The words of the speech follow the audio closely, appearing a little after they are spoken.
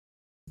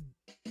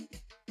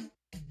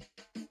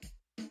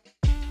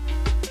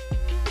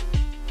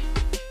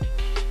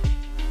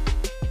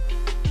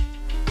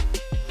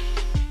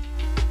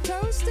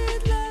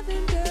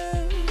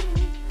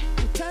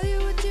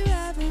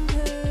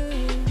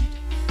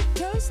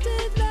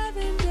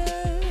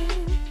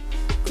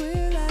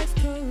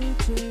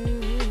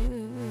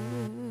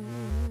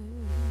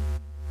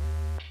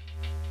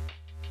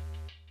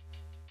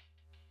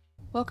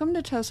Welcome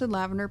to Toasted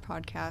Lavender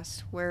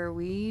Podcast, where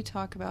we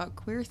talk about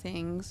queer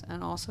things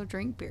and also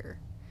drink beer.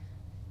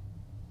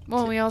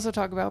 Well, we also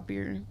talk about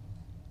beer.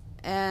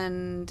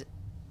 And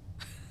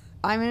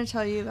I'm going to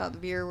tell you about the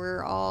beer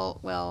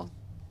the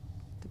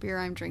beer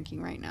I'm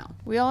drinking right now.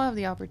 We all have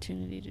the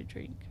opportunity to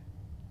drink.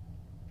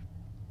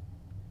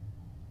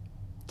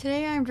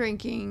 Today I'm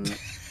drinking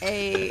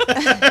a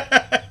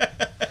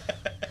I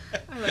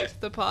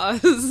liked the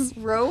pause.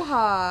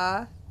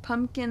 Roja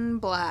Pumpkin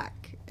Black.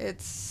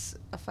 It's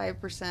a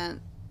 5%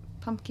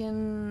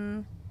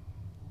 pumpkin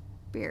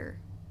beer.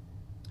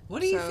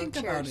 What do you think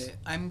about it?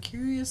 I'm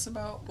curious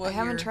about what I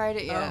haven't tried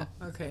it yet.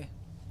 Oh, okay.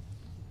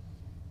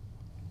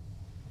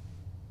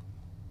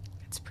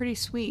 It's pretty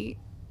sweet,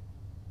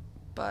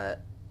 but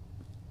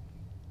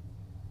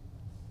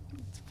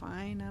it's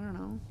fine. I don't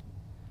know.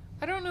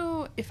 I don't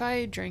know if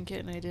I drank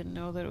it and I didn't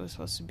know that it was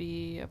supposed to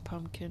be a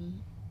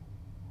pumpkin.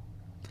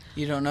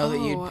 You don't know that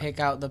you'd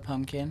pick out the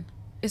pumpkin?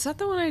 Is that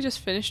the one I just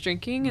finished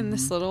drinking in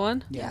this little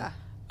one? Yeah.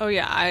 Oh,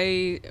 yeah.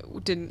 I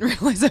didn't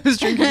realize I was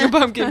drinking a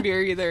pumpkin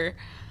beer either.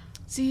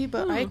 See,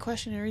 but I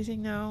question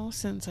everything now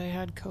since I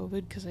had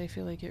COVID because I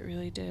feel like it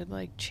really did,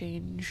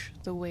 change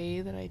the way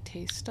that I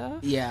taste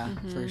stuff. Yeah,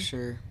 for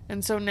sure.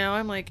 And so now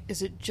I'm like,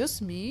 is it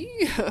just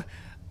me?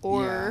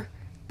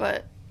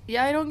 But,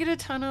 yeah, I don't get a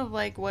ton of,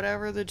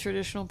 whatever the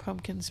traditional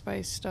pumpkin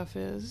spice stuff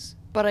is.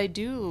 But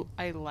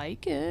I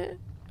like it.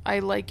 I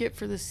like it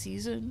for the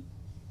season.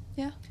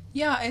 Yeah.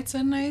 Yeah, it's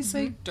a nice,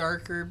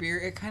 darker beer.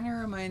 It kind of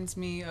reminds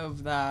me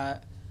of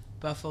that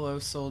Buffalo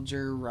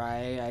Soldier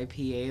Rye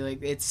IPA.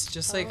 It's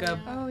just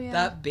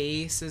that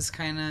base is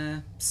kind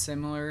of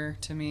similar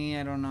to me.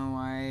 I don't know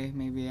why.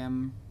 Maybe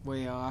I'm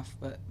way off,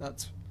 but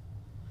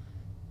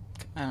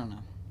I don't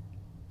know.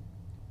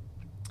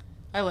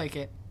 I like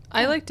it.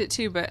 I liked it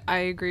too, but I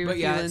agree with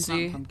you,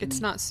 Lindsay. It's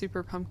not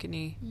super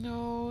pumpkin-y.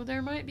 No,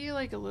 there might be a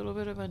little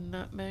bit of a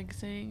nutmeg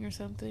thing or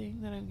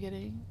something that I'm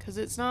getting. Because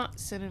it's not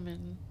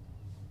cinnamon.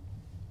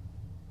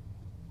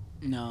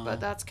 No. But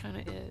that's kind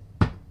of it.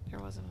 There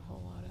wasn't a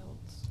whole lot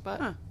else.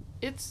 But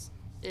it's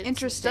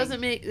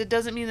interesting. It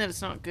doesn't mean that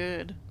it's not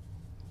good.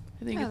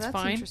 I think it's that's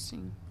fine.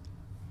 Interesting.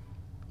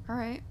 All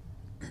right.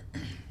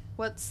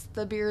 What's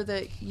the beer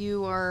that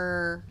you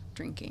are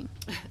drinking?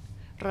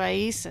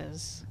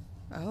 Raíces.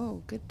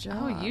 Oh, good job.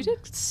 Oh, you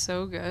did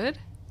so good.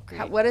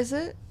 What is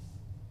it?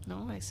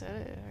 No, I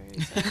said it. I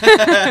already said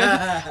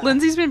it.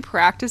 Lindsay's been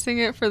practicing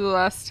it for the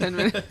last 10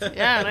 minutes.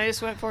 Yeah, and I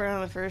just went for it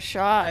on the first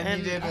shot.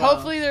 And you did well.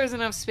 Hopefully there's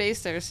enough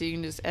space there so you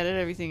can just edit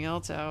everything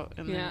else out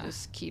and then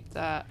just keep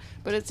that.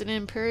 But it's an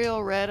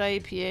Imperial Red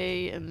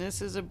IPA, and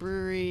this is a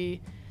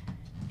brewery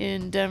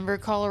in Denver,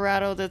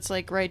 Colorado that's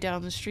like right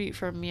down the street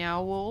from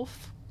Meow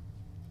Wolf.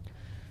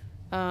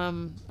 I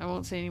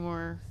won't say any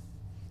more.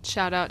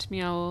 Shout out to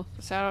Meow Wolf.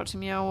 Shout out to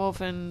Meow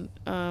Wolf and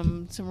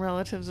some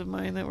relatives of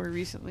mine that were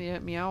recently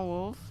at Meow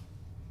Wolf.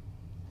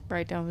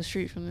 Right down the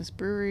street from this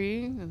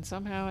brewery. And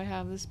somehow I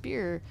have this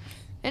beer.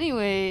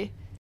 Anyway.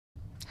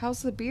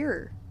 How's the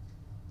beer?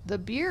 The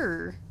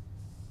beer.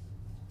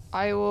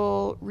 I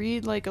will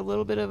read a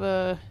little bit of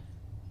a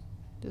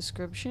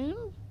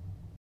description.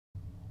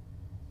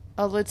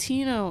 A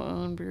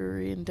Latino-owned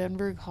brewery in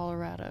Denver,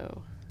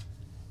 Colorado.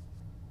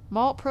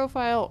 Malt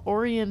profile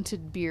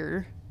oriented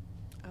beer.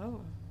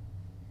 Oh.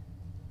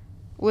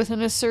 With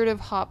an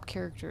assertive hop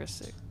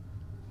characteristic.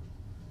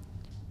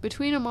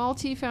 Between a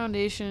malty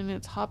foundation,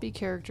 its hoppy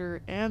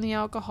character, and the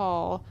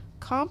alcohol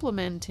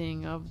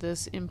complementing of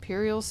this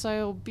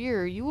imperial-style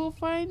beer, you will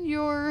find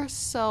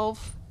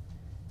yourself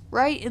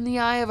right in the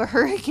eye of a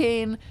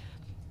hurricane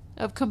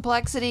of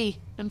complexity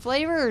and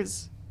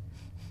flavors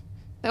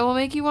that will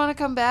make you want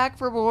to come back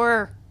for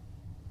more.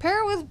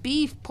 Pair it with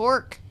beef,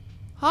 pork,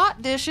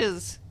 hot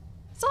dishes,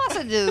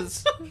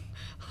 sausages,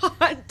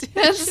 Hot dishes.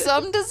 and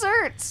some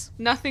desserts.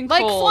 Nothing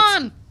Like cold.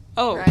 flan.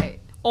 Oh, Right.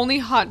 Only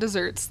hot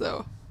desserts,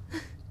 though.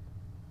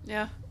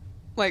 Yeah.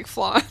 Like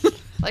flan.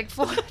 Like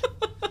flan.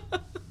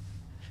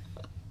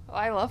 Oh,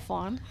 I love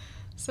flan.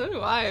 So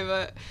do I,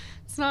 but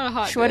it's not a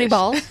hot Sweaty dish.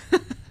 balls.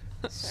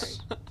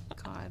 Sorry.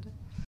 God.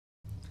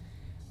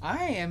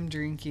 I am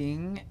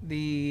drinking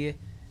the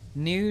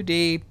New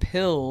Day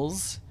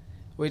Pils,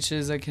 which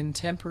is a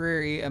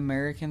contemporary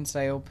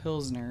American-style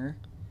Pilsner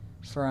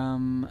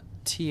from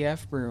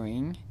TF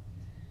Brewing.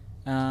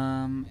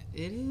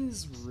 It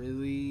is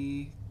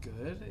really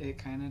good. It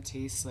kind of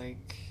tastes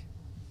like...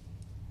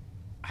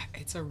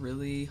 It's a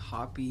really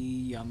hoppy,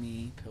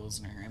 yummy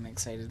Pilsner. I'm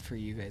excited for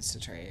you guys to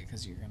try it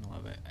because you're going to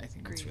love it. I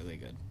think it's really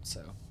good.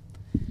 So,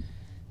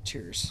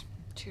 cheers.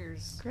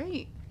 Cheers.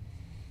 Great.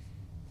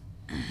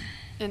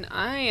 And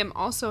I am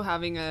also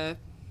having a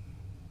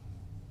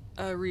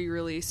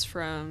re-release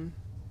from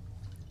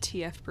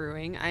TF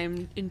Brewing.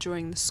 I'm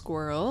enjoying the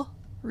Squirrel.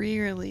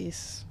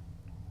 Re-release.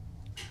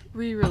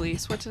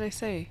 Re-release. What did I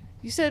say?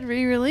 You said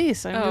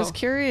re-release. I'm just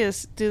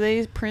curious. Do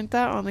they print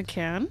that on the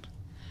can?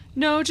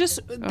 No,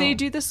 just they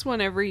do this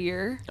one every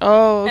year.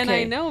 Oh, okay. And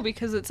I know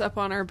because it's up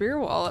on our beer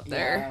wall up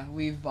there. Yeah,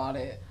 we've bought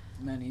it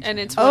many times. And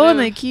it's and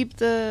they keep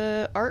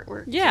the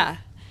artwork. Yeah.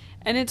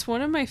 And it's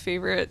one of my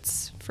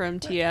favorites from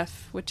TF,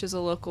 which is a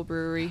local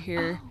brewery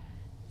here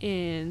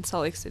in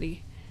Salt Lake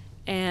City.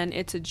 And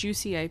it's a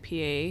juicy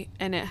IPA,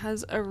 and it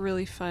has a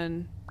really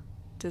fun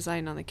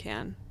design on the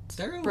can. It's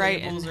Their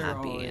bright labels and are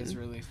happy. always And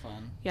really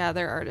fun. yeah,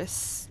 their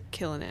artists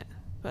killing it.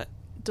 But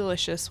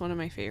delicious, one of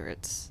my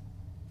favorites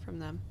from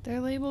them. Their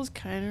labels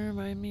kind of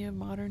remind me of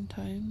Modern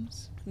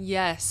Times.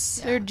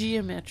 Yes. They're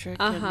geometric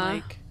and Uh-huh.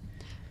 like,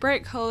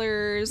 Bright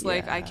colors,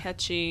 like Yeah.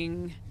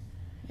 eye-catching.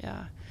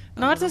 yeah. a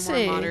Not to little more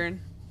say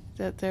modern.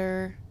 that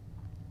they're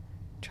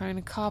trying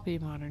to copy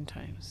Modern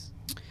Times.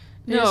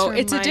 They No, just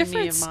it's a remind me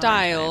different of Modern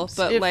style, Times.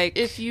 but like...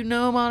 if you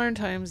know Modern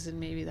Times, then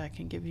maybe that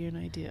can give you an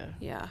idea.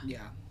 Yeah.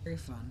 Yeah, very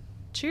fun.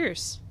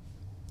 Cheers.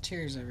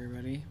 Cheers,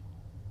 everybody.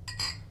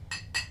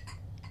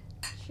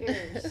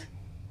 Cheers.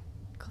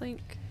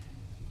 Clink.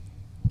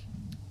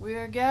 We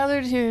are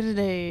gathered here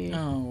today.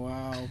 Oh,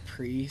 wow,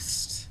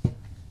 priest.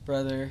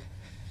 Brother.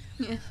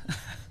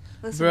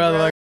 Listen,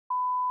 Brother.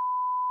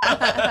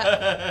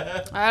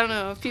 I don't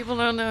know. If people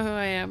don't know who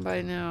I am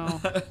by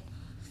now,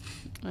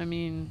 I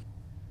mean,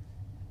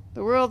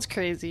 the world's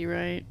crazy,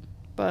 right?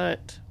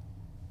 But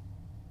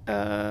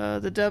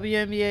the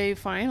WNBA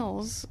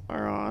finals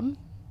are on.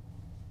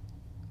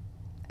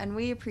 and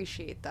we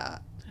appreciate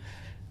that.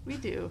 We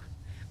do.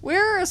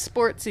 We're a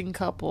sportsing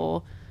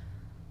couple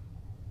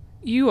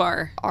You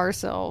are.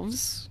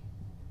 ourselves.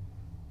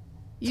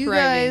 You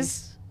Thriving.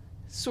 guys,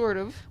 sort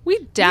of. We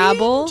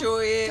dabble. We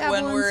enjoy it Dabble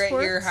when in we're at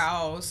sports. your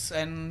house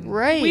and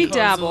Right. We cozily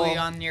dabble.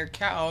 on your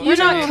couch. We're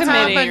not don't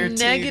committing. have Your a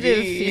negative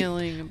TV.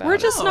 feeling about We're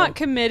it. just No. not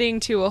committing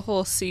to a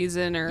whole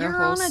season or You're a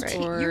whole on a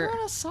sport. you're on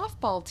a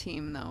softball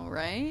team though,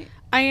 right?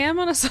 I am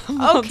on a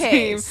softball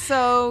Okay, team.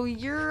 so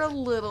you're a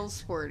little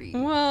sporty.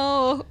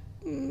 Well,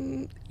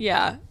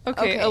 yeah.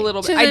 Okay, Okay, a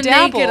little To bit. the I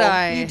dabble. naked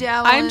eye. You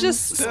dabble I'm in-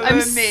 just. To I'm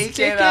the naked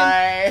sticking.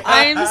 eye.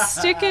 I'm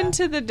sticking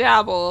to the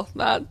dabble.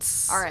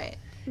 That's all right.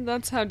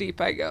 That's how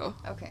deep I go.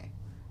 Okay.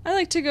 I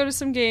like to go to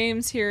some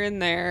games here and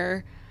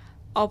there.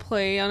 I'll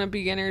play on a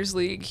beginners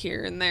league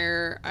here and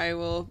there. I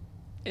will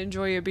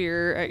enjoy a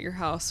beer at your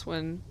house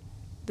when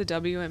the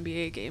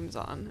WNBA game's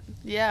on.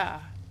 Yeah.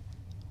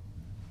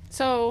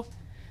 So,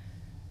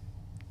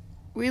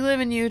 we live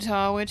in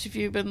Utah, which if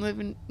you've been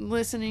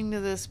listening to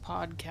this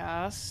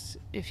podcast,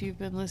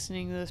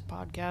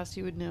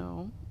 you would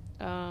know.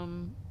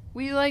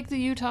 We like the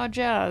Utah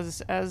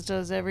Jazz, as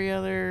does every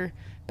other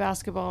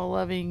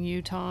basketball-loving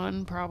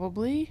Utahn,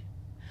 probably.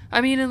 I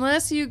mean,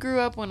 unless you grew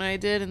up when I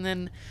did, and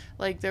then,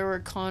 like, there were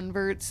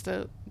converts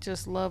that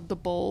just loved the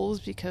Bulls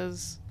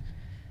because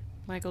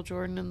Michael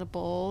Jordan and the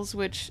Bulls,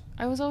 which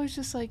I was always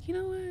just like, you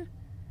know what?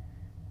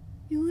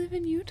 You live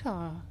in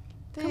Utah.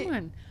 They- Come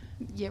on.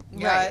 Yeah,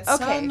 Yeah, right. it's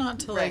okay. sad not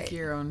to right. like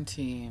your own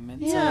team.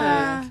 It's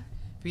Yeah. like,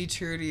 be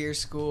true to your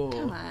school.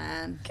 Come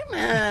on. Come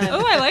on.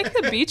 Oh, I like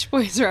the Beach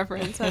Boys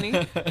reference,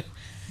 honey.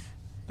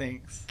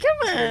 Thanks.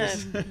 Come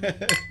on.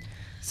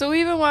 So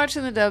we've been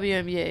watching the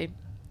WNBA,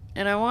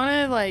 and I want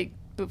to, like,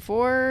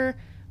 before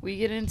we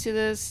get into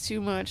this too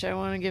much, I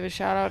want to give a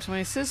shout out to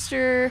my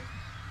sister,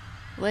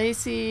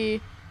 Lacey,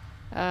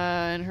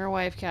 and her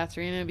wife,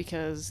 Katharina,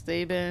 because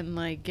they've been,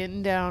 like,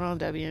 getting down on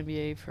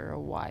WNBA for a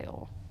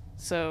while.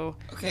 So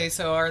Okay,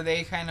 so are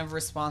they kind of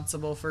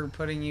responsible for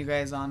putting you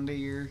guys onto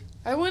your...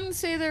 I wouldn't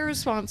say they're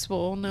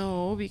responsible,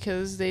 no,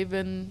 because they've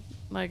been,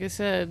 like I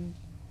said,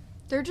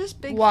 They're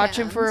just big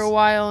watching fans. for a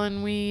while,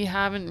 and we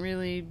haven't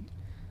really...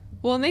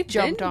 Well, and they've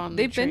Jumped been, on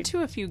the they've been train.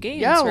 to a few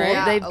games, Yeah, well, right?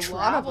 Yeah, they've a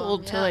lot of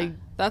traveled them, to, yeah. like,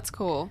 That's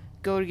cool.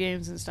 go to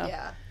games and stuff.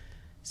 Yeah.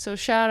 So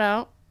shout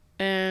out,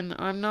 and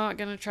I'm not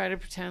gonna try to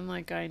pretend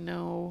like I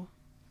know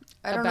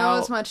I don't know about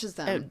as much as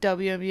them.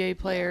 WNBA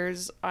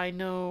players. I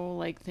know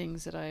like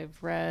things that I've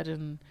read,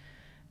 and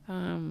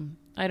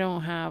I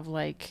don't have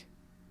like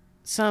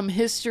some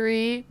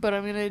history, but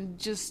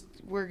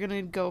we're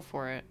gonna go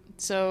for it.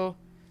 So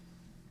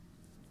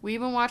we've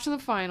been watching the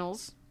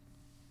finals,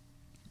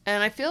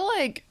 and I feel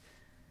like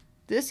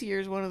this year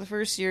is one of the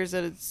first years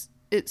that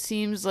it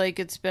seems like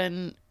it's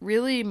been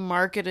really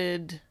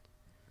marketed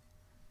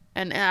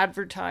and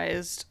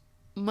advertised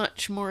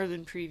much more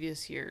than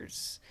previous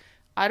years.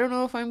 I don't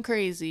know if I'm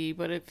crazy,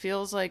 but it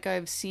feels like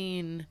I've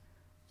seen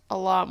a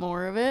lot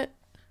more of it.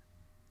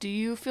 Do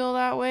you feel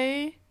that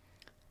way?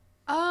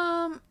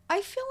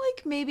 I feel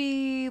like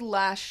maybe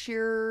last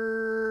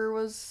year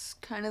was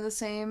kind of the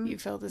same. You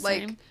felt the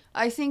like, same?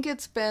 I think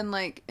it's been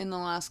like in the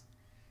last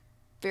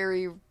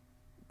very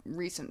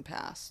recent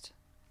past.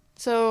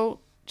 So,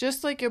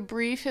 just like a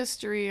brief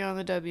history on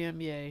the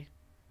WNBA.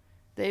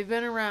 They've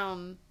been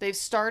around. They've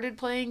started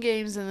playing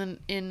games in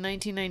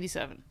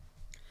 1997.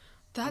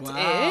 That's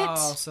Wow,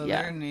 it? so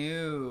Yeah. they're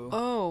new.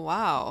 Oh,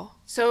 wow.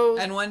 So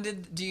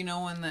And do you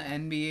know when the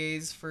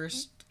NBA's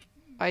first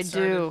I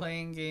started do.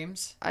 playing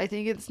games? I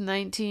think it's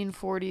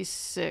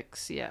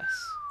 1946. Yes,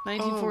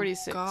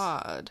 1946. Oh,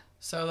 God.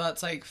 So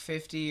that's like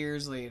 50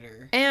 years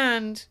later.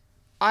 And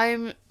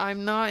I'm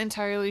not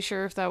entirely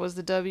sure if that was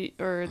the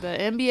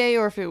NBA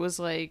or if it was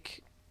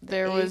like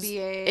there was ABA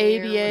or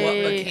ABA. What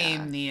Yeah.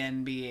 became the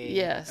NBA?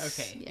 Yes.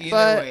 Okay. Yeah. Either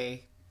But-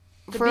 way.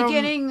 The from,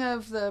 beginning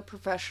of the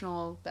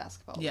professional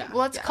basketball. Yeah. league.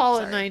 let's call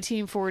it sorry.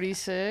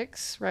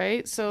 1946,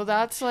 right? So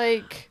that's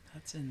like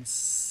That's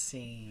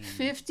insane.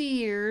 50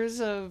 years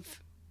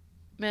of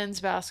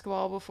men's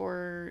basketball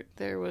before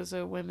there was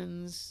a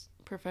women's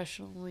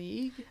professional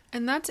league.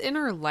 And that's in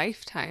our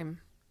lifetime.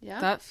 Yeah.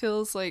 That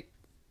feels like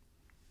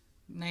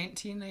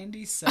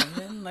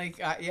 1997? Like,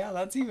 yeah,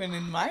 that's even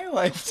in my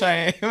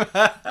lifetime.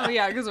 oh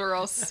yeah, because we're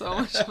all so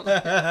much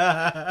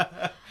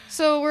older.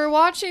 So we're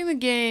watching the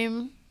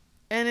game,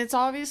 and it's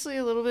obviously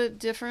a little bit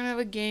different of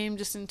a game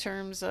just in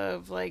terms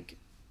of, like,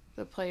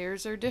 the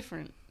players are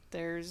different.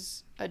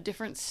 There's a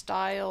different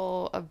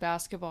style of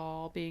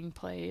basketball being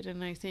played,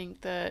 and I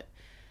think that,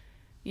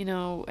 you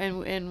know,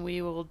 and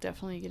we will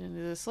definitely get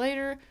into this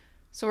later.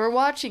 So we're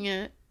watching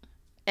it,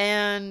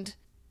 and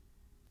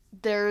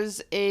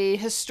there's a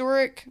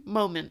historic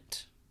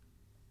moment,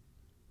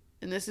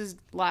 and this is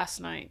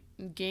last night,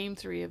 Game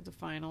 3 of the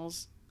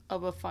finals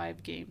of a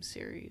 5-game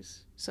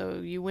series. So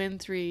you win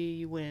 3,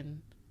 you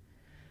win.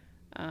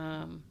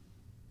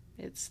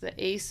 It's the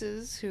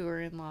Aces, who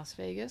are in Las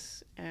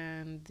Vegas,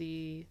 and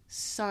the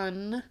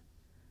Sun,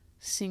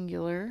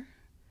 singular,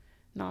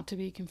 not to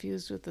be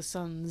confused with the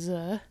Suns,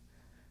 the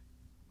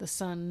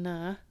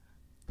Sun,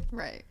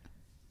 Right.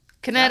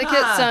 Connecticut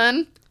Sunna.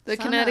 Sun, the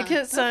Sunna.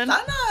 Connecticut Sun.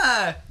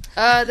 Sana!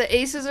 The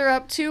Aces are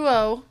up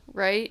 2-0,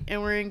 right?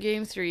 And we're in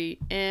Game 3,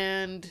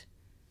 and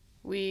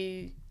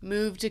we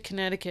moved to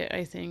Connecticut,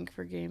 I think,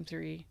 for Game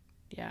 3.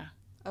 Yeah.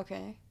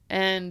 Okay.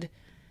 And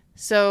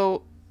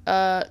so,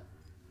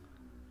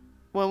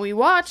 when we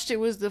watched, it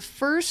was the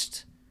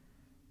first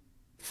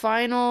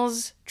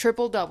finals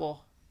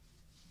triple-double.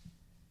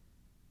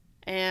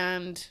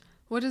 And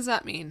what does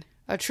that mean?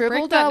 a Break that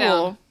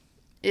triple-double down.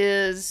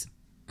 is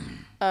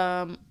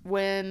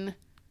when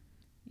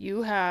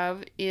you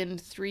have in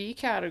 3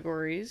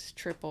 categories,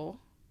 triple,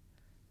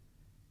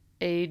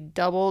 a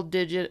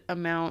double-digit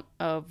amount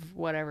of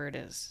whatever it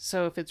is.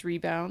 So if it's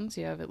rebounds,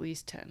 you have at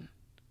least 10.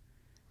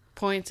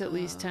 Points, at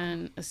least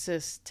 10.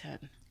 Assists,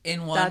 10.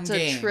 In one That's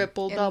game. a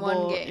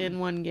triple-double game. in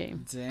one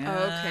game.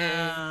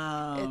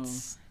 Damn.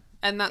 It's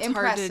And that's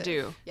impressive. hard to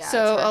do. Yeah,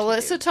 So it's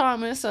hard to Alyssa do.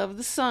 Thomas of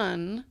the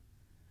Sun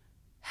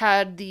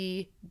had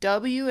the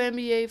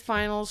WNBA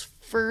Finals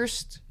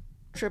first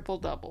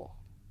triple-double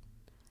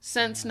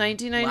since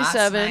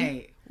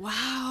 1997.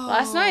 Wow.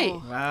 Last night.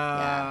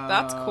 Wow.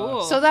 That's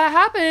cool. So that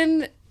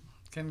happened.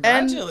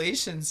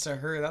 Congratulations to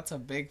her. That's a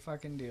big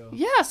fucking deal.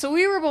 Yeah, so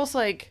we were both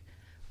like,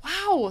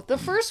 wow, the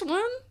first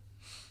one?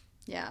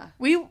 Yeah.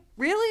 We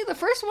really? The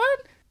first one?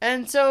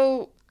 And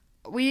so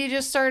we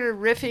just started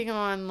riffing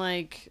on,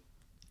 like,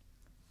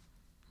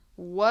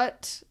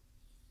 what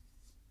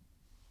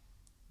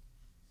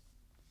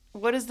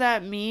does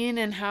that mean,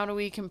 and how do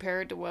we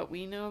compare it to what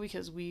we know,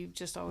 because we've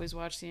just always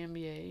watched the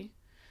NBA.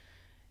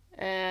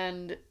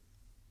 And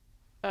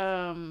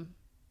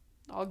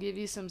I'll give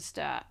you some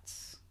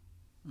stats.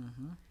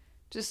 Mm-hmm.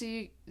 Just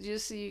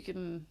so you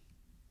can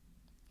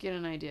get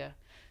an idea.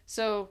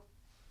 So,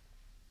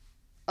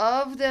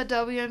 of the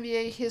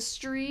WNBA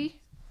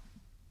history,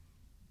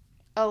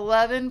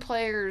 11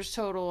 players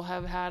total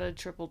have had a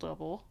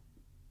triple-double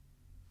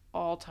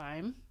all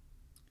time,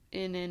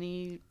 in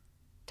any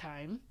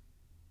time.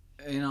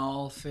 In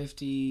all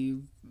 50...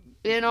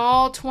 In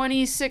all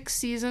 26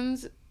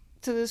 seasons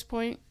to this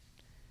point.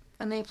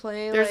 And they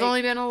play There's like,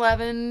 only been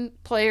 11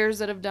 players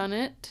that have done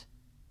it,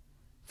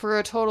 for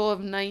a total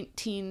of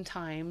 19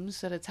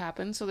 times that it's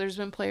happened. So there's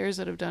been players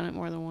that have done it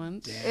more than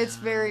once. It's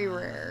very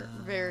rare.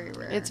 Very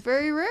rare. It's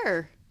very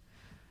rare.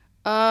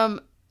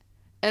 And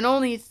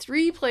only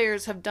 3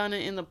 players have done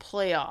it in the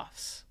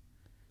playoffs.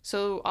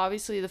 So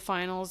obviously the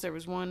finals, there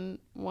was one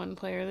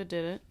player that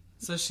did it.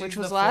 So she's Which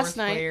was the last fourth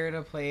night. player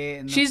to play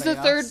in the She's the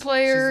playoffs? third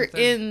player She's the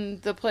third. in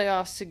the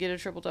playoffs to get a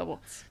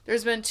triple-double.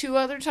 There's been 2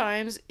 other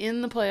times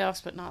in the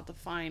playoffs, but not the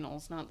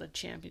finals, not the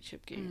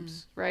championship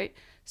games, right?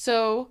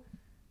 So,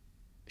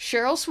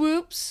 Cheryl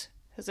Swoops.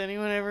 Has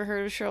anyone ever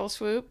heard of Cheryl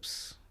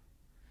Swoops?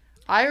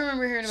 I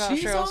remember hearing about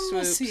She's Cheryl on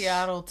Swoops. the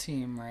Seattle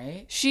team,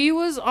 right? She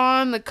was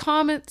on the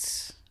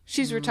Comets.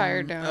 She's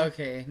retired now.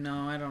 Okay,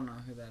 no, I don't know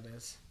who that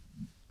is.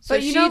 So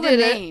but you she know the did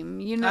it. name.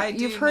 You know, I do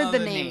you've heard know the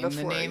name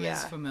before. The name yeah.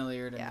 is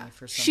familiar to Yeah. me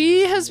for some She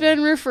reason. has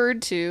been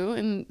referred to,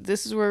 and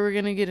this is where we're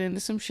going to get into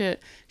some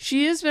shit.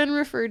 She has been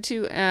referred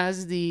to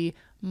as the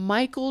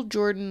Michael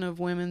Jordan of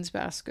women's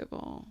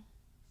basketball.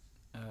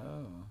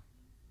 Oh.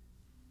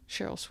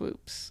 Cheryl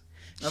Swoops.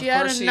 Of She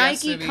had course a she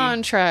has Nike to be-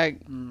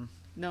 contract. Mm.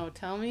 No,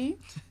 tell me.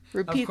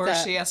 Repeat Of course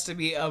that. she has to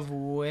be of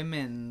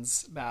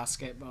women's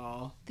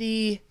basketball.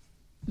 The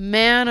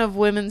man of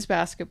women's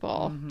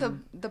basketball.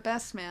 The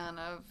best man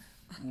of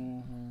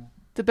Mm-hmm.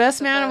 The best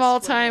The man of best all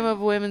time women.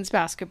 of women's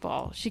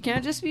basketball. She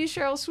can't just be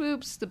Cheryl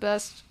Swoops, the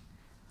best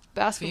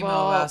basketball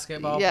Female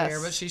basketball yes.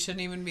 player, but she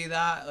shouldn't even be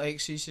that. Like,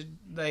 she should,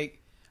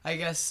 like, I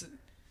guess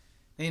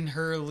in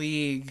her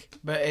league,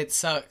 but it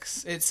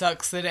sucks. It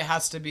sucks that it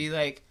has to be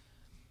like,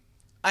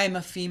 I'm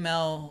a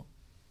female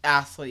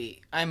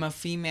athlete. I'm a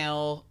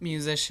female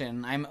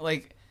musician. I'm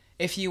like,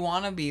 if you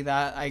want to be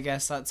that, I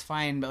guess that's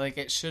fine, but like,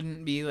 it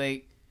shouldn't be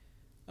like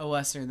a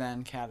lesser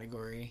than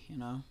category,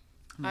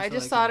 I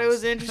just thought it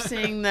was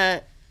interesting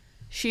that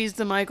she's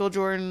the Michael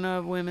Jordan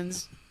of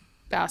women's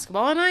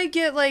basketball. And I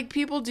get, like,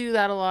 people do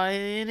that a lot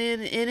in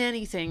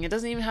anything. It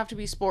doesn't even have to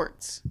be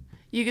sports.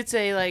 You could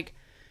say, like,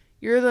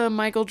 you're the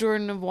Michael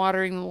Jordan of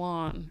watering the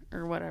lawn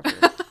or whatever.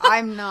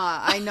 I'm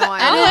not. I know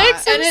I'm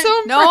Alex, not. I'm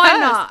so impressed. No, I'm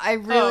not. I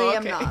really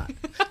am okay. not.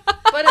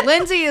 But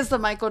Lindsay is the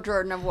Michael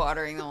Jordan of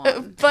watering the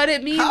lawn. But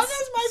it means How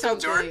does Michael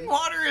something. Jordan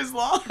water his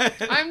lawn?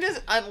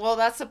 Well,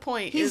 that's the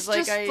point. He's is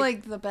like just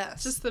like the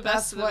best. Just the That's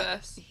best of the what-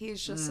 best.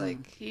 He's just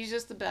like he's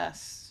just the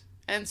best.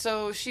 And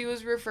so she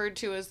was referred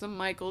to as the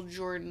Michael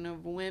Jordan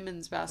of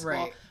women's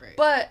basketball. Right.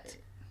 But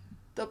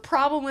the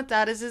problem with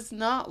that is it's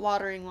not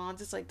watering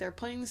lawns. It's like they're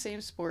playing the same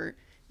sport,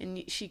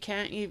 and she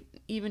can't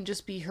even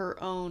just be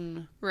her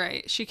own.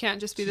 Right. She can't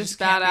just be this just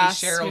can't be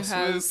badass Cheryl who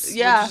has... Swoops.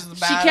 Yeah, Which is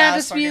the she can't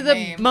just be badass the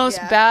fucking name. most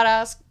Yeah.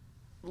 badass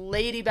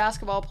lady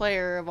basketball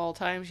player of all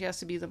time. She has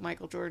to be the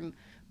Michael Jordan.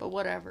 But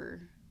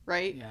whatever,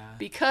 right? Yeah.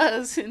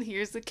 Because, and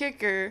here's the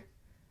kicker,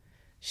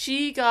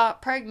 she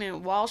got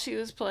pregnant while she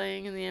was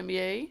playing in the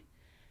NBA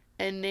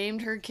and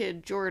named her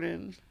kid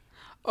Jordan.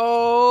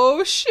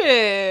 Oh,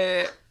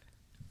 shit.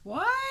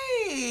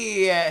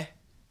 Why?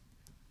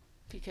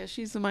 Because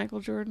she's the Michael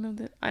Jordan of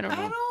the... I don't I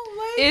know. don't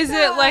like Is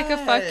that. it like a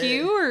fuck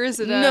you, or is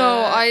it a...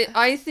 No,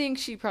 I think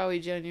she probably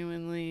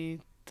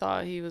genuinely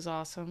thought he was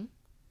awesome,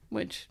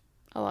 which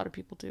a lot of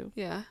people do.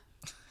 Yeah.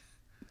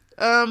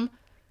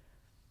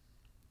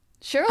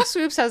 Cheryl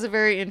Swoops has a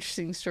very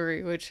interesting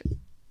story, which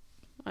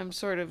I'm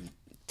sort of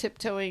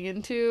tiptoeing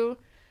into.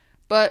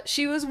 But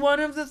she was one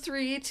of the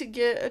 3 to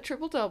get a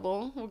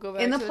triple-double. We'll go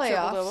back in the to the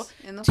triple-double. playoffs.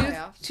 In the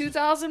playoffs.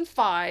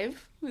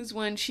 2005 is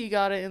when she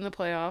got it in the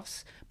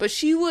playoffs. But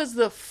she was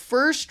the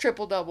first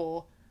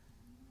triple-double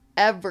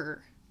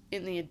ever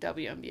in the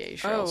WNBA.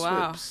 Cheryl Oh,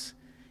 wow. Swoops.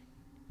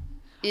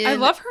 I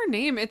love her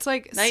name. It's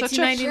like such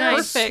a 1999.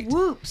 perfect...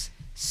 Swoops.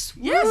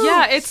 Yes.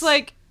 Yeah, it's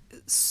like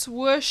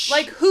swoosh.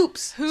 Like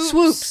hoops.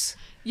 Swoops.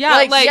 Yeah,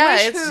 like, like yeah,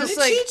 wish it's hoops. just Did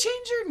like... she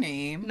change her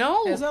name?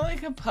 No. Is that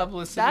like a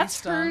publicity That's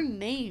stunt? her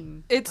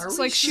name. It's Are we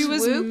like she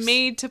was swoops?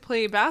 made to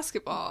play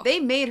babasketball.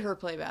 They made her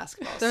play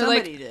basketball. They're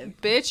Somebody like,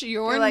 did. bitch,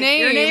 your They're like, name.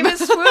 your name is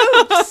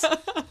Swoops.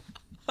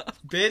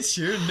 Bitch,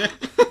 your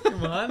name,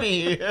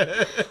 mommy.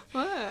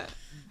 What?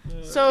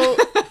 So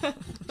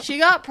she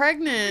got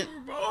pregnant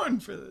We're born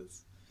for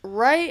this.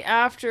 right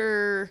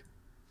after,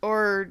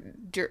 I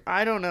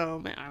don't know,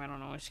 man. I don't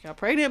know when she got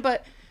pregnant,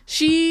 but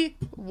she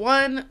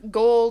won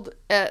gold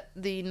at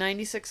the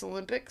 96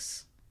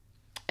 Olympics.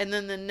 And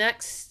then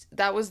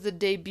that was the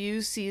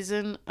debut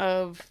season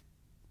of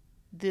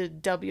the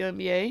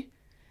WNBA.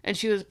 And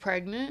she was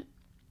pregnant,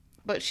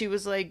 but she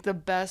was like the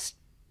best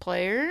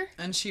player.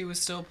 And she was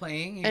still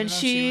playing, even And though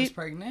she- she was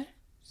pregnant.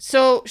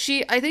 So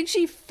I think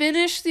she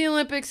finished the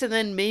Olympics and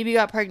then maybe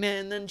got pregnant,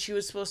 and then she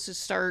was supposed to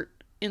start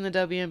in the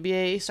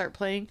WNBA, start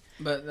playing.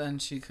 But then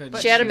she couldn't.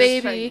 She had a was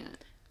baby.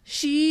 pregnant.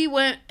 She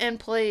went and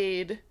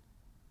played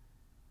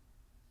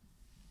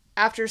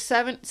after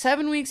 7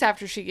 weeks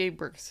after she gave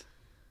birth.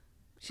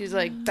 She's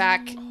like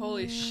back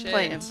Holy shit.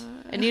 playing.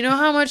 And you know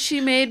how much she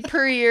made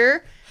per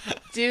year?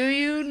 Do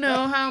you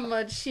know how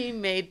much she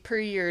made per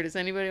year? Does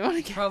anybody want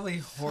to guess? Probably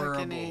horrible.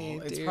 Fucking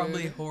A, It's dude.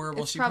 probably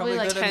horrible. It's she probably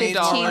like could have made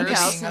more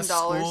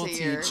 $15,000 being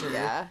a year. school teacher.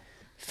 Yeah.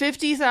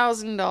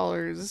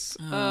 $50,000.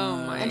 Oh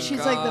my And she's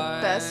God. like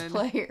the best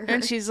player.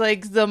 And she's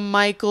like the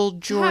Michael That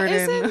Jordan.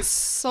 is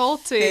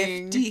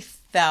insulting.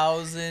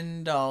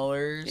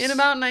 $50,000 In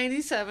about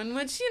 97,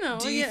 which, Do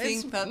you yeah,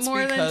 think it's that's more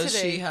than because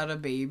today. she had a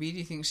baby? Do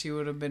you think she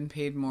would have been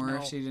paid more No.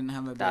 if she didn't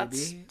have a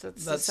That's- baby?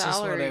 that's the just what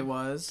salary. it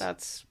was.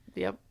 That's,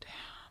 yep.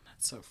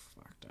 That's so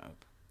fucked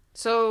up.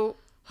 So,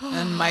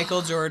 And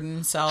Michael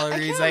Jordan's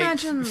salary is like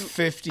imagine-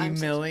 50 I'm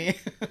so million.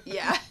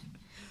 Yeah.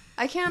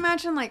 I can't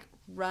imagine like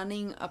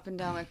running up and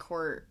down a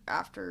court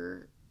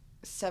after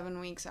 7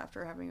 weeks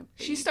after having a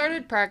baby. she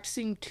started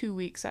practicing 2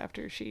 weeks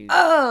after she...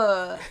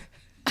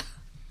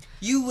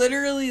 You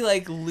literally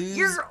like lose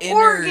Your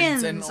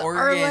innards and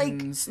are like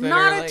organs that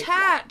not are, like,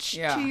 attached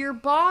yeah. to your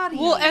body.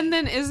 Well, and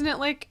then isn't it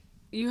like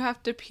you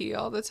have to pee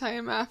all the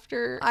time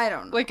after? I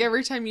don't know. Like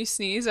every time you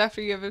sneeze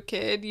after you have a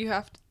kid, you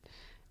have to.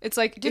 It's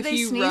like do if they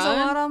you sneeze run,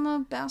 a lot on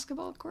the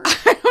basketball court?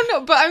 I don't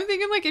know, but I'm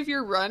thinking like if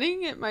you're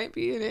running, it might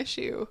be an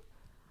issue.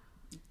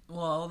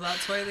 Well,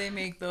 that's why they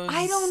make those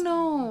I don't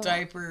know.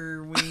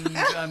 diaper winged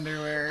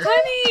underwear.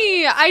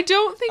 Honey, I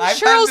don't think I've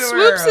Cheryl had to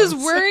wear Swoops is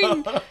 'em,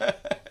 wearing so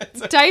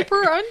it's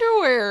diaper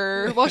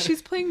underwear while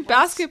she's playing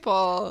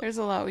basketball. There's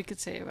a lot we could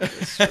say about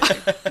this story.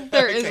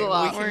 There is Okay, a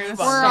lot. we can move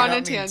We're on. on I a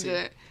don't mean to.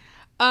 tangent.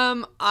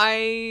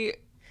 I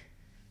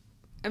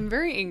am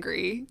very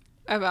angry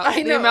about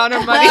I the know. amount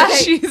of money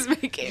she's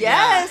making.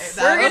 Yes.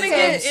 That We're was going to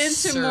get into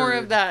absurd. more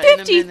of that in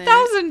a minute.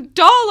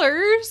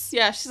 $50,000.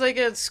 Yeah, she's like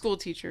a school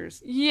teacher.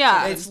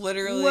 Yeah, It's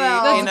literally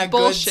Well, in a that's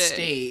bullshit. good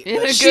state. In a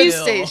but good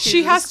still. state. she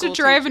She's a has to school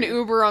drive an teacher.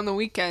 Uber on the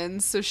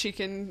weekends so she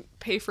can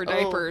pay for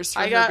diapers for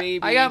I her got,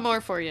 baby. I got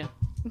more for you.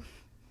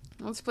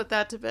 Let's put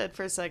that to bed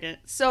for a second.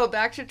 So,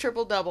 back to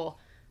triple-double.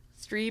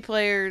 3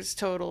 players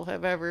total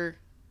have ever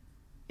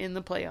in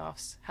the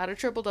playoffs had a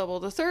triple-double.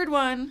 The third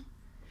one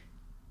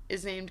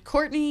is named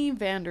Courtney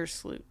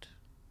Vandersloot.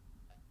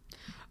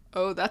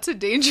 Oh, that's a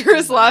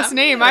dangerous last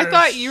name. I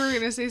thought you were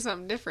going to say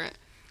something different.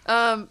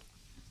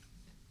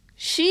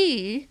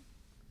 She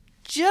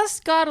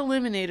just got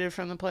eliminated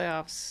from the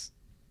playoffs.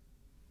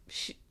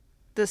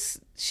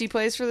 She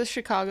plays for the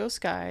Chicago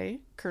Sky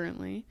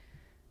currently.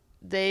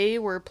 They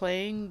were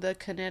playing the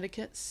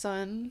Connecticut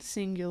Sun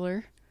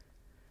singular.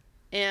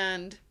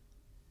 And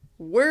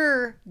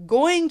we're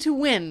going to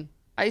win.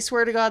 I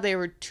swear to God, they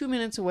were 2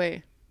 minutes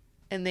away.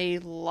 And they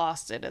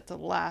lost it at the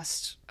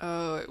last.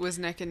 Oh, it was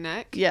neck and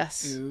neck?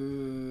 Yes.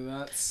 Ooh,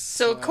 that's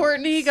So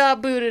Courtney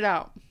got booted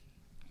out.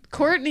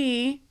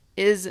 Courtney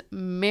is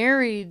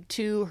married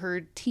to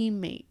her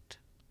teammate.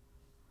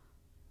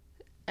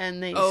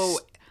 And they... Oh,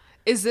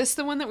 is this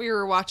the one that we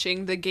were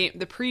watching,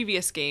 the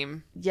previous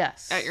game?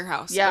 Yes. At your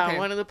house? Yeah, Okay.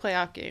 one of the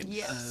playoff games.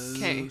 Yes.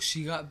 Okay.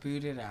 She got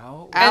booted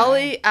out?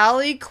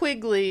 Allie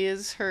Quigley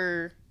is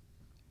her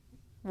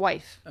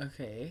wife.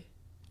 Okay.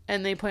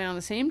 And they play on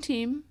the same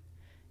team.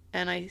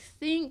 And I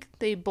think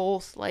they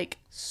both,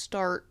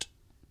 start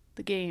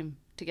the game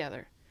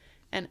together.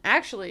 And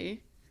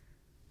actually,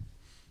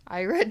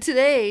 I read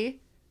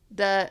today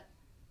that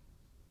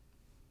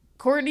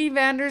Courtney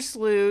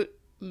Vandersloot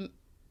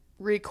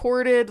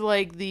recorded,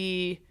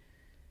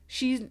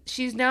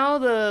 she's now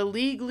the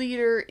league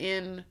leader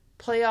in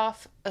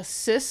playoff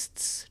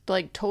assists,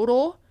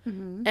 total.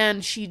 Mm-hmm.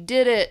 And she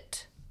did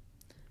it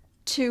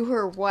to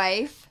her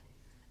wife.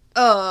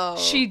 Oh,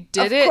 she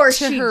did it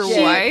to her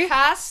wife. She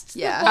passed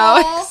the ball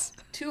Alex.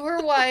 to her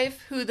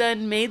wife, who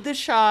then made the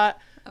shot.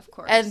 Of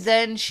course, and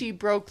then she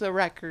broke the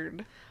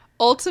record.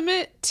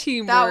 Ultimate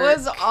teamwork. That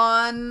was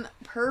on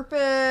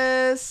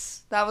purpose.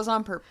 That was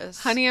on purpose.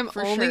 Honey, I'm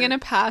only going to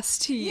pass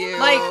to you.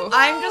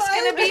 I'm just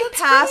going to be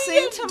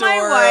passing to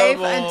my wife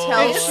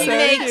until she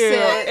makes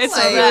it. It's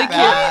like really cute.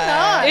 Why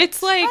not?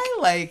 It's I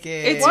like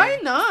it. Why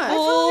not? I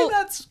feel like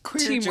that's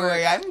queer teamwork.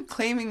 joy. I'm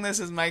claiming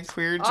this as my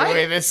queer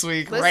joy this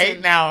week,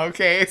 right now,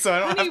 okay? So I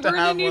don't Honey, have to we're in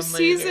have a new one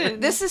season. later.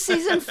 This is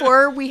season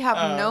 4. We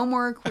have no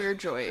more queer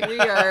joy. We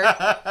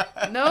are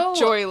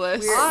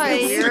joyless.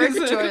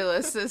 We're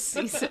joyless this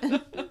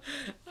season.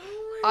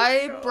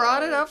 I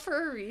brought it up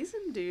for a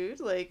reason,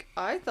 dude.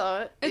 I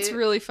thought It's it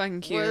really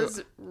fucking cute.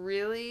 was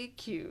really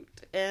cute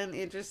and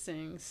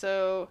interesting.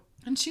 So,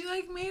 And she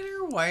made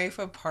her wife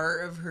a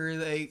part of her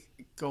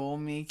goal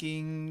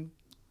making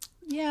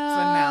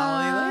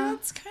finale.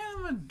 That's kind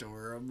of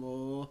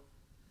adorable.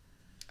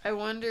 I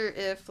wonder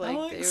if they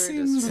were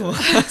seems just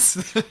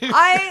less.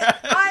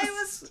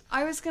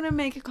 I was gonna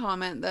make a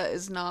comment that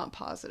is not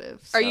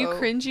positive. Are you so-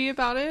 cringy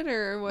about it,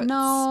 or what?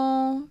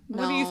 No.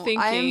 What are you thinking?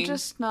 I'm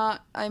just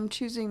not. I'm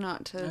choosing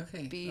not to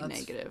be that's-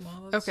 negative.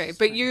 well, that's Okay, just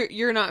but fine.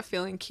 you're not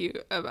feeling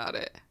cute about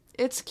it.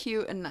 It's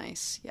cute and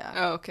nice. Yeah.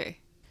 Oh, okay.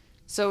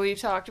 So we've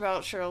talked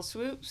about Cheryl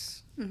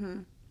Swoops.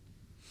 Mm-hmm.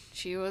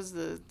 She was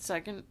the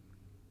second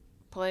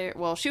player.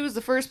 Well, she was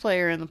the first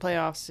player in the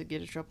playoffs to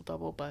get a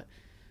triple-double, but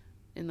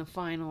in the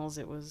finals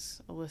it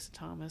was Alyssa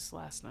Thomas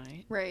last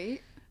night. Right.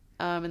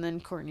 And then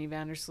Courtney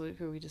Vandersloot,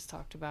 who we just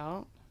talked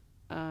about.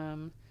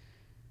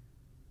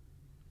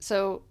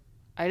 So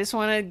I just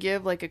want to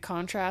give a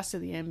contrast to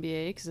the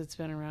NBA because it's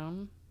been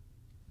around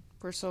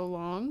for so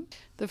long.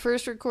 The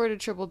first recorded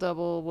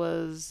triple-double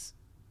was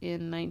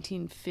in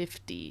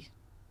 1950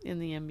 in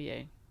the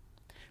NBA.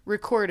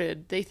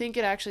 Recorded. They think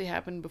it actually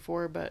happened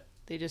before, but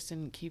they just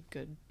didn't keep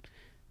good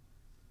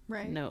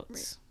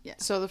notes. Right. Yeah.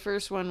 So the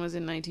first one was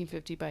in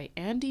 1950 by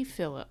Andy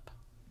Phillip.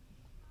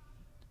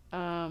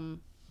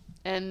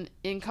 And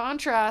in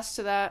contrast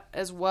to that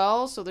as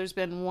well, so there's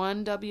been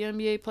one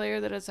WNBA player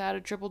that has had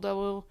a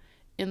triple-double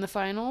in the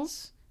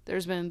finals.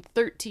 There's been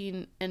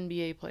 13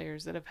 NBA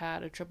players that have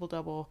had a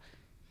triple-double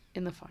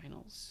in the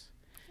finals.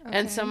 Okay.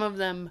 And some of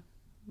them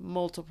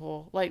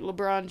multiple. Like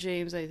LeBron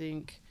James, I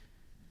think,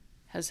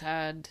 has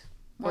had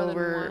More than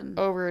one.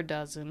 over a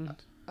dozen.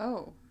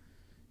 Oh.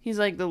 He's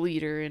the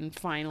leader in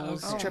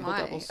finals Okay. triple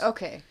doubles.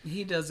 Okay.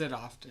 He does it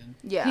often.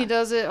 Yeah. He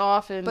does it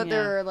often. But yeah.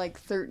 there are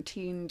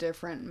 13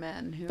 different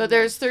men who. But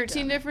there's have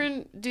 13 done it.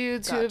 different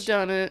dudes who have Gotcha.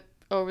 done it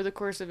over the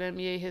course of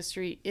NBA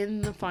history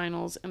in the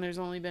finals, and there's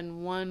only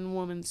been one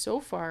woman so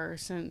far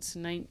since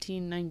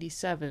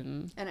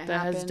 1997 And it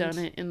that has happened done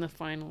it in the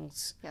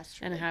finals,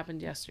 yesterday. and it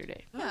happened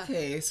yesterday. Yeah.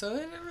 Okay, so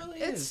it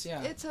really is,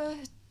 yeah. It's a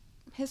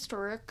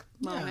historic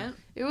moment.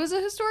 It was a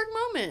historic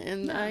moment,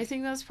 and Yeah. I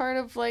think that's part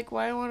of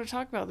why I want to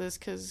talk about this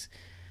because,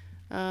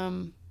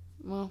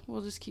 well,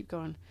 we'll just keep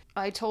going.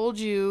 I told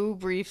you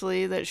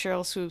briefly that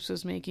Cheryl Swoops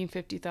was making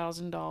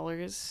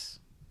 $50,000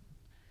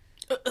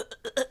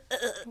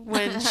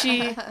 when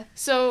she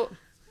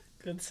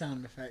Good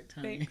sound effect,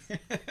 honey.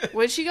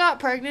 when she got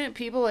pregnant,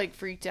 people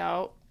freaked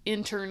out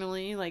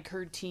internally,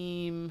 her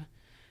team,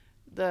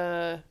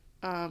 the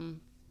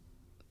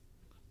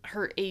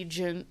her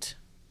agent,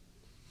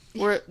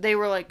 they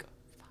were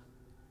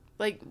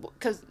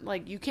because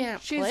you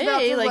can't She's about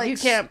play. to, Like, like, you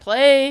can't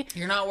play.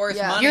 You're not worth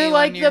Yeah. money. You're when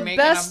like you're the making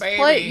best a baby.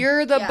 player.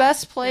 You're the Yeah.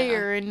 best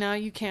player, and now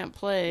you can't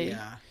play.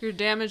 Yeah. You're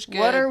damaged goods.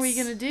 What are we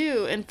gonna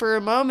do? And for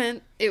a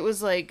moment, it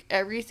was like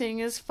everything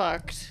is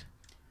fucked.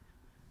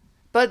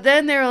 But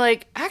then they're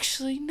like,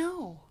 actually,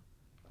 no.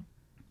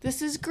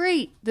 This is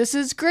great. This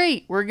is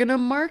great. We're gonna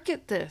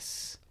market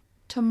this.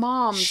 To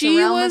moms She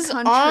around was the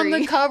country. on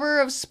the cover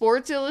of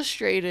Sports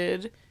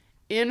Illustrated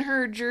in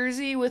her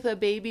jersey with a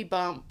baby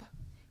bump.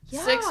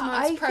 Yeah, 6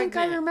 months I pregnant.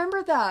 think I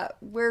remember that.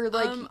 Where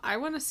I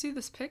want to see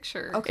this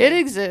picture. okay, It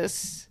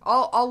exists.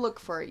 I'll look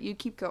for it. You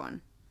keep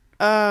going.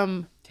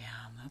 Damn,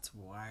 that's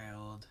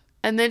wild.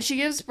 And then she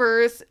gives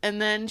birth,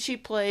 and then she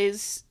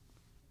plays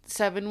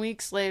 7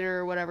 weeks later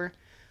or whatever.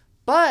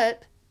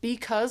 But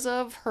because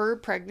of her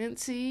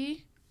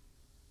pregnancy,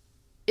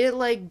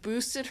 it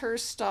boosted her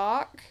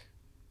stock,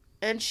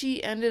 and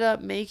she ended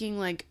up making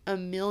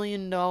 $1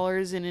 million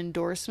in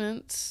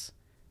endorsements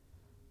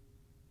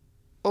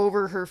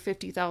over her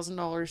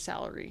 $50,000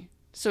 salary.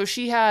 So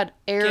she had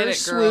Get Air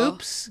it, girl.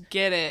 Swoops,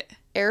 Get it.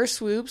 Air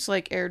Swoops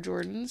like Air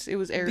Jordans. It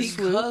was Air Because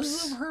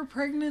Swoops. of her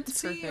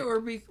pregnancy,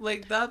 or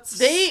that's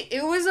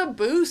It was a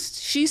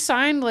boost. She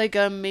signed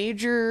a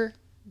major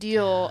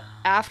deal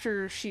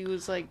after she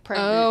was pregnant.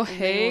 Oh, and they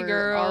hey, were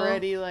girl.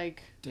 already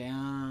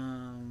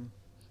damn.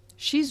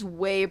 She's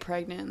way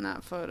pregnant in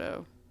that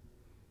photo.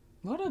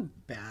 What a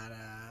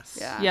badass.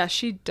 Yeah. Yeah,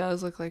 she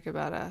does look like a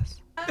badass.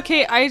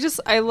 Okay,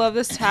 I love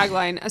this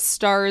tagline. A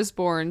Star is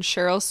Born.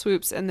 Cheryl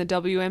Swoops and the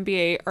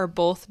WNBA are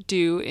both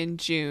due in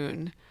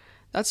June.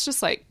 That's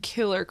just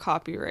killer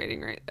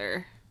copywriting right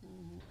there.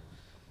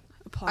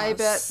 Applause. I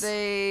bet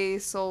they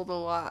sold a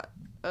lot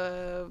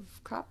of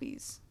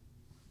copies.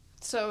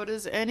 So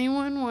does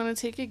anyone want to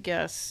take a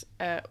guess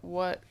at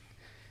what?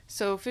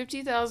 So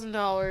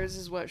 $50,000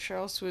 is what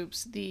Cheryl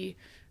Swoops, the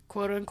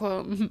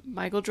quote-unquote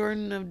Michael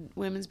Jordan of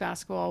women's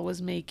basketball,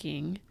 was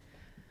making.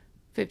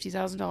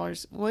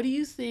 $50,000. What do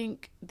you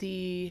think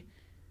the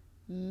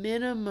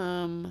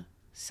minimum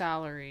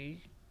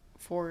salary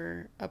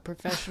for a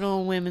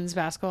professional women's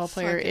basketball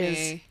player Fucking is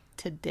A.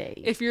 today?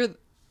 If you're...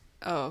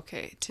 Oh,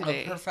 okay.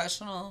 Today. A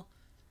professional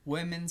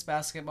women's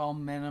basketball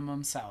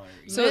minimum salary.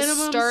 So it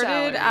Minimum started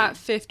salary. at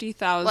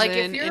 50,000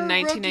 if you're in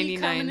a rookie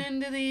 1999. coming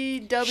into the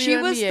WNBA, She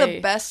was the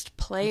best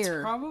player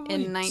It's probably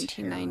in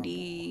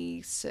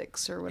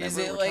 1996 or whatever Is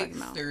it we're talking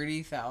about.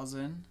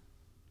 30,000?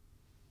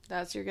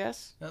 That's your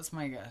guess? That's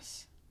my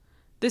guess.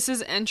 This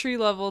is entry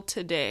level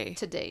today.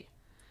 Today.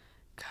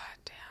 God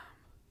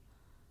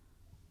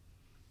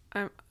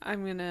damn.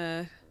 I'm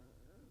gonna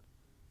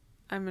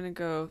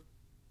go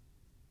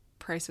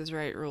Price is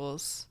Right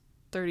rules.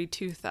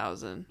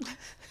 32,000.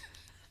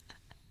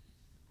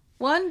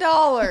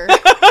 $1.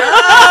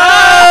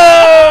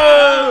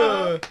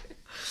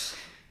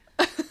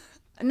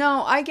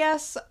 No, I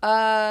guess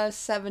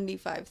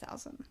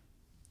 75,000.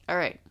 All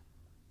right.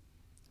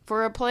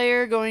 For a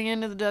player going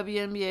into the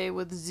WNBA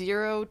with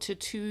 0 to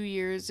 2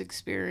 years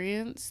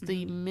experience,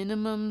 the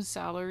minimum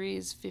salary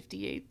is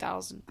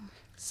 $58,710.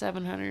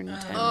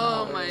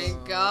 Oh my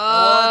Well,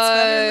 god. it's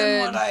better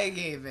than what I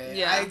gave it.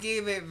 Yeah. I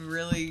gave it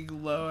really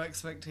low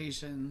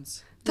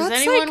expectations. Does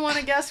That's anyone want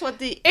to guess what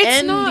the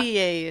It's NBA not-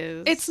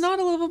 is? It's not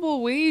a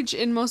livable wage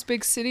in most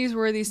big cities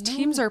where these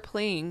teams are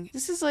playing.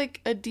 This is a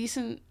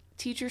decent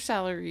teacher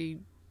salary.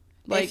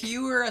 If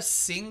you were a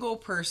single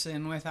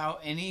person without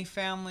any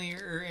family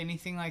or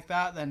anything like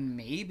that, then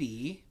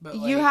maybe. But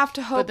You have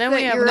to hope but then that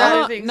we have you're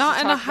other not- things not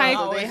to in a talk high-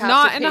 about that they have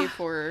not to in pay a-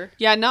 for.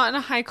 Yeah, not in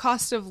a high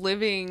cost of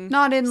living.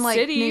 not in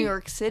city. New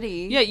York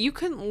City. Yeah, you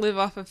couldn't live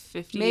off of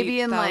Maybe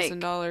in,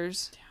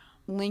 $58,000.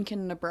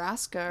 Lincoln,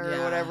 Nebraska or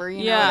Yeah. whatever,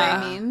 you Yeah. know what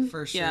I mean?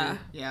 For sure. Yeah.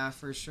 Yeah,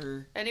 for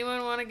sure.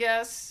 Anyone want to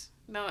guess?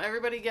 No,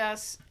 everybody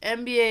guess.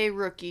 NBA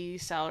rookie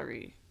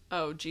salary.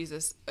 Oh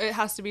Jesus! It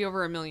has to be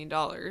over $1 million,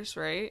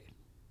 right?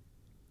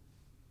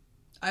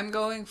 I'm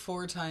going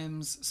 4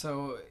 times,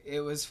 so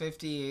it was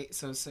 58,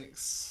 so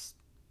 6.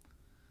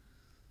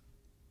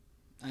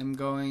 I'm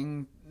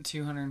going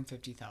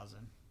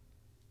 250,000.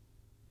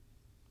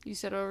 You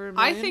said over $1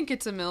 I million? think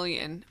it's $1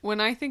 million.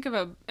 When I think of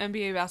a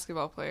NBA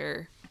basketball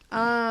player,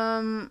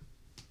 I'll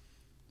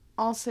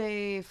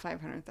say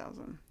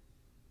 500,000.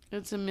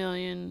 it's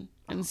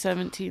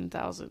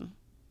 $1,017,000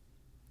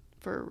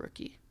 for a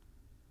rookie.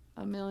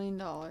 $1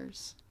 million.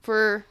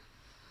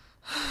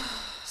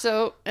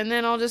 So, and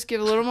then I'll just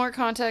give a little more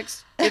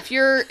context. If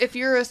you're a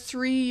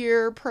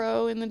 3-year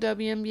pro in the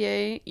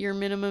WNBA, your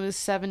minimum is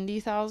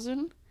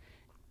 70,000.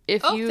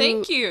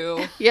 thank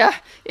you. Yeah,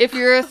 if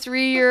you're a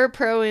 3-year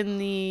pro in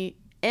the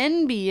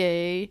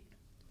NBA,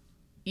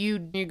 you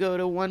go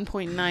to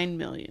 1.9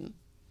 million.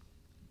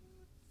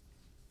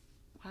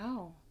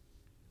 Wow.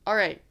 All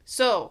right.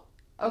 So,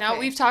 now Okay.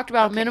 we've talked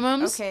about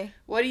minimums. Okay.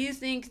 What do you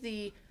think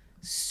the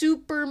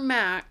super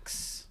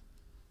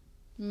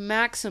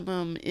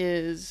maximum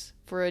is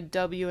for a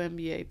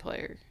WNBA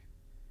player?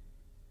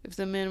 If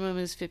the minimum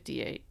is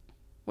 58.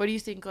 What do you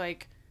think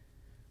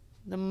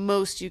the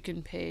most you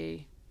can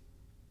pay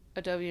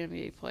a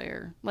WNBA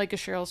player, like a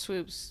Cheryl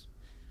Swoops?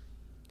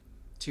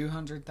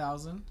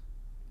 200,000?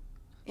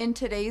 In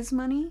today's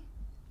money?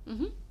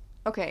 Mm-hmm.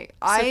 Okay,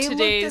 I looked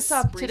this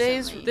up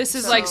recently. This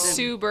is like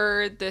Sue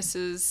Bird. This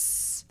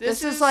is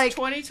like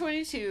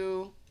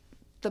 2022.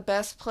 The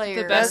best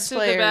player. The best of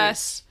the players.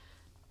 best.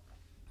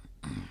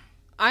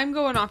 I'm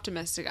going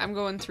optimistic. I'm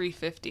going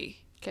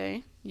 350.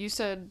 Okay. You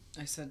said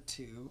I said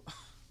 2.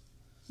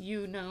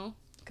 you know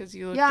because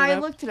you looked Yeah, it I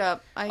up. looked it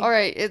up. All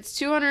right, it's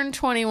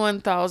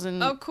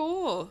 $221,450 Oh,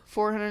 cool.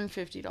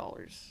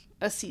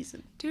 a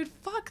season. Dude,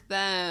 fuck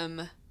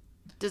them.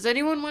 Does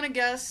anyone want to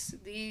guess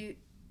the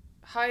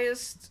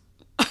highest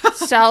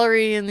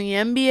salary in the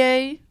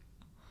NBA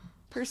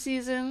per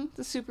season?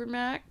 The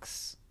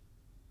Supermax?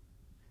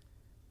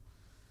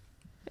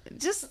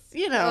 Just,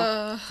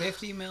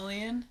 50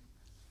 million?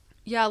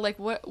 Yeah, like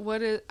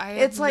what is... I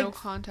have It's no like-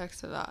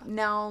 context of that.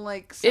 Now,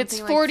 like, something It's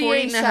like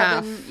 48 and a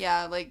half. 47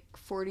 Yeah, like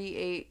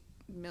 $48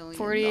 million.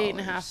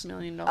 $48.5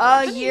 million.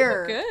 A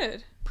year.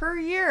 Good. Per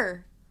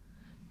year.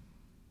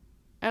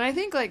 And I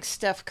think, like,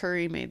 Steph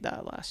Curry made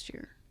that last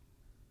year.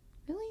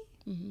 Really?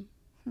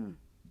 Mm-hmm.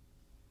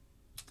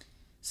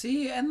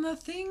 See, and the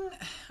thing,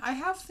 I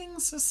have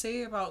things to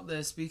say about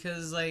this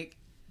because, like,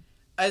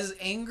 as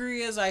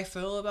angry as I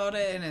feel about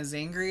it and as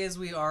angry as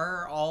we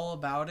are all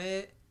about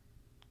it,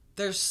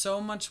 there's so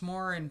much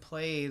more in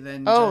play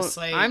than just,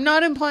 like... I'm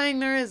not implying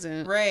there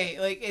isn't. Right,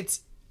 like,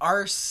 it's...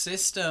 Our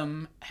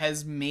system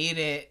has made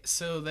it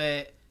so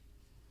that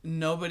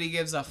nobody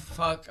gives a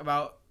fuck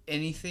about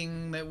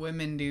anything that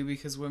women do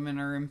because women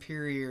are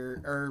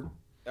inferior, or...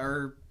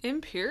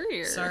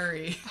 Inferior.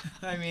 Sorry.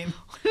 I mean,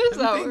 What is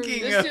that I'm word?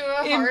 thinking Just do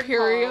a hard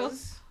Imperial.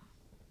 pause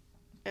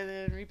and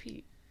then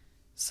repeat.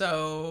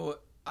 So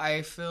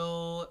I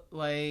feel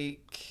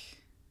like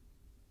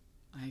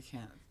I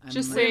can't.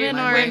 Just say Women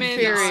are women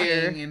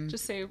inferior.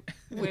 Just say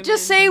women.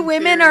 Just say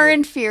women are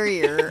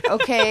inferior,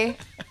 okay?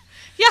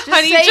 Yeah,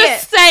 honey, say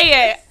just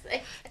say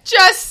it.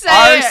 Just say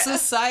Our it.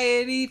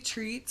 society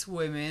treats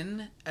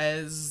women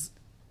as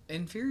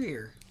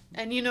inferior.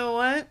 And you know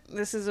what?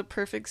 This is a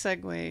perfect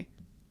segue.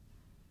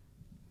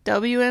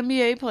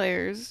 WNBA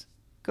players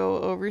go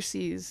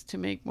overseas to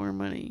make more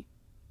money.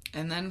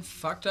 And then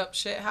fucked up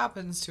shit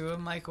happens to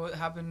them, like what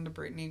happened to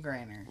Brittany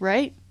Griner.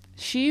 Right?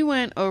 She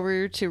went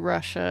over to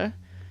Russia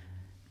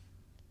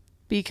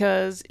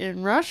because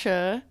in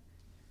Russia,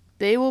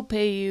 they will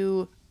pay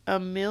you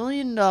 $1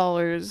 million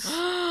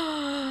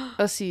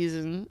a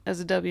season as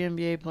a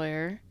WNBA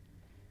player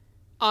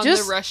On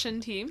Just- the Russian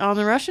team. on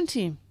the Russian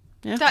team.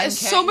 Yeah. That And is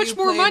can't so much you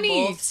more play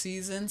money. Both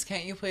seasons?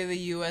 Can't you play the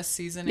U.S.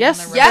 season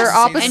Yes, and the yes, Russian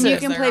opposite. season? And you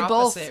can Because they're play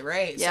both. opposite,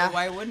 right? Yeah. So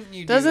why wouldn't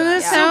you do Doesn't that?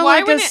 it Yeah. sound So why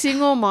like a wouldn't it-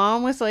 single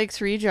mom with like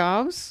 3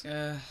 jobs?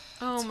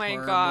 Oh It's my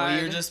horrible.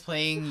 God. You're just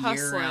playing year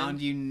Hustling.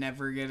 round. You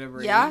never get a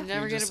break. Yeah. You're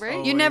Never get a just break. You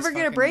always never get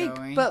a fucking break,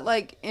 going. but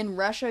like in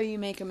Russia, you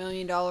make $1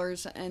 million,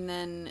 and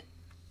then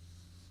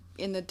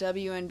in the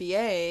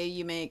WNBA,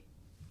 you make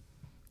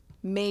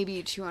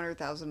maybe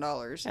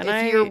 $200,000 And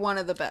if you're one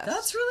of the best.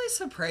 That's really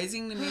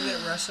surprising to me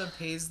that Russia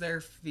pays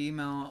their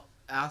female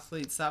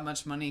athletes that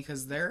much money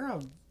because they're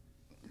a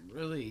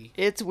really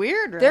It's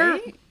weird,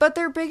 right?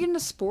 They're big into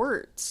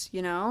sports.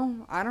 You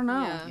know, I don't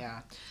know.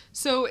 Yeah.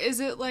 So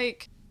is it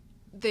like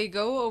they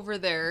go over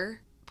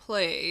there,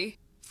 play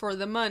for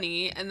the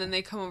money, and then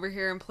they come over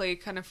here and play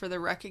kind of for the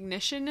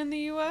recognition in the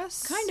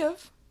U.S.? Kind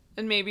of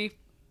And maybe...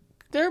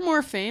 They're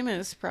more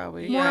famous,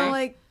 probably. more Yeah.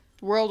 like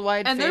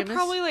Worldwide And famous. they're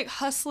probably like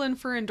hustling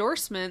for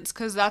endorsements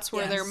because that's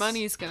where their Yes.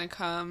 money's going to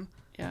come.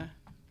 Yeah.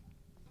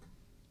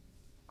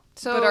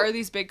 So But are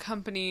these big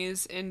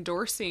companies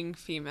endorsing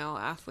female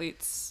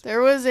athletes?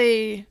 there was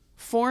a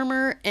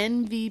former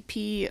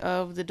MVP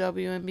of the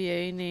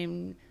WNBA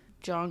named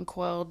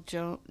Jonquel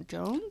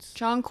Jones?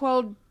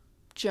 Jonquel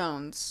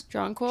Jones.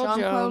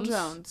 Jonquel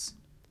Jones.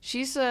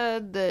 She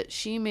said that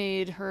she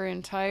made her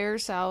entire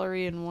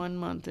salary in 1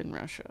 month in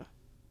Russia.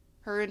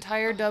 Her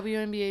entire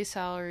WNBA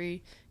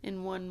salary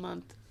in 1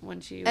 month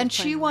when she was And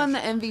she playing in won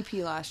Russia. the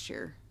MVP last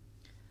year.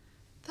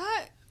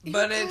 That...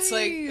 But you it's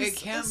like guys, it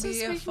can't this be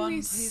is a making fun me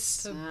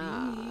place to be.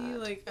 sad.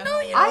 Like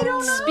I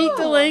don't know. Speak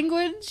the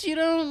language. You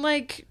don't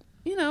like,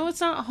 it's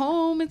not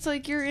home. It's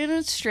like you're in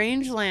a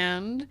strange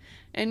land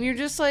and you're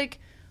just like,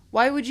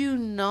 why would you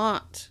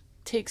not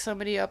take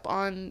somebody up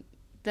on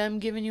them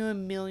giving you $1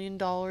 million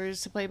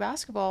to play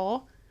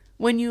basketball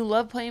when you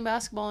love playing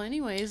basketball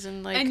anyways?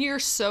 And like, And you're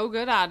so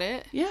good at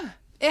it. yeah.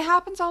 It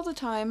happens all the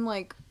time,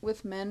 like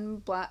with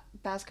men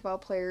basketball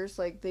players.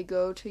 Like they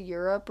go to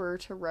Europe or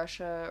to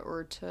Russia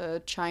or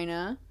to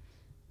China,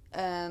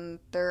 and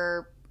there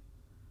are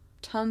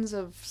tons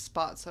of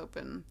spots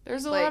open.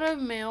 There's a lot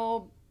of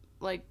male,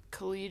 like,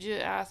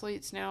 collegiate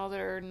athletes now that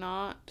are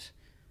not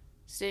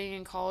staying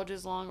in college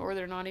as long, or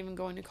they're not even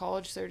going to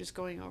college. They're just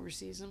going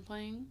overseas and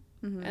playing.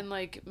 Mhm. And,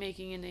 like,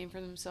 making a name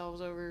for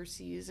themselves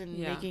overseas and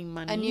Yeah. making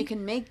money. And you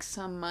can make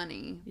some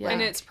money. Yeah.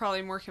 And it's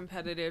probably more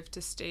competitive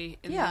to stay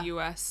in Yeah. the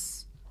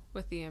U.S.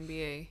 with the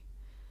NBA.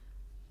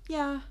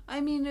 Yeah,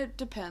 I mean, it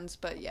depends,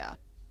 but yeah.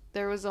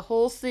 There was a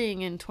whole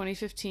thing in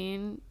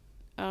 2015.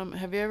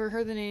 Have you ever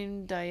heard the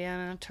name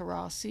Diana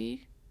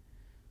Taurasi?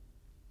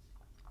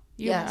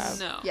 You Yes. have.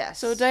 No. Yes.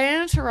 So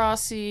Diana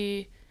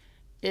Taurasi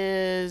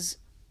is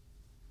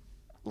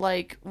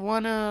like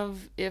one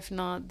of, if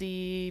not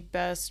the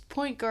best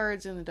point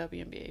guards in the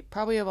WNBA,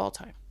 probably of all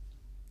time.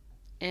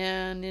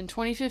 And in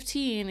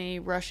 2015, a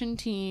Russian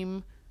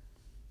team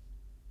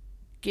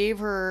gave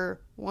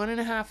her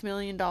 $1.5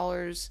 million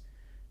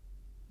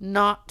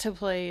not to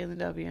play in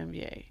the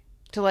WNBA.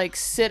 To, like,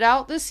 sit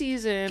out the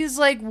season. She's,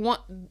 like, one,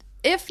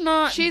 if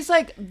not... She's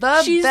like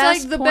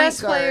the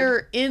best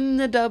player in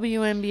the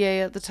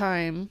WNBA at the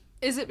time.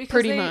 Is it because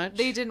Pretty much.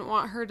 they didn't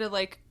want her to,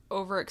 like,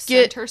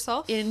 overextend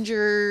herself?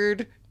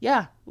 Injured.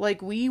 Yeah.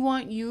 Like, we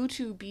want you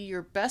to be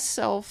your best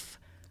self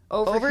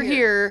over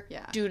here.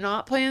 Yeah. Do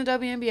not play in the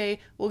WNBA.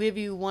 We'll give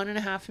you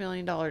 $1.5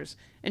 million.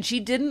 And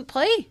she didn't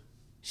play.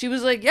 She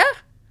was like, yeah.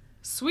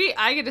 Sweet,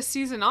 I get a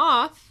season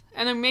off,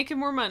 and I'm making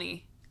more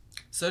money.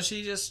 So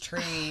she just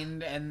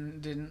trained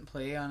and didn't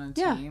play on a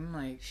Yeah. team?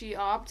 Like, She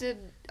opted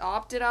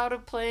out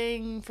of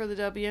playing for the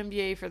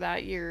WNBA for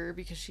that year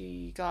because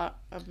she got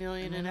 $1.5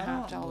 million.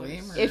 I don't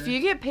blame her. If you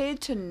get paid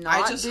to I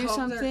not just do hope their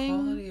something,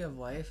 quality of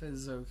life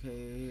is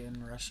okay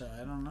in Russia.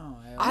 I don't know.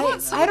 I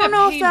someone don't to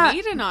know pay if that,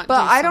 me to not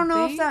but do I don't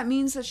know if something. that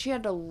means that she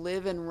had to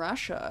live in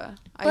Russia.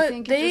 I But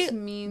think they it just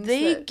means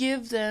they that,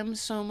 give them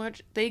so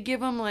much. They give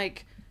them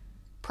like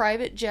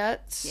private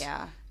jets.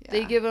 yeah.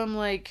 They give them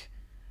like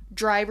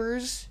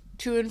drivers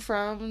to and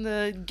from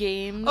the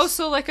games. Oh,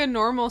 so like a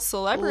normal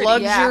celebrity.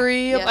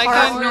 luxury Yeah. Like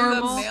apartments. a How are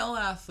normal- the male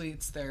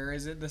athletes there?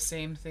 Is it the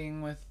same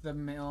thing with the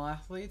male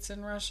athletes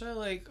in Russia?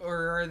 Like,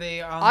 or are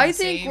they on I the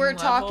think same we're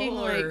level, talking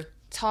or like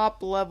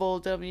top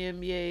level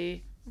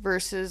WNBA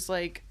versus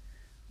like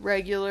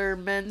regular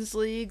men's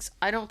leagues.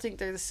 I don't think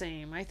they're the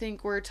same. I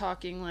think we're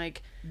talking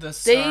like the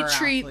they star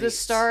treat the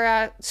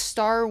athletes?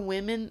 star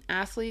women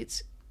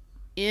athletes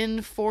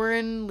in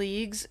foreign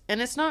leagues,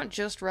 and it's not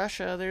just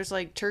Russia. There's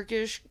like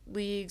Turkish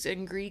leagues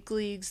and Greek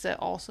leagues that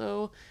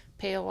also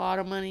pay a lot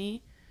of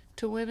money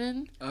to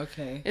women.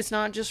 Okay. It's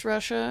not just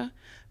Russia.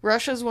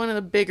 Russia's one of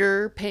the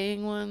bigger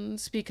paying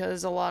ones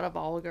because a lot of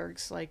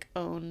oligarchs like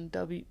own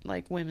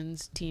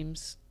women's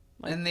teams.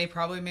 Like, And they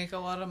probably make a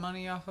lot of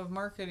money off of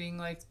marketing,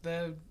 like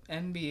the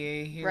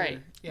NBA here. Right.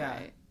 Yeah.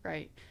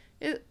 right.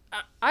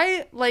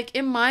 I like,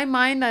 in my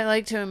mind, I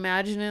like to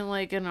imagine it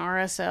like an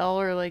RSL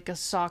or like a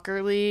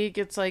soccer league.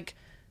 It's like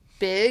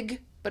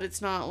big, but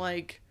it's not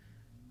like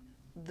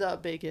the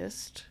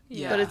biggest.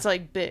 Yeah. But it's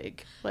like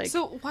big. Like,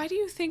 So why do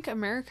you think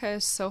America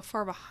is so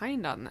far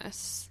behind on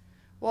this?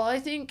 well, I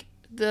think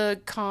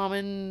the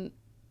common,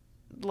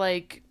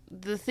 like,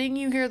 the thing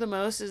you hear the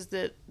most is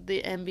that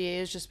the NBA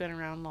has just been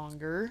around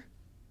longer.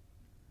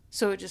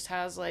 So it just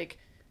has like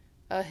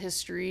a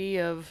history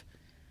of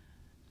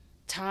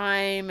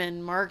time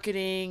and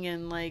marketing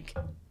and like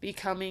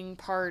becoming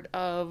part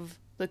of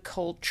the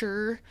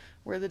culture,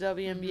 where the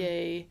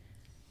WNBA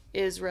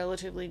is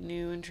relatively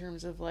new in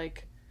terms of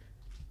like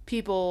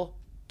people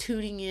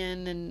tuning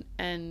in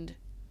and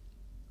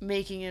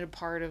making it a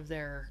part of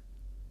the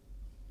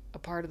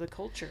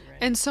culture, right?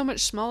 And so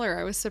much smaller.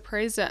 I was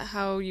surprised at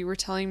how you were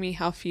telling me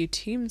how few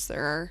teams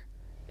there are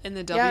in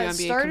the WNBA it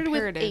started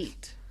comparative. with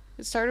 8.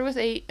 It started with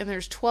 8, and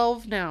there's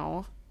 12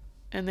 now,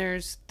 and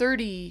there's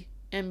 30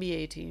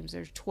 NBA teams.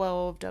 There's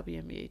 12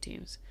 WNBA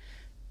teams.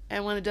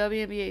 And when the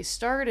WNBA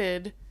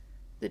started,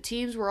 the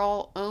teams were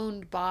all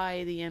owned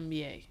by the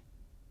NBA.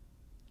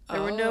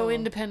 There were no Oh.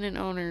 independent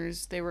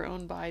owners. They were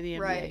owned by the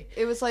NBA. Right.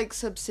 It was like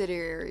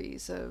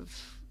subsidiaries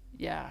of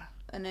Yeah.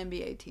 an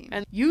NBA team.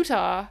 And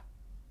Utah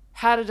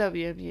had a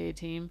WNBA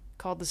team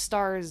called the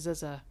Stars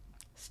as a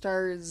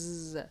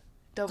Stars.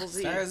 double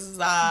Z. There's,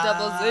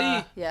 Double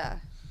Z. Yeah.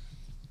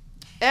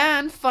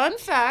 And fun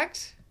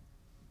fact,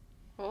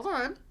 hold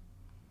on,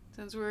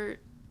 since we're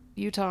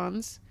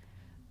Utahns,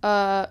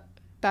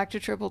 back to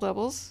triple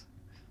doubles.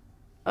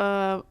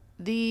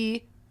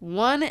 The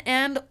one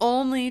and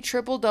only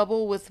triple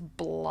double with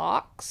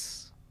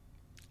blocks,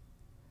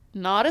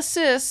 not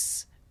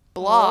assists,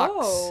 blocks,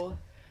 Whoa.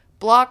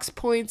 blocks,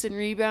 points, and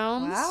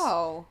rebounds.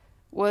 Wow.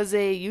 Was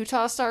a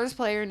Utah Stars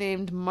player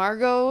named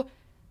Margot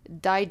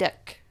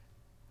Didek.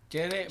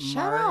 Get it,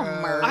 Shout out,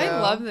 Margo. Margo. I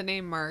love the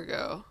name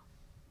Margot.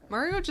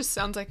 Margot just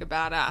sounds like a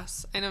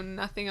badass. I know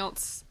nothing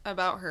else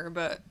about her,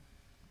 but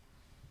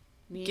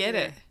Me Get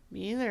either. it.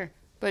 Me either.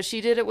 But she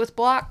did it with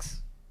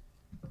blocks.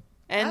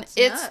 And That's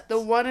it's nuts. the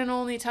one and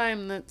only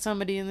time that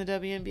somebody in the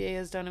WNBA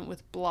has done it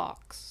with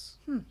blocks.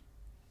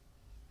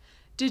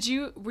 did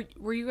you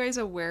were you guys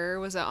aware?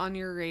 Was it on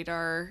your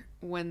radar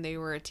when they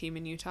were a team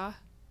in Utah?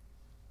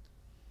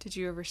 Did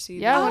you ever see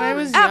Yeah, that? when I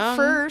was at young.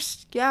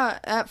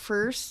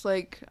 first,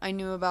 like, I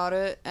knew about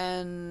it,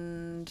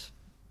 and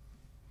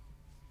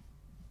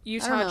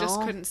Utah I don't just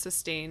know. couldn't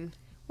sustain.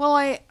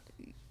 well,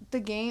 the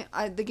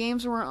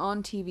games weren't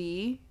on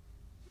TV,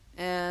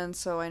 and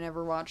so I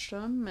never watched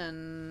them,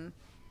 and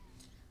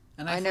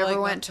And I feel never like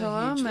went that's to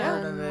a huge them, part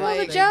and, of it. Well, the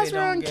like, Jazz they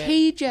were don't on get-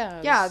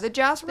 K-Jazz. yeah, the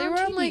Jazz were They on were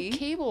TV, on, like,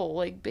 cable,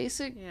 like,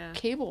 basic Yeah.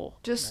 cable.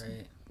 just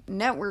Right.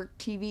 network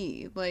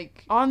TV,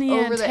 like On the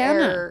over the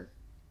antenna. air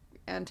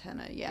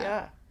antenna.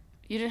 Yeah.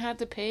 You didn't have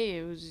to pay.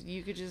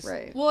 You could just...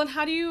 Right. Well, and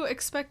how do you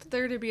expect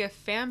there to be a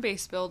fan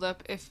base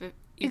buildup if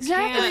You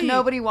Exactly. can't- If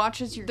nobody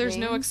watches your There's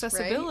games, no right?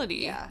 accessibility.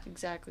 Yeah.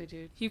 Exactly,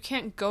 dude. You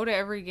can't go to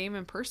every game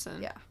in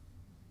person. Yeah.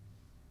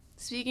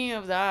 Speaking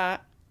of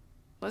that,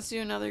 let's do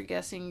another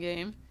guessing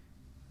game.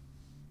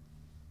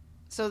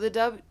 So the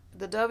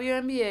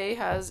WNBA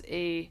has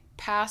a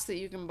pass that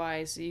you can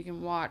buy so you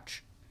can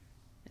watch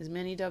as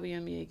many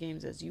WNBA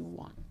games as you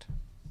want.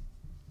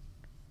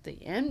 The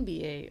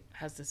NBA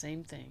has the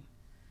same thing.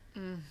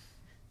 Mm.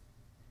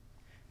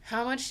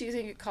 How much do you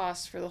think it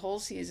costs for the whole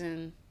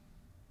season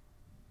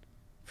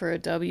for a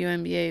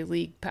WNBA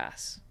league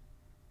pass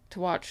to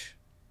watch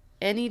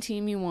any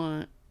team you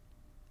want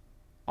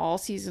all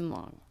season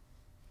long?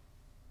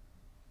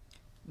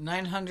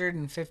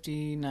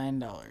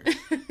 $959.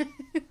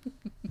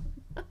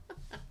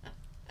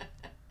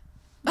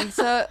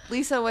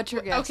 Lisa, what's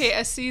your guess? Okay,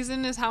 a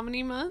season is how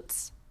many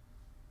months?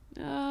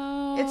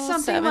 It's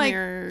something 7 like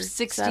or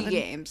 60 7.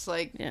 games.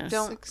 Like, Yeah.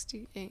 don't.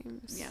 60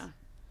 games. Yeah.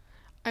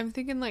 I'm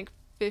thinking like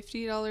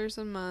 $50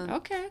 a month.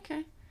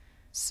 Okay.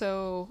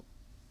 So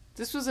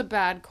This was a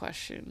bad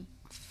question.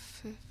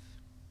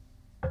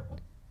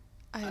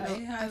 I I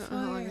don't know have how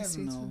long a no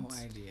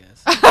season's.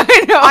 ideas.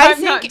 I know. I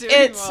I'm not think doing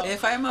it's- well.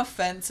 If I'm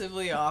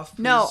offensively off,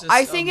 please No, just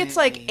I think it's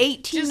omit like me.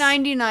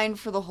 $18.99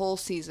 for the whole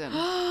season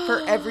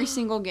for every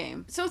single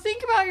game. So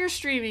think about your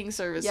streaming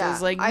services Yeah,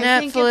 like I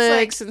think Netflix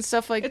it's like- and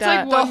stuff like It's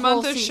that. like one The whole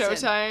month of season.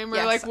 Showtime or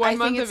Yes, like I one think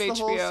month it's of the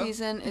whole HBO.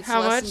 season. It's How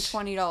less much?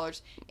 than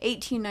 $20.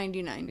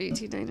 $18.99.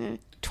 $18.99.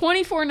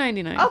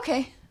 $24.99.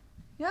 Okay.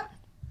 Yeah.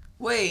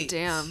 Wait.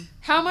 Damn.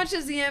 How much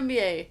is the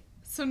NBA?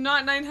 So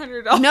not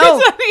 $900.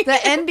 No, I the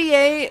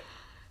NBA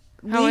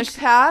How League much-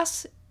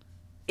 Pass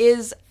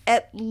is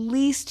at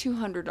least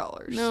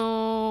 $200.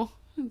 No,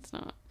 it's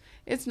not.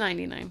 It's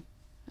 $99.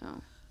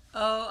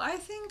 Oh, I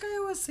think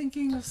I was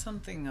thinking of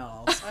something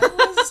else. I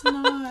was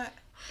not.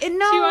 And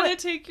Do you no, want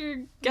to take your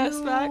guess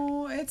back?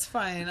 No, it's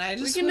fine. I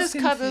just We can was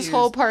just cut this confused.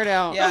 whole part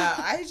out. Yeah,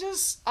 I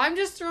just. I'm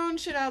just throwing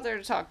shit out there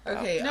to talk about.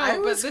 Okay, No, I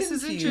but was this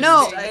is confused. interesting.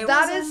 no, I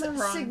that was is on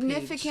the wrong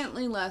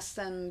significantly less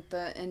than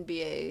the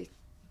NBA.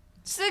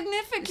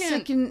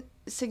 Significant.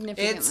 It's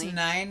Significantly.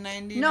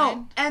 $9.99.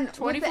 No, and with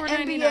the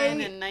 $24.99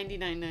 NBA, and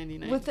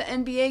 $99.99. with the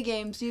NBA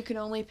games, you can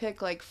only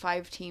pick like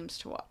 5 teams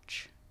to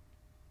watch.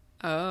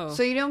 Oh.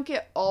 So you don't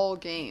get all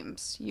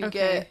games. You Okay.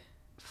 get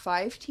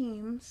 5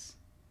 teams.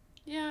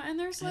 Yeah, and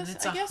there's And less.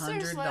 it's I guess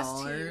there's less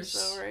 $100. teams,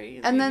 though, right?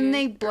 And then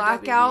Maybe- they or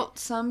black WNBA. out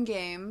some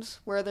games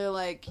where they're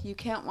like, you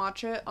can't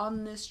watch it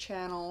on this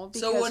channel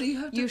because So what do you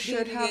have to you pay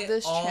should to have get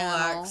this all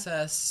channel.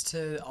 access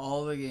to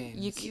all the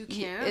games? You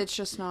can't? It's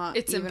just not.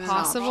 It's even an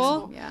impossible?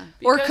 option. Yeah.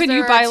 Or Because could there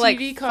you are buy, like,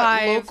 TV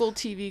 5 local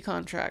TV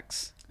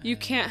contracts? You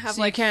can't have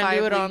So like you can't 5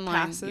 do it league online.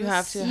 passes. You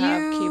have to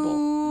have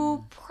cable.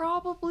 You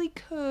probably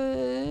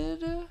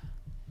could,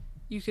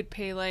 You could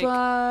pay like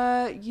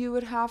but you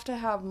would have to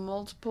have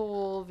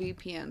multiple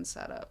VPN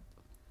set up.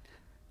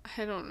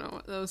 I don't know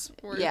what those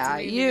words Yeah,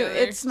 mean you. together,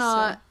 It's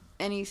not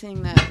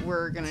anything that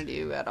we're gonna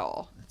do at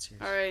all. That's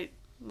yours. All right,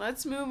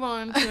 let's move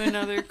on to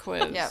another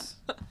quiz. Yeah.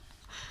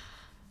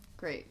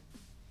 Great.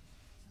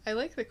 I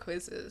like the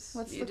quizzes.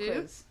 What's You the do?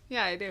 quiz?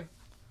 Yeah, I do.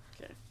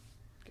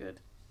 Good.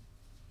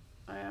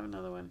 I have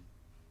another one.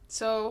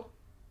 So,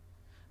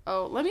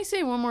 let me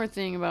say one more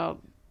thing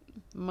about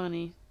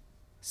money.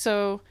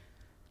 So,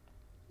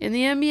 in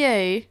the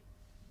NBA,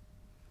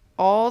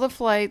 all the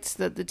flights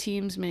that the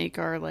teams make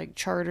are like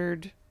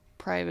chartered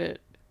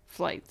private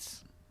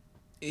flights.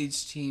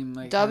 Each team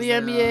like has their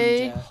own WNBA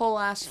jet. Whole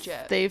ass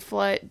jet.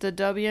 The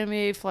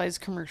WNBA flies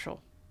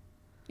commercial.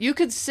 You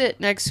could sit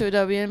next to a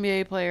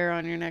WNBA player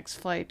on your next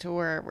flight to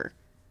wherever.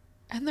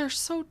 And they're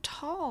so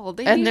tall.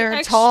 They And need they're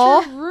extra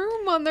tall,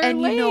 room on their And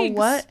legs. you know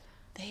what?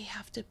 They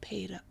have to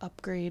pay to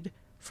upgrade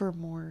for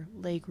more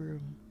leg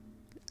room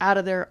out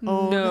of their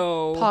own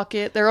No.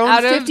 pocket, their own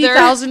Out of their-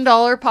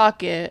 $50,000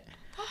 pocket.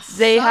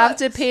 They have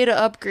to sucks. pay to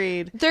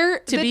upgrade They're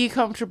to be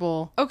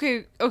comfortable.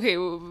 okay.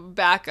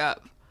 Back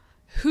up.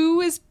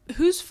 Who's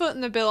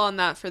footing the bill on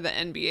that for the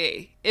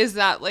NBA? Is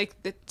that like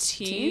the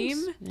team?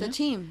 Teams? The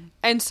team.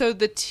 And so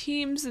the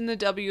teams in the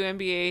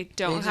WNBA They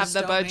don't have just the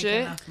don't make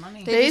budget. enough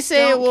money. They They just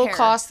say it don't will care.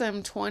 cost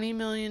them $20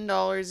 million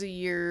a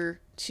year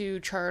to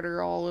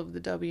charter all of the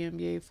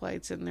WNBA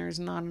flights, and there's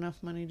not enough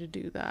money to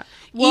do that.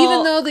 Well-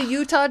 Even though the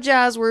Utah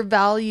Jazz were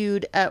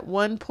valued at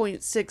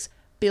 $1.6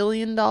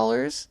 billion,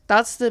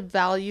 that's the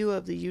value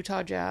of the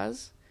Utah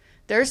Jazz.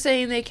 They're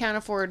saying they can't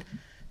afford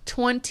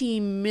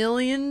 $20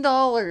 million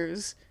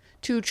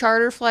to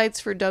charter flights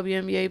for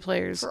WNBA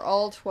players. For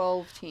all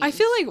 12 teams. I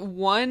feel like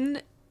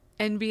one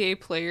NBA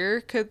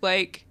player could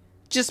like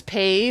Just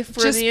pay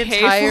for Just the pay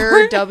entire for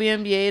it?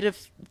 WNBA to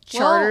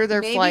charter Well,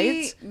 their maybe,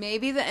 flights.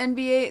 Maybe the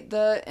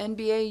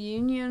NBA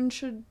union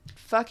should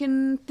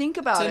fucking think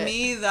about To it.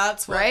 me,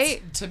 that's what's,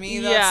 Right? To me,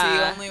 that's Yeah,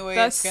 the only way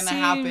that it's gonna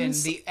happen.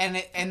 seems-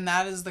 And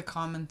that is the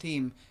common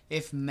theme.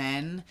 If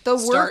men The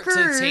start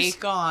workers- to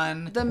take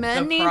on the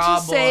men need to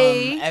problem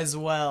say- as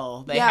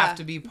well, they Yeah, have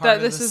to be part that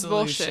of this the is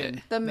solution.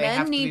 bullshit. The They men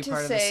have need be to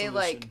part of the say,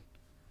 like, solution.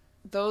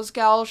 those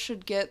gals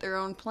should get their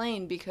own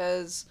plane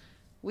because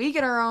we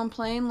get our own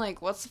plane.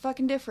 Like, what's the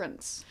fucking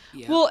difference?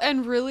 Yeah. Well,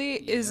 and really,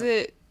 is Yeah.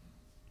 it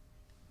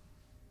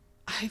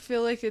I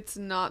feel like it's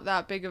not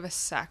that big of a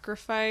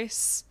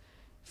sacrifice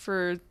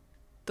for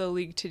the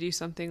league to do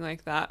something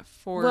like that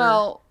for...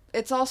 Well,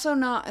 it's also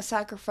not a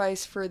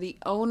sacrifice for the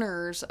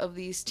owners of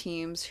these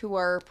teams who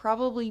are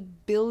probably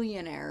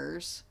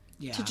billionaires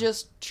to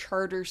just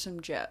charter some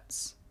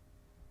jets.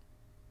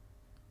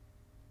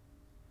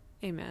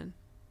 Amen.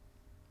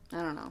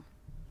 I don't know.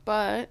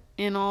 But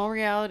in all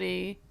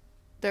reality,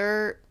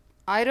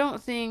 I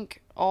don't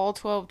think all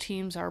 12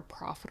 teams are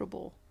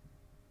profitable.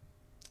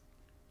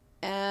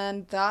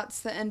 And that's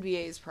the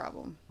NBA's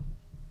problem.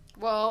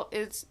 Well,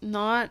 it's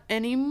not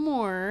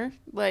anymore.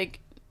 Like,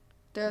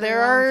 They're the there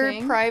wrong are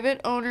thing.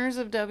 private owners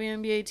of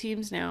WNBA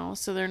teams now,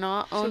 so they're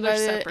not owned by they're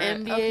the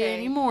separate. NBA Okay.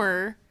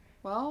 anymore.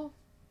 Well,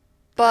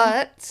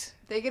 But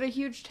they get a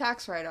huge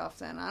tax write-off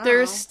then. I don't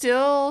there's know.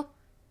 still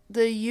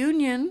the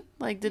union,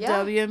 like the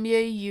Yeah.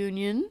 WNBA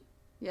union,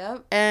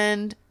 Yep.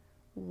 and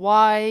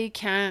why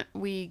can't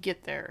we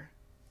get there?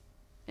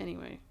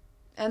 Anyway,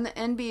 And the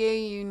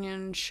NBA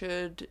union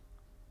should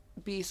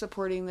be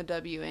supporting the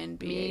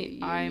WNBA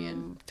union.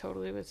 I'm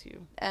totally with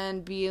you.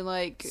 And be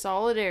like,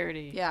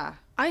 Solidarity. yeah.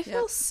 I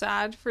feel Yep.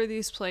 sad for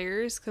these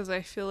players because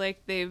I feel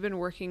like they've been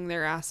working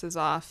their asses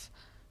off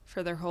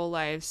for their whole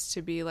lives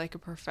to be like a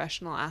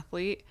professional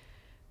athlete.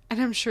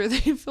 And I'm sure they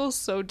feel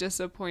so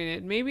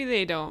disappointed. Maybe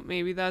they don't.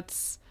 Maybe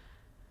that's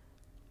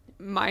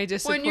my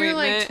disappointment. When you're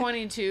like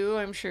 22,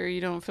 I'm sure you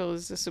don't feel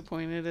as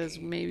disappointed as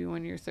maybe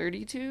when you're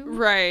 32.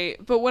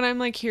 Right. But when I'm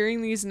like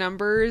hearing these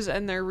numbers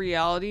and their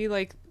reality,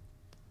 like,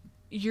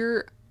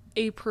 you're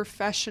a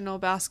professional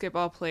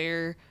basketball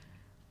player.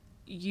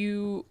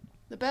 You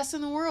The best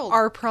in the world.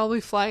 are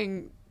probably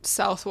flying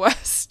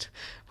Southwest.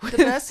 The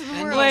best in the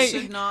And world. Like-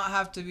 you should not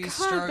have to be God,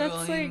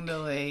 struggling that's to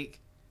like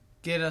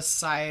get a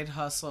side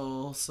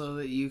hustle so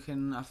that you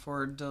can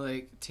afford to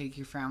like take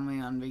your family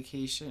on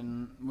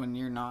vacation when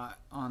you're not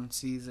on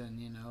season,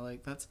 you know?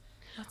 Like that's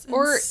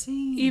Or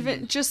insane.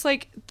 even just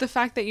like the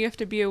fact that you have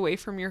to be away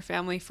from your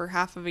family for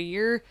half of a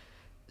year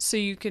so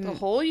you can the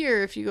whole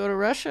year if you go to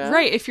Russia.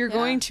 right, if you're Yeah.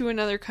 going to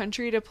another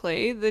country to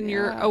play, then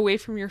you're Yeah. away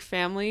from your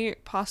family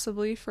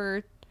possibly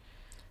for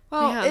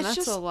Well, man, it's that's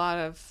just, a lot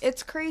of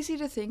it's crazy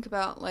to think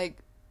about. Like,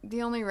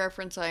 the only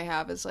reference I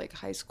have is like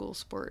high school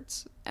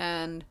sports,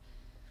 and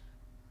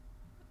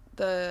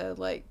the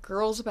like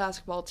girls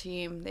basketball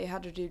team, they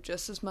had to do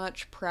just as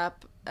much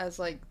prep as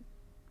like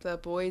the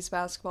boys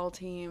basketball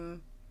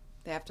team.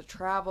 They have to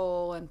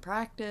travel and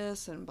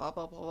practice and blah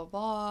blah blah blah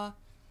blah.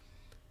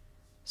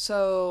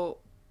 So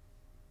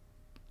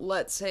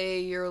let's say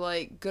you're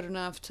like good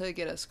enough to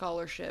get a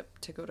scholarship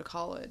to go to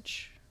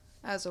college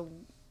as a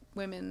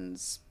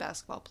women's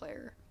basketball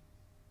player.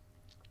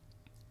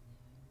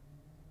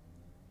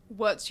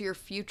 What's your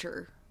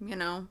future? You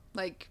know,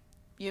 like,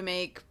 you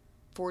make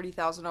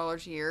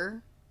 $40,000 a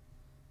year.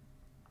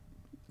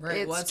 right,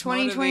 it's what's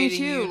 2022,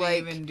 motivating you to like-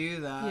 even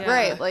do that? Yeah.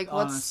 Right, like,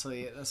 what's-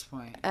 honestly at this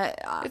point.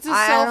 It's a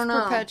I don't know.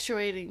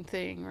 self-perpetuating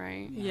thing,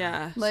 right?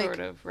 yeah. Like- sort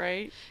of,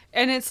 right?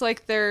 And it's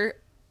like they're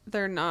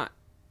not,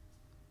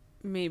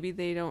 maybe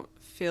they don't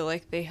feel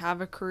like they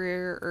have a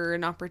career or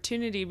an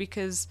opportunity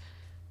because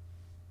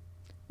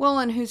Well,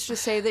 and who's to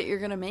say that you're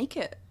gonna make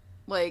it?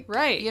 Like,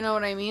 Right. You know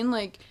what I mean?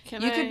 Like,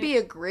 Can you I- could be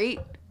a great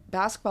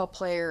basketball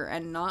player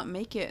and not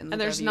make it in the and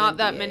there's WNBA. not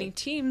that many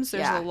teams,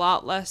 there's Yeah. a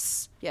lot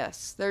less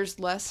Yes, there's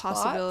less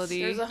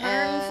possibility. There's spots,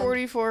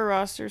 144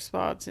 roster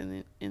spots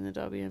in the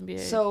WNBA.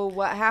 and so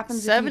what happens?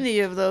 If 70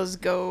 of those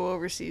go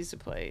overseas to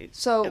play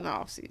So- in the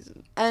off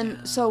season.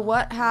 so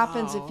what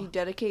happens if Wow. you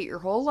dedicate your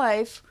whole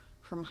life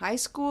from high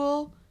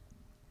school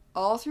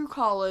all through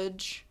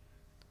college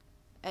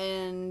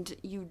and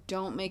you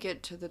don't make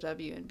it to the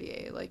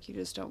WNBA? Like, you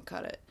just don't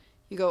cut it.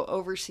 You go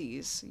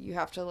overseas. You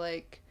have to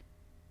like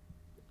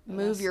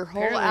move your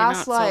whole Apparently ass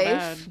not so life.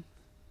 bad.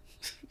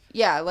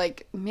 Yeah,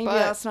 like, maybe But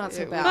that's not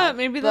so it- bad. but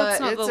maybe that's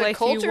But not the it's a life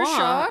culture you want.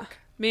 shock.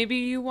 Maybe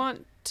you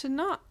want to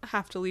not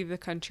have to leave the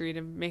country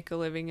to make a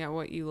living at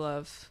what you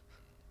love.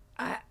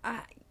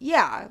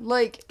 Yeah,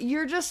 like,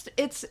 you're just,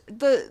 it's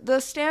the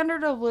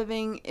standard of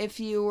living if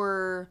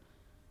you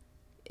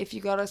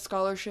got a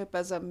scholarship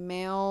as a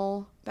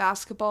male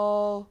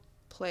basketball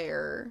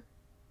player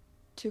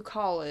to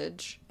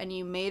college and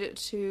you made it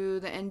to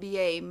the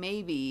NBA,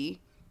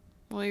 maybe.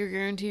 Well, you're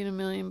guaranteed $1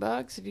 million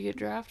if you get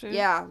drafted.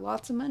 Yeah,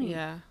 lots of money.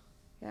 Yeah.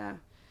 Yeah.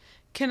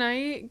 Can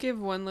I give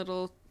one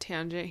little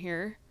tangent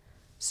here?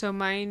 So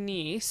my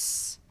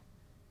niece,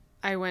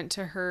 I went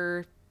to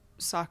her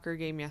soccer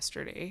game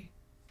yesterday.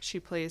 She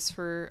plays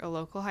for a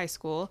local high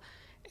school,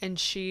 and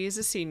she's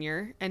a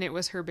senior, and it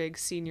was her big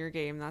senior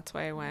game. That's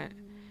why I went.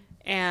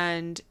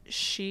 And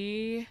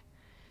she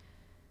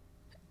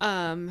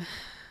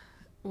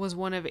was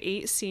one of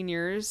 8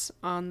 seniors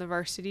on the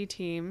varsity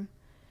team,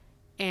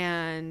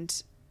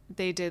 and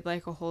they did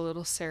like a whole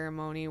little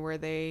ceremony where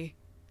they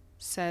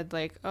said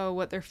like, oh,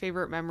 what their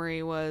favorite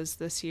memory was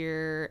this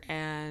year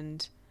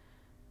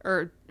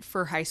or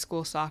for high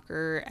school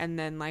soccer, and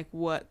then like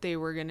what they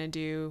were gonna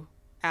do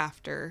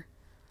after.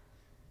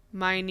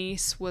 My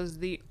niece was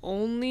the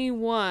only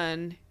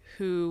one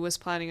who was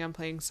planning on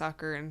playing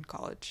soccer in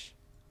college.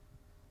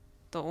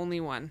 The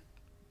only one.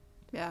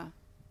 Yeah.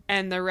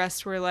 And the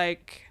rest were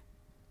like,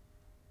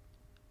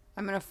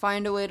 I'm going to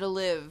find a way to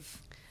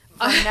live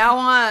from now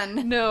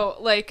on. no,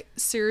 like,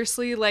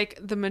 seriously, like,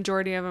 the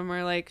majority of them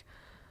are like,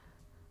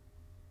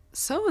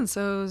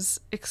 so-and-so's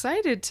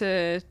excited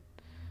to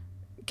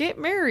get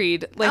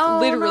married. Like, Oh,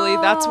 literally,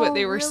 that's what no,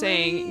 they were really?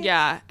 saying.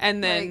 Yeah.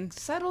 And then, Like,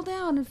 settle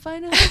down and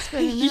find a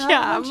husband. And have yeah,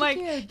 a I'm bunch like,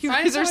 of kids. you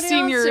Find guys are somebody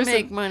else seniors. to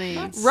make and- money.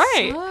 That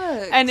Right.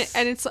 sucks.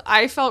 And it's,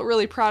 I felt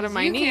really proud of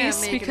my You can't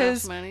niece make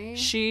because enough money.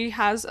 she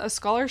has a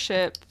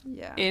scholarship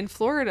yeah. in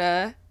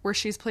Florida where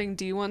she's playing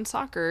D1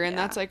 soccer, and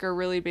Yeah. that's like a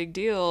really big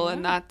deal,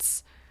 and Yeah.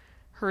 that's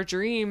her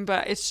dream.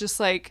 But it's just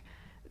like,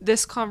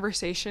 this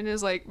conversation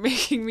is like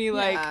making me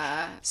like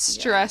Yeah.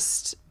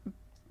 stressed,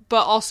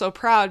 but also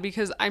proud,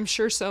 because I'm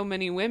sure so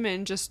many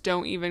women just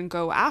don't even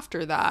go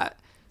after that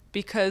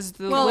because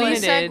the Well,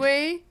 limited.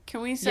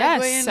 Can we segue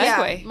Yes, into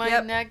segue. my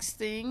Yep. next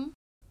thing?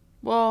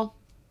 Well,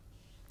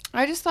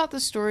 I just thought the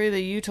story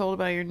that you told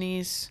about your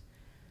niece,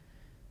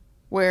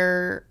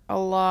 where a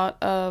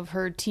lot of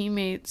her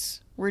teammates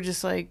were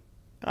just like,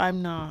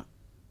 I'm not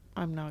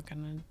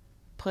gonna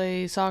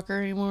play soccer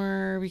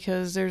anymore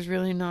because there's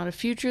really not a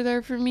future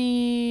there for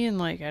me, and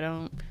like I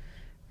don't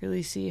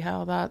really see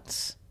how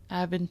that's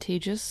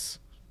advantageous.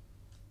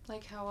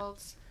 Like, how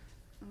else?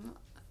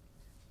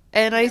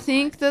 And I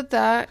think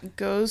that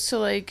goes to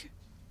like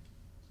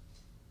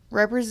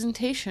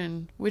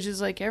representation, which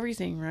is like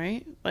everything,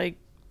 right? Like,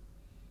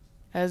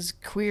 as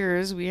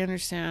queers, we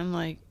understand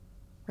like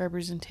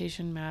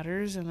representation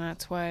matters, and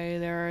that's why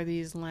there are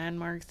these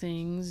landmark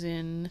things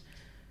in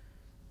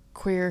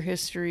queer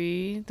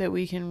history that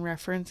we can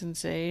reference and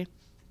say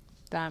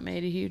that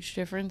made a huge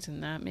difference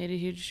and that made a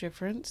huge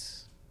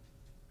difference.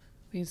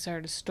 We can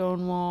start a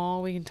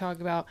Stonewall. We can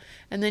talk about,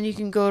 and then you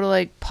can go to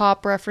like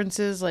pop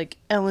references like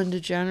Ellen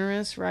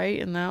DeGeneres, right?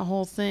 And that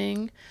whole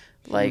thing.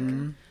 Like,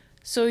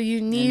 so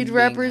you need And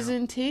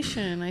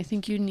representation. I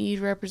think you need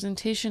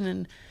representation.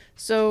 And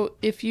so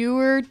if you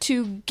were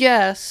to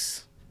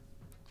guess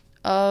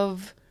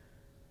of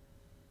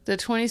the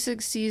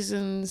 26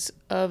 seasons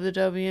of the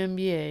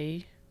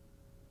WNBA,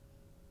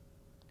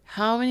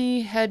 how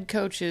many head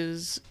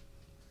coaches?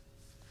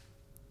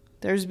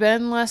 There's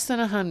been less than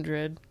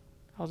 100.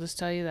 I'll just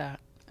tell you that.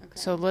 Okay.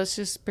 So let's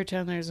just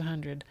pretend there's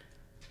 100.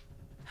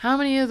 How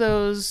many of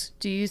those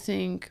do you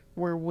think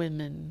were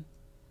women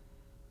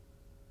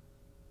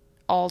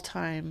all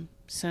time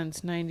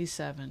since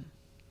 97?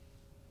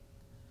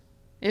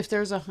 If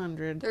there's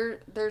 100.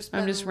 There's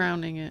been I'm just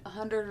rounding it.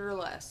 100 or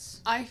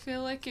less. I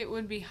feel like it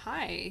would be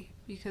high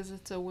because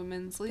it's a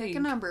women's league. Pick a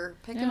number.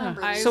 Pick Yeah. a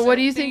number. I So what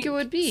do you think it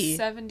would be?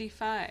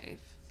 75.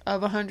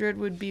 Of 100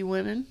 would be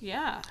women?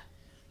 Yeah.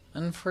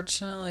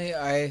 Unfortunately,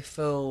 I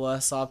feel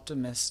less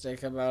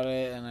optimistic about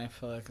it, and I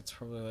feel like it's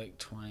probably like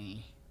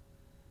 20.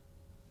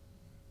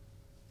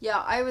 Yeah,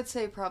 I would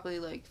say probably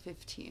like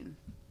 15.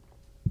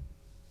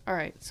 All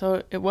right,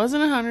 so it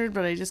wasn't 100,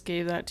 but I just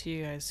gave that to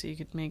you guys so you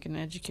could make an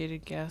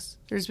educated guess.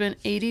 There's been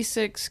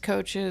 86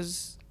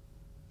 coaches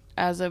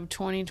as of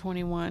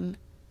 2021.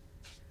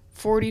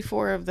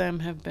 44 of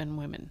them have been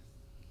women.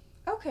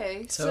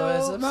 Okay, So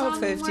it's about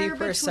somewhere 50%.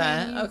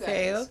 between you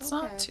Okay, guys.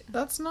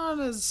 that's not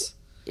as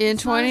In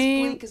It's not as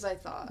 20 bleak as I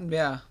thought.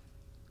 yeah.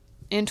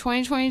 in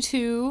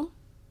 2022,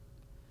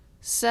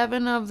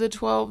 7 of the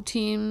 12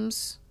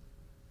 teams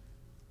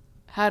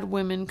had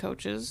women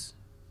coaches.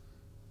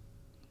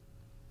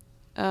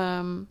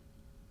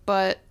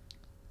 But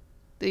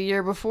the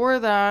year before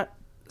that,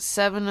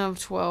 7 of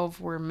 12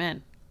 were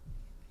men.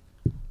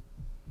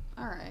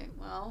 All right,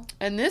 well,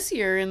 And this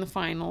year in the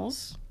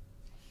finals,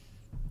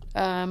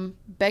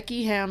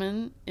 Becky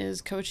Hammon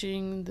is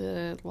coaching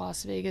the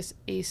Las Vegas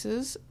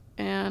Aces,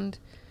 and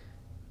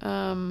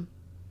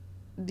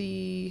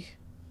the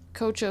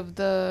coach of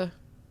the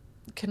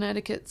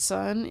Connecticut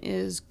Sun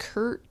is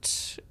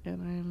Kurt,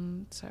 and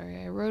I'm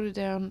sorry, I wrote it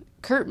down,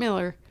 Kurt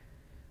Miller.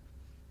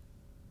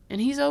 And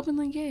he's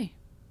openly gay.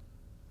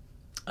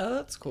 Oh,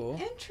 that's cool.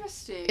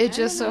 interesting. It I just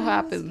didn't so know he was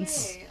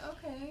happens. gay.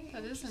 Okay,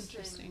 That is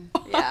interesting.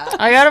 Yeah.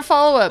 I gotta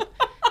follow up.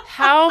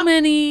 How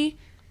many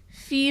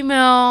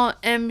female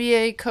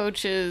NBA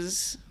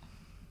coaches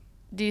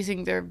do you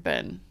think there have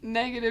been?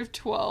 Negative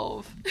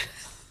 12.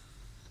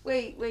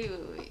 Wait.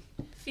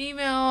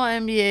 Female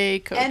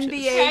NBA coaches.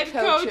 NBA Head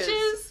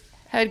coaches.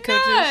 Head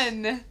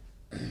coaches.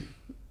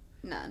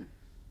 None.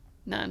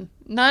 None.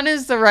 None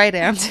is the right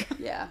answer.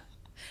 Yeah.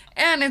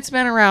 And it's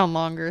been around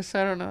longer,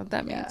 so I don't know what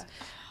that means.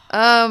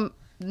 Yeah.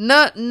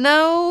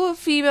 No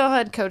female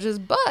head coaches,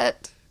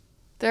 but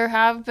there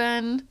have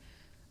been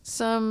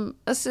some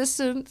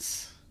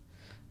assistants.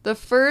 The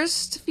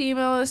first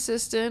female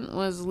assistant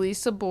was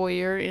Lisa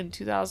Boyer in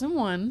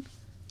 2001,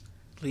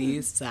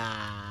 Lisa.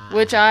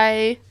 which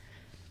I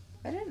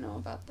I didn't know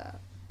about that.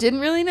 didn't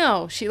really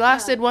know. She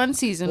lasted one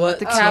season What with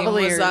the team was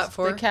Cavaliers. that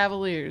for? The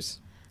Cavaliers.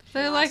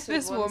 They're She like, lasted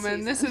this one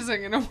woman, this season.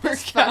 isn't going to work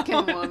This out.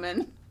 fucking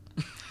woman.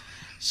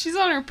 She's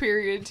on her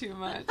period too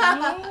much.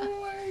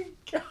 Oh my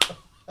god.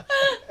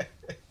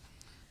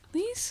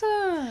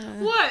 Lisa.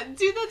 What?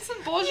 Dude, that's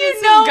some bullshit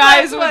You know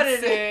guys that's what would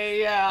it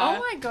say. Yeah. Oh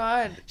my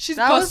god. She's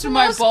That was busting the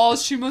my most-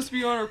 balls. She must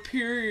be on her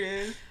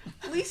period.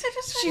 Lisa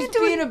just She's turned into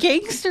being a a-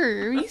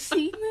 gangster. Have you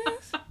seen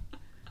this?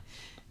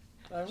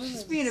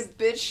 She's being a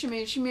bitch. She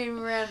made me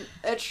run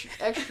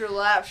extra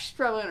laps. She's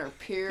probably on her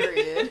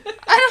period.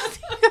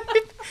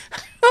 I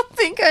don't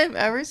think I've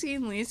ever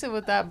seen Lisa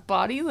with that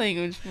body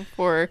language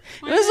before. It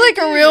What was did like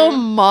I a real do?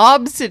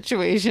 mob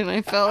situation.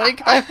 I felt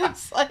like I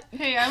was like,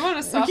 Hey, I'm on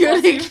a softball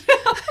You're team.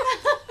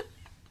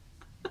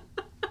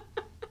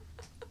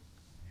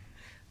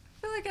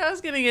 I feel like I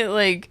was gonna get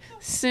like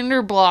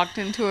cinder blocked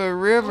into a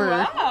river.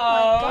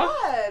 Wow.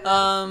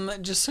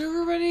 God. Just so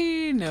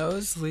everybody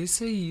knows,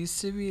 Lisa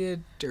used to be a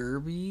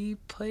derby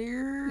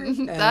player.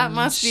 That and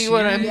must be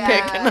what I'm Yeah,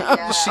 picking up.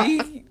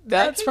 yeah.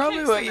 That's I can probably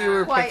kick what some you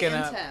were ass. Quite picking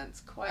up.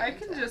 intense. Quite I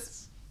intense. can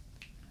just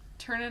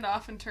turn it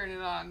off and turn it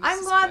on. This I'm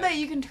is glad quick. that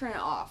you can turn it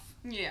off.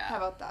 How Yeah.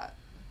 about that?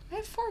 I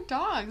have 4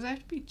 dogs. I have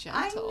to be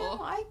I gentle. know.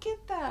 I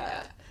get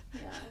that.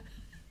 Yeah.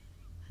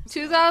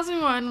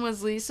 2001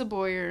 was Lisa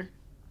Boyer,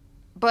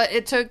 but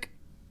it took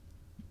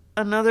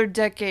another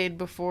decade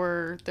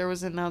before there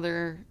was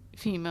another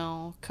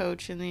female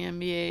coach in the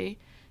NBA,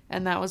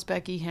 and that was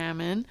Becky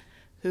Hammon,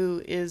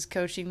 who is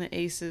coaching the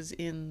Aces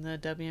in the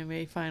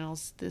WNBA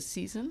finals this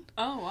season.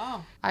 Oh,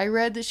 wow. I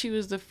read that she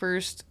was the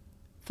first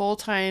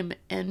full-time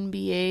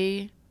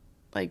NBA,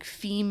 like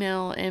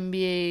female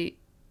NBA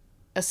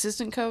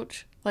assistant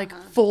coach, like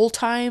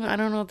full-time. I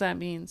don't know what that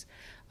means.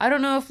 I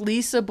don't know if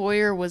Lisa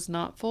Boyer was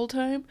not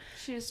full-time.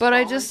 She just But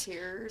I just-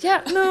 volunteered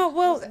Yeah, or no,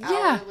 well, was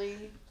yeah. hourly.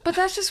 But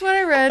that's just what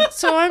I read,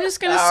 so I'm just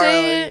gonna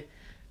say it.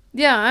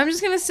 Yeah, I'm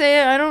just gonna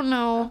say it. I don't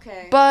know.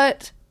 Okay.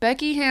 But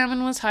Becky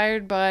Hammon was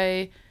hired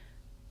by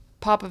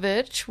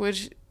Popovich,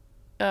 which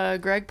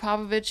Greg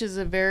Popovich is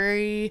a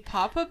very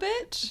Papa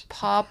bitch?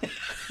 Papa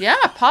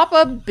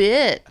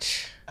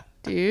bitch,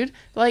 dude.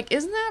 Like,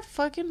 isn't that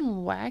fucking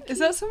wacky? Is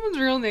that someone's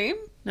real name?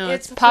 no?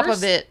 It's It's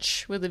first-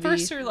 Popovich with a V.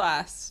 First or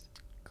last?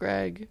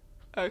 Greg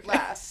Okay.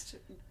 Last.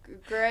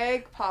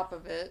 Greg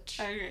Popovich.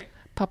 Okay.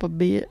 Papa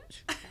bitch.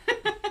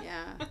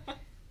 Yeah.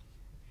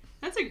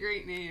 That's a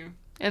great name.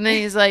 And then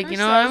he's like, Or you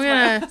know, so I'm is my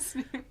gonna. last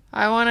name.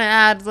 I want to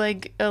add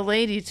like a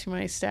lady to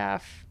my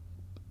staff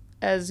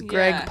as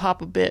Greg Yeah.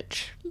 Papa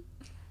bitch.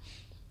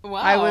 Wow.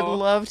 I would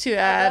love to I'd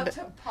add. love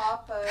to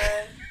pop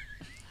a...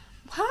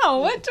 Wow,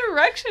 what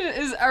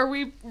direction are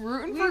we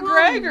rooting for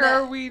Greg or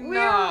are we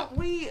not?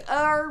 We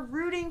are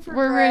rooting for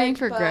We're Greg. rooting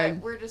for but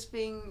Greg. We're just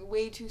being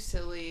way too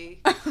silly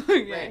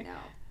Okay. right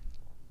now.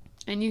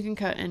 And you can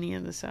cut any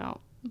of this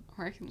out.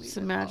 Or I can leave It's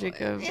the it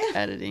magic all in. of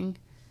editing.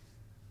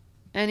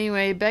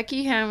 Anyway,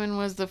 Becky Hammon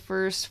was the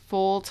first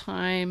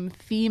full-time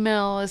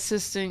female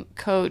assistant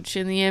coach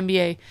in the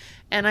NBA.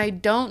 And I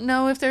don't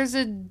know if there's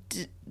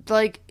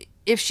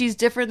if she's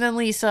different than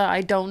Lisa, I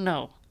don't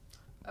know.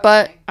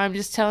 But Okay. I'm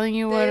just telling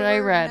you what They I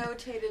were read.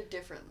 notated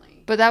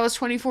differently. But that was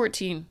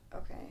 2014.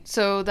 Okay.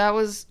 So that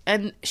was,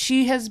 and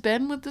she has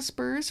been with the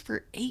Spurs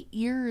for 8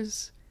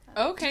 years.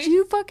 Okay. Did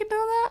you fucking know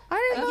that?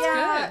 I didn't That's know.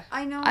 Yeah, good.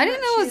 I know. I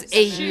didn't that know it was she's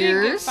 8 been She there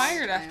didn't get years.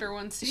 fired after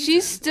one season.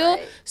 She's still,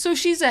 Right. so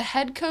she's a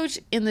head coach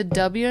in the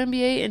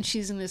WNBA and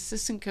she's an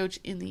assistant coach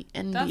in the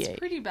NBA. That's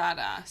pretty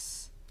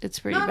badass. It's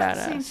pretty Not badass. at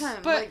the same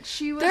time. But like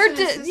she was they're an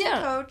di- assistant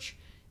yeah. coach,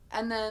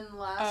 and then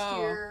last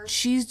Oh. year.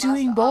 She's last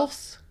doing off-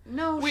 both.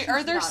 No, Wait, she's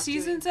are there not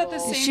seasons doing at the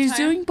both. same She's time?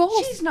 doing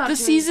both. She's not the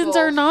doing seasons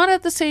are both. not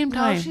at the same No,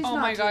 time. she's Oh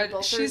not my doing god,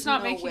 both. she's There's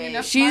not no making way.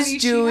 enough She's money. She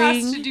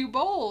doing- has to do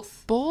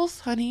both. Both,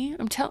 honey.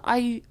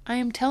 I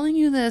am telling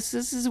you this.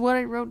 This is what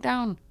I wrote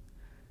down.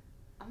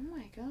 Oh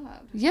my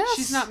god. Yes.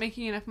 She's not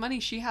making enough money.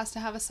 She has to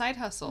have a side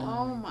hustle.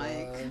 Oh my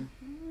God.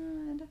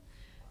 god.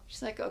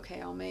 She's like,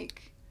 okay, I'll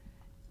make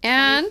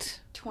And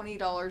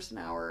 $20 an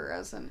hour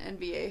as an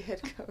NBA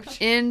head coach.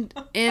 in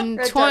Or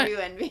 20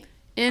 WNBA.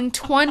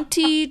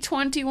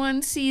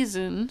 2021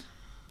 season,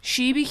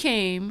 she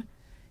became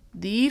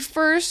the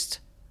first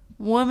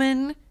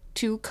woman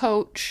to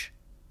coach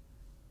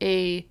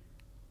a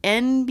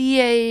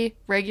NBA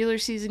regular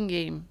season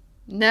game.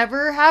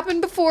 Never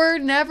happened before,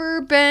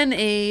 never been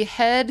a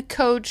head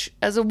coach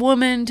as a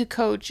woman to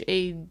coach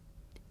a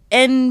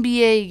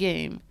NBA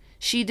game.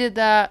 She did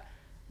that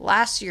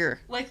last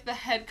year. Like the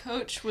head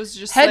coach was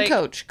just Head like,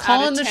 coach, out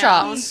calling of the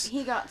town. shots.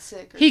 He got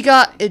sick. Or He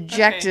got something.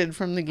 ejected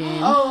from the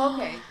game. Oh,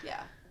 okay.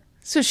 Yeah.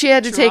 So she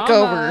had to take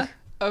Drama.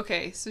 over.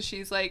 Okay, so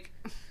she's like,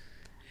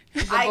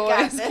 the I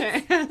got boys this.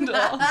 can't handle.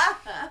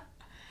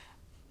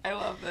 I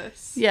love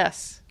this.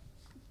 Yes.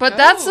 But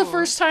that's the Oh.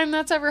 first time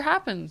that's ever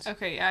happened.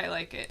 Okay, yeah, I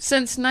like it.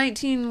 Since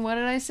what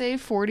did I say?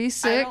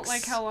 46? I don't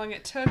like how long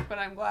it took, but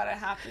I'm glad it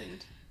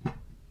happened.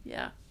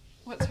 Yeah.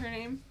 What's her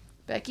name?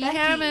 Becky Becky.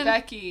 Hammon.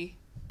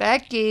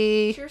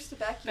 Becky. Cheers to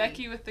Becky.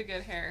 Becky with the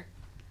good hair.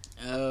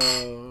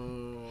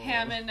 Oh.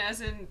 Hammond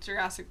as in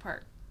Jurassic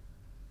Park.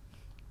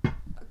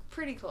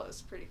 Pretty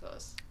close. Pretty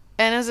close.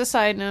 And as a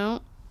side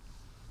note,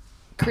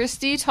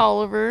 Christy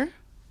Tolliver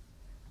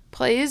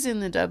plays in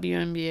the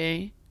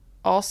WNBA,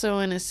 also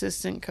an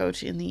assistant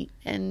coach in the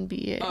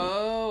NBA.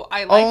 Oh,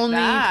 I like only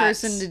that.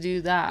 person to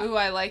do that. Ooh,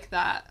 I like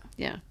that.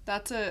 Yeah.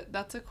 That's a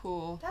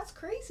cool. That's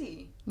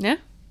crazy. Yeah.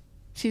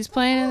 She's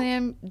playing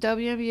in the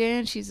WNBA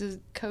and she's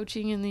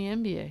coaching in the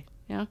NBA.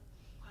 Yeah.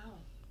 Wow.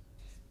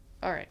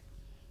 All right.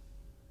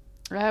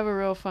 I have a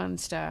real fun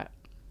stat.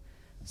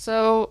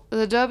 So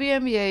the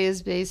WNBA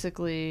is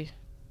basically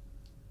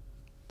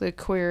the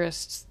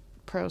queerest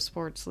pro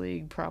sports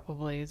league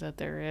probably that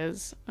there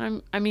is.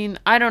 I mean,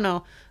 I don't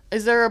know.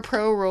 Is there a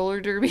pro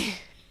roller derby?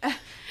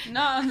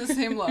 Not on the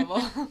same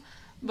level,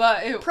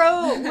 but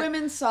Pro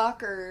women's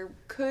soccer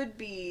could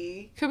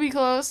be Could be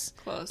close.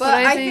 close. But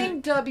I I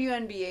think- think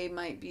WNBA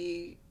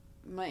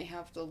might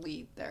have the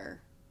lead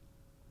there.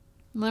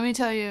 Let me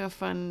tell you a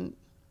fun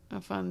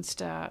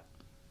stat.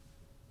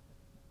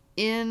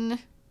 In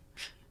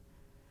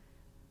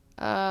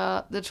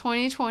the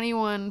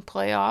 2021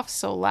 playoffs,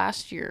 so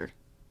last year,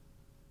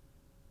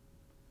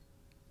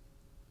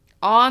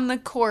 on the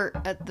court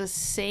at the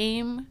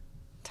same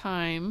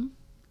time,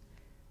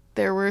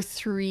 there were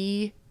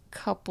 3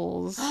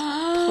 couples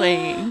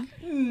playing.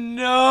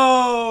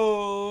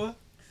 No.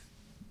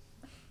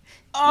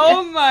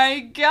 Oh my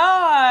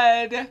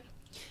god.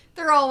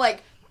 They're all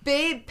like,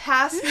 "Babe,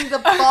 pass me the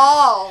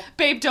ball."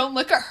 Babe, don't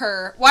look at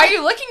her. Why are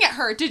you looking at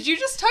her? Did you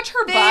just touch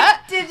her Babe, butt?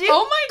 did you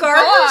Oh my guard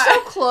her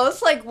so God.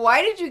 close? Like,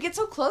 why did you get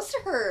so close to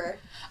her?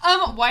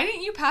 Why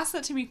didn't you pass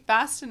that to me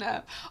fast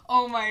enough?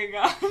 Oh my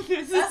god,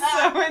 this is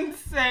so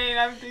insane.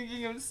 I'm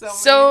thinking of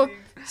so many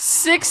things.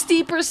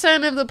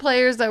 60% of the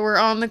players that were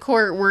on the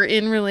court were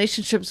in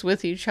relationships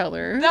with each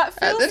other. That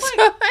at feels the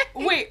like.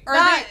 time. Wait,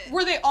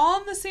 were they all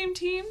on the same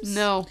teams?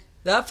 No.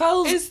 That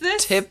feels Is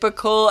this-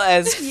 typical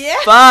as Yeah.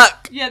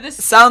 fuck. Yeah,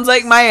 this Sounds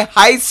like my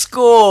high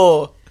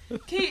school.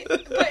 Okay,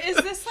 but is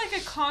this like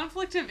a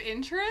conflict of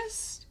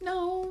interest?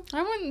 No.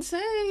 I wouldn't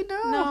say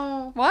no.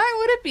 No. Why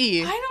would it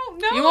be? I don't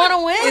know. You want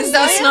to win? Is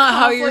that this a not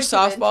how your conflict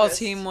of softball interest?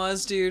 team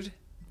was, dude?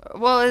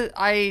 Well,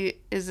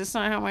 is this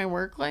not how my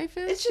work life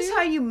is? It's just dude?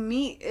 how you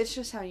meet. It's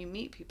just how you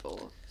meet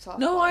people. Softball.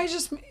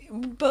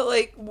 No, but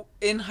like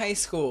in high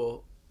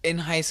school,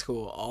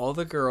 all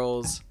the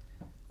girls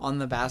on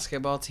the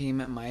basketball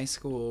team at my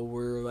school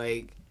were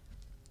like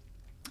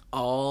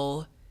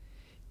all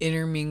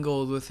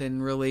intermingled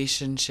within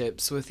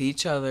relationships with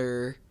each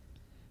other,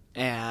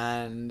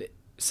 and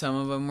some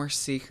of them were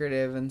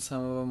secretive and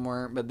some of them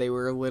weren't, but they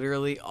were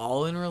literally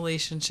all in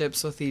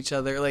relationships with each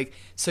other. Like,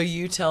 so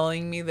you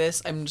telling me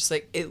this, I'm just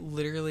like, it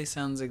literally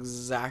sounds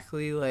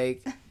exactly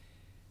like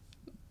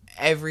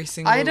every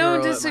single I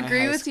don't girl at my disagree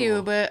high with you,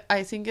 school. but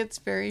I think it's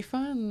very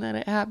fun that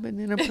it happened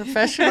in a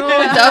professional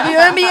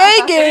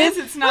WNBA game.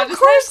 It's not Of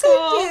just course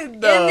high it school.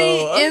 did,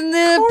 though. In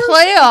the Of course it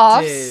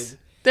playoffs, did.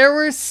 there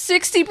were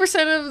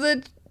 60%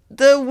 of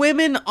the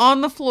women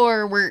on the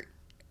floor were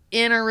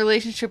in a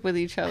relationship with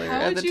each other How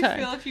at would the you time.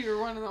 feel if you were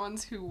one of the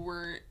ones who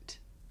weren't?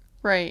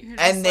 Right. You're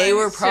just And they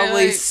like, were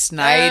probably like,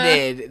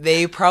 snighted.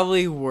 They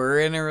probably were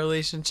in a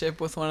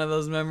relationship with one of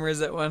those members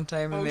at one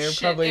time, and Oh, they were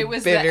shit, probably it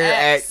was the bitter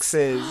ex.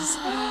 exes.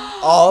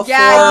 All Yeah,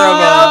 four you of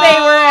know them.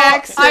 they were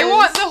exes. I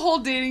want the whole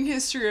dating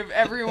history of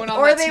everyone on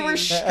Or that they team. were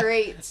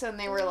straights and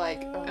they were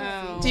like,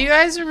 Oh. Do you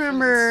guys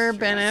remember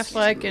Ben That's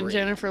Affleck and great.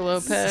 Jennifer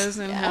Lopez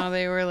and Yeah. how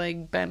they were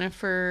like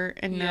Bennifer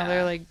and now Yeah.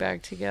 they're like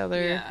back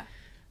together? Yeah.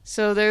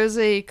 So there's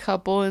a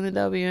couple in the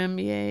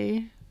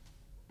WNBA.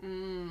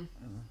 Mm.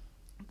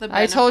 The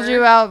I told you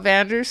Bennifer? about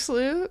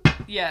Vandersloot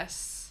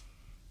Yes.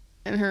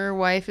 and her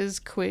wife is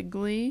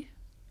Quigley.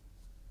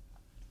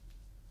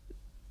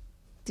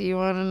 Do you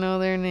want to know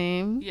their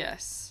name?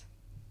 Yes.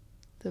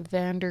 The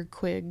Vander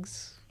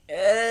Quigs.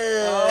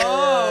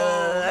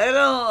 Oh. I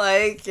don't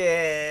like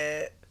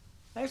it.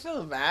 I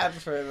feel bad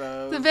for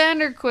them. The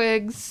Vander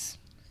Quigs.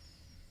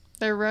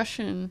 They're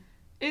Russian.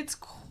 It's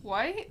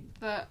quite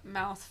the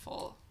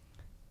mouthful.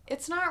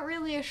 It's not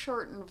really a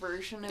shortened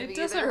version of It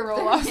either. doesn't of roll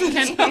their off the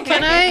names. tongue.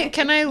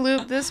 Can I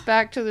loop this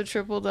back to the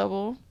triple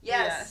double?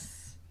 Yes.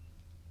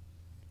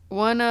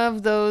 One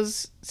of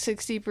those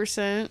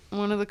 60%,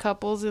 one of the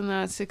couples in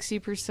that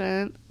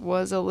 60%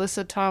 was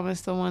Alyssa Thomas,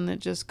 the one that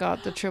just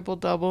got the triple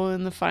double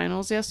in the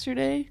finals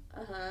yesterday.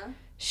 Uh-huh.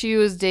 She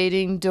was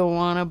dating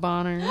Dewana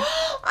Bonner.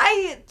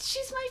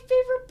 She's my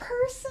favorite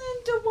person,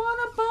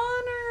 Dewana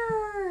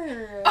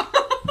Bonner.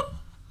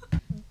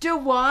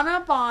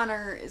 Dewana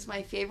Bonner is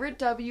my favorite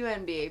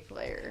WNBA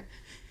player.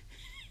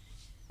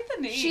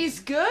 The name. She's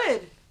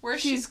good.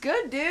 Where's She's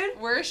good, dude.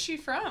 Where is she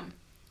from?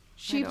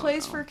 She don't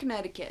plays know. for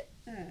Connecticut.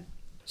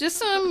 Just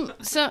so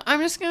I'm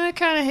just gonna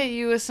kind of hit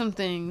you with some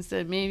things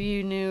that maybe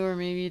you knew or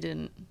maybe you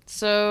didn't.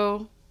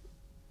 So,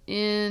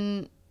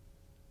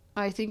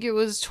 I think it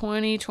was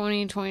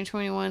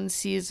 2020-2021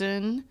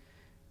 season,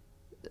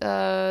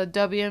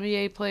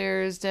 WNBA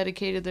players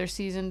dedicated their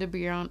season to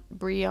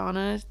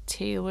Breonna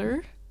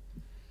Taylor.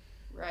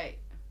 Right.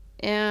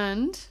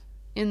 And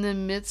in the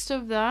midst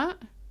of that,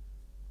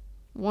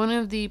 one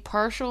of the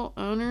partial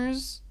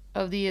owners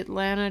of the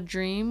Atlanta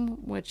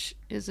Dream, which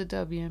is a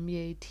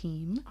WNBA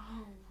team,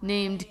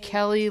 named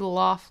Kelly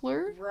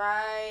Loeffler,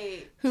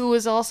 Right. who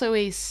was also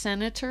a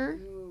senator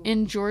Ooh.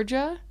 in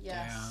Georgia,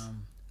 Yes.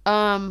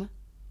 Damn.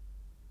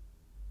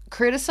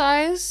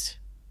 criticized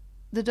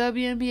the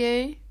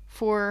WNBA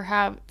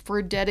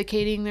for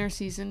dedicating their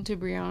season to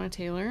Breonna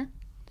Taylor.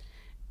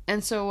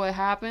 And so what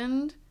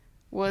happened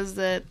was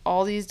that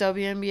all these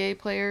WNBA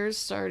players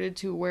started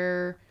to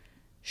wear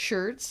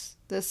shirts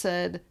that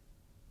said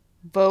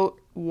 "Vote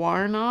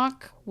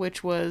Warnock,"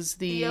 which was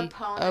the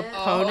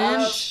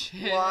opponent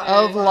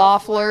of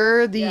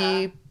Loeffler,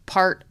 the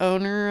part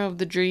owner of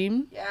the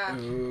Dream. Yeah.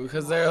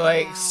 Because they're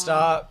like,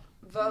 stop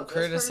Vote this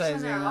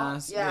criticizing person out.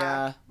 us. Yeah.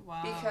 Yeah.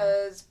 Wow.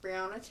 Because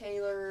Breonna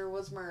Taylor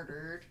was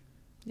murdered.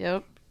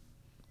 Yep.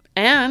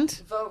 And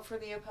Vote for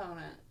the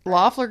opponent.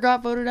 Loeffler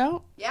got voted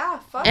out. Yeah,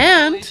 fuck.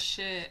 And Holy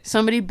shit.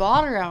 somebody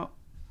bought her out,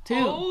 too.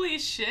 Holy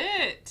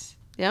shit.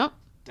 Yep.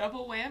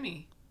 Double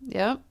whammy.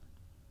 Yep.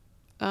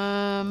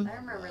 I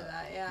remember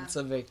that, yeah. It's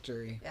a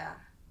victory. Yeah.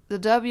 The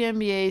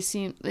WNBA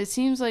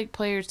seems like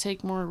players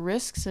take more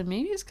risks, and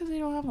maybe it's because they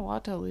don't have a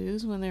lot to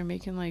lose when they're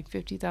making like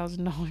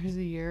 $50,000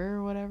 a year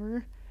or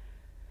whatever.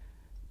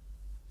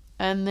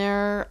 And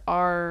there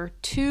are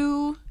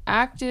 2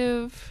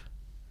 active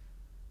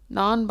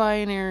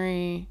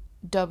non-binary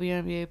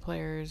WNBA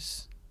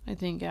players, I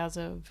think, as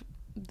of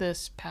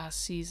this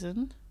past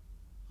season.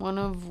 One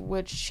of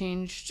which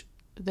changed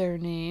their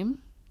name.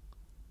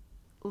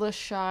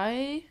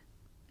 Lashai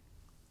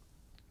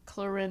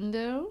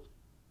Clarendo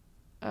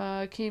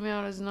came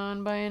out as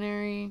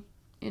non-binary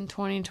in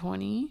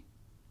 2020,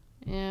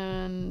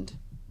 and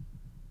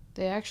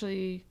they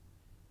actually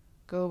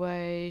go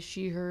by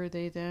she, her,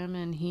 they, them,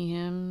 and he,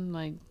 him,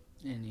 like,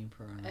 Any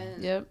pronoun.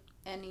 And yep.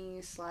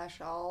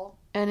 any/all.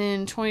 And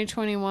in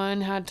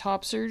 2021 had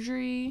top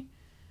surgery.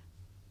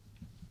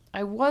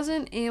 I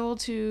wasn't able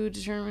to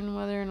determine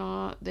whether or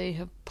not they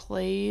have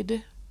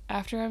played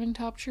after having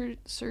top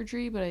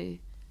surgery, but I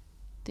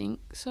think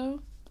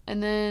so.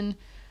 And then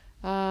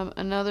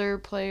another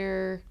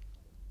player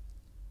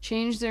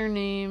changed their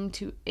name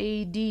to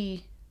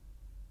A.D.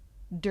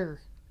 Durr.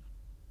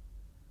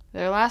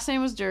 Their last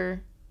name was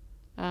Durr.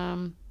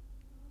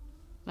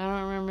 I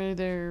don't remember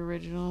their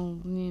original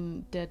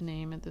dead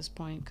name at this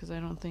point because I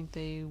don't think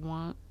they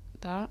want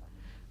that.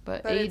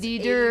 But A.D.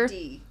 Durr,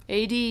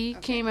 A.D.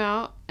 came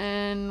out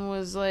and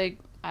was like,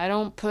 I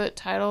don't put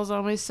titles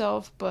on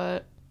myself,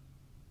 but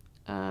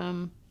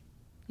you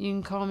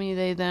can call me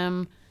they,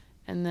 them.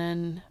 And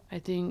then I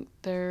think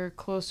their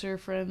closer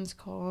friends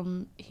call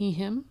him he,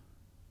 him.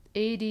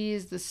 A.D.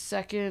 is the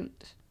second,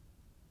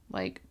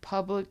 like,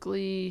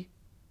 publicly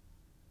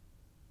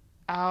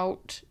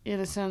out, in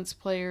a sense,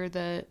 player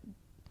that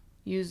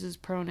uses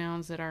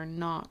pronouns that are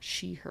not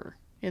she, her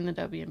in the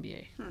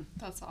WNBA.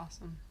 That's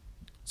awesome.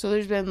 So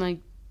there's been like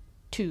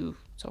 2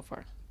 so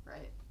far.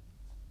 Right.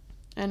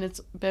 And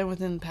it's been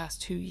within the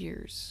past 2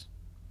 years.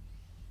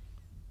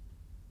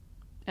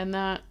 And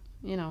that,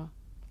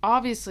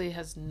 obviously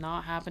has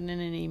not happened in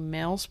any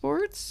male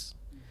sports.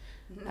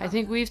 No. I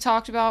think we've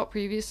talked about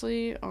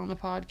previously on the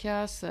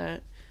podcast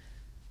that,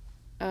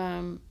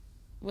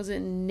 was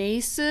it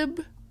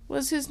Nasib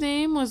was his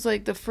name? Was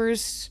like the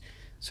first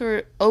sort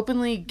of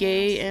openly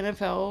gay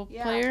NFL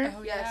player.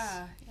 Oh,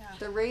 Yes. yeah.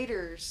 The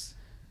Raiders.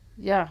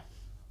 Yeah.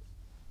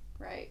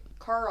 Right.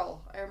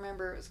 Carl. I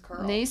remember it was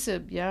Carl.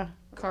 Nasib, yeah.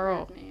 What a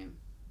Carl. weird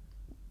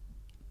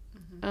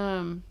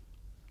name.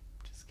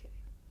 Just kidding.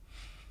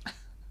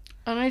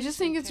 And I just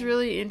think it's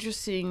really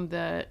interesting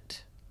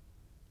that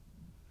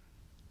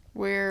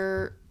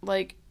we're,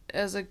 like,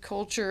 as a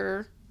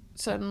culture,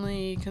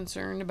 suddenly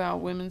concerned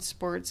about women's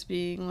sports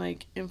being,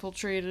 like,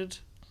 infiltrated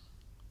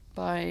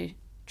by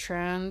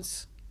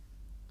trans,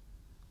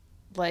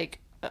 like,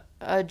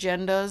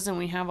 agendas, and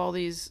we have all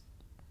these,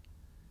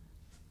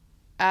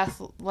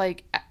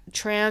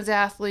 trans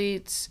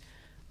athletes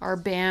are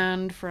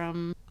banned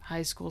from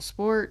high school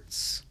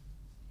sports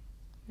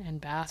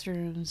and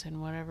bathrooms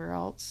and whatever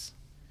else.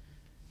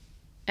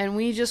 And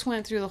we just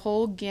went through the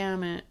whole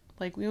gamut.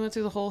 Like, we went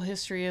through the whole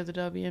history of the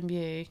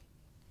WNBA.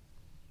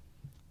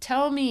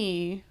 Tell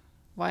me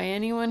why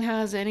anyone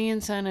has any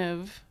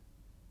incentive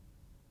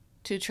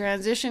to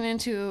transition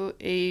into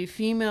a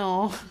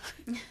female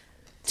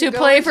to go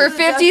play into for the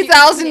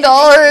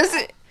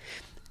 $50,000.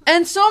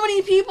 And so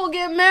many people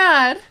get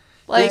mad.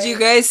 Like, did you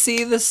guys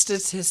see the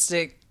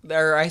statistic?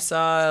 Or I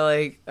saw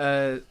like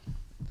an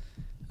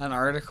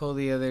article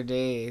the other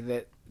day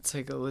that it's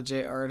like a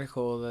legit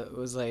article that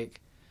was like,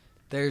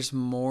 there's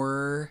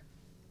more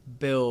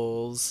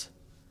bills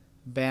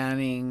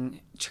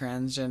banning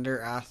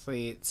transgender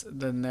athletes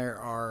than there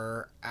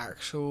are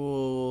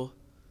actual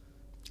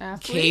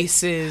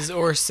cases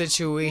or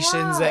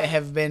situations that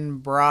have been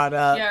brought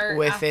up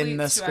within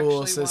the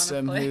school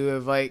system who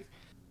have like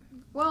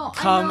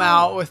come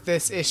out with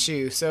this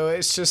issue. So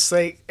it's just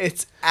like,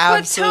 it's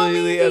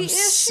absolutely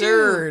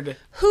absurd.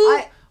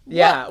 Who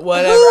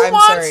Whatever. Who I'm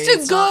wants sorry, to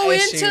it's go not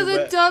into issue,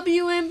 the but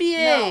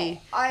WNBA?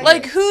 No,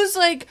 like, who's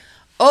like,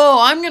 oh,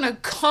 I'm gonna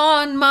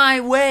con my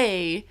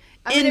way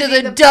into gonna be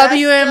the the best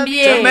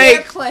WNBA to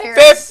make players.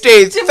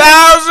 $50,000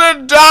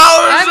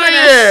 I'm a gonna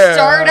year.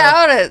 start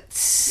out at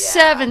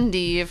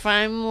 70 if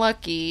I'm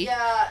lucky.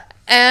 Yeah.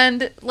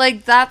 And,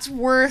 like, that's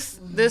worth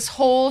this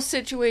whole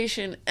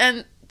situation.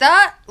 And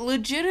that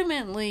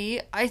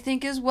legitimately, I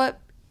think, is what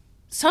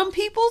some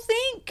people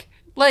think.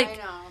 Like, I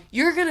know.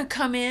 you're going to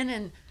come in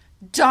and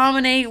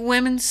dominate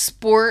women's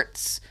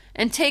sports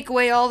and take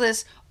away all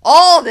this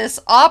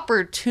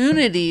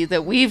opportunity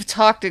that we've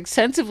talked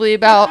extensively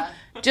about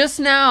just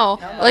now.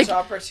 How much Like,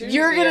 opportunity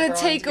you're going to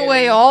everyone's take getting.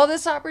 away all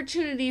this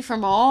opportunity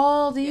from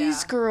all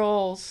these Yeah.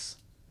 girls.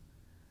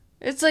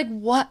 It's like,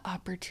 what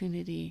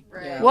opportunity?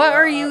 Right. Yeah, What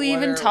are you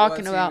even talking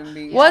what's about? even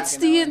being What's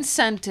taken the away?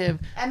 incentive?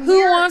 And Who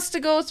we're- wants to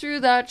go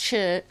through that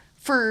shit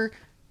for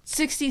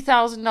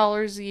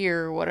 $60,000 a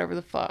year or whatever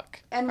the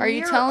fuck? And are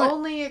you we're telling?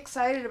 only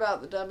excited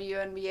about the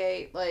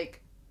WNBA,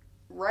 like,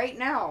 right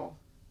now.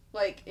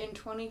 Like, in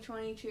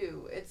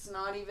 2022. It's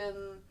not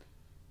even...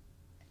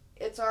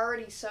 It's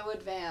already so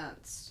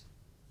advanced.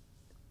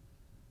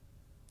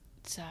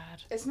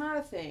 Sad. It's not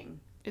a thing.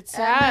 It's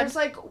And sad. there's,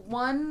 like,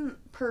 one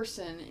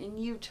person in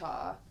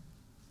Utah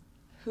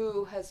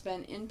who has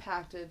been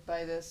impacted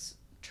by this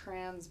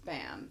trans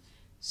ban.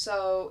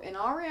 So, in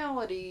all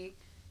reality,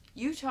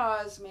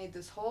 Utah has made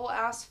this whole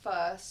ass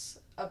fuss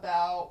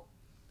about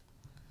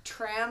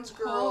trans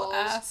girls Whole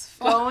ass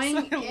fuss. going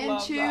I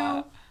love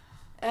into,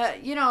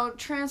 that.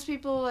 trans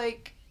people,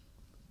 like,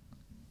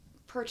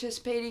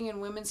 participating in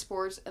women's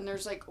sports, and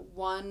there's, like,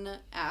 one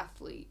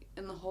athlete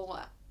in the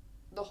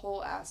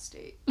whole ass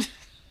state.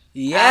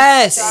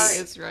 Yes.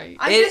 Sorry. It's right.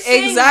 I'm It- just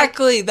saying,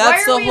 exactly, like,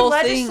 that's why are the whole we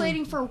thing.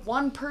 legislating for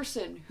one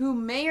person who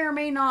may or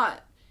may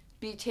not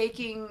be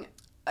taking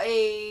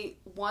a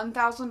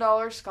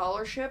 $1,000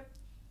 scholarship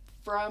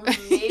from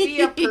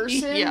maybe a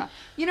person? Yeah.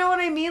 You know what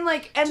I mean?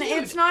 Like, and Dude,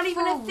 it's not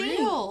even a for thing.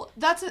 real.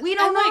 That's We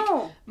don't and, know.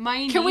 Like, my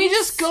niece, Can we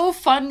just go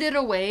fund it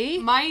away?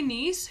 My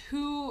niece,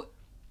 who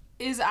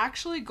is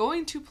actually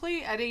going to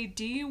play at a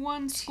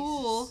D1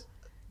 school,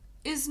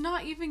 is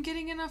not even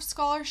getting enough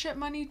scholarship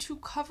money to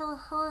cover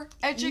her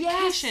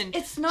education.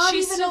 Yes, it's not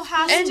she even still a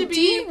has thing. to And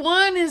be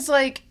D1 is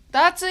like,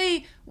 that's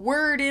a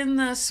word in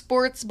the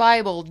sports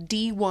Bible.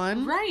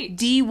 D1. Right.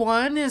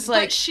 D1 is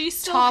like but she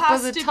still top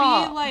has of the to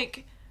top. be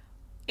like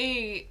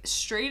a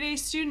straight A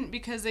student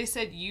because they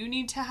said you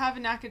need to have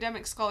an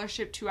academic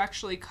scholarship to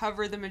actually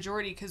cover the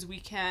majority because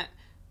we can't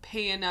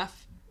pay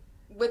enough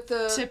With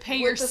the to pay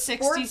with your the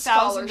sports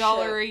 $60,000 a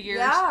scholarship. year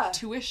Yeah.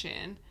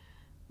 tuition.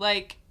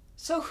 Like,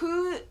 So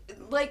who,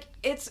 like,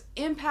 it's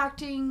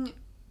impacting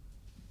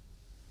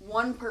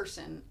one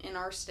person in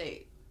our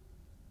state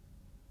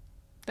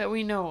that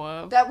we know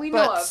of. that we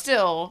know but of.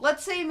 still,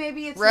 Let's say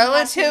maybe it's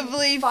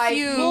Relatively impacting 5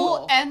 few. people.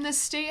 well, and the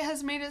state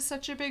has made it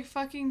such a big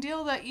fucking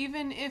deal that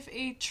even if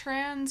a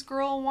trans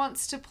girl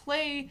wants to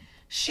play,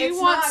 she It's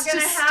wants not to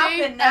gonna stay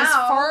happen as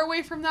now. far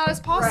away from that as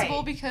possible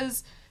Right.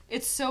 because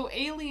it's so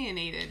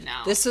alienated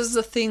now. This is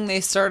the thing, they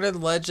started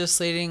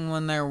legislating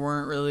when there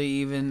weren't really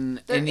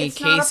even any It's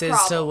not a cases to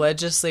problem.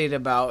 legislate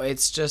about.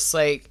 It's just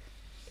like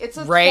It's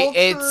a right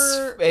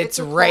culture, it's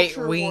a culture right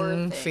war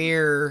wing thing.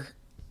 fear.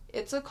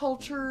 It's a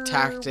culture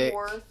tactic.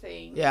 war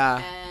thing. Yeah.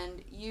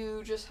 And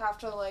you just have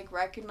to, like,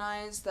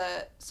 recognize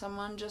that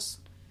someone just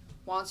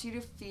wants you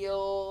to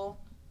feel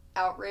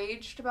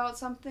outraged about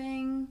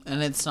something.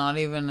 And it's not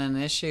even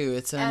an issue.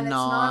 It's a And it's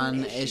not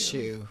an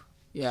non-issue.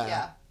 Yeah.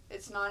 Yeah.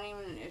 It's not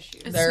even an issue.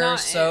 It's There are not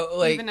so,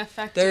 like, even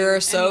affecting There are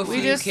so anyone.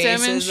 We few just cases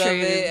of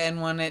demonstrated. it,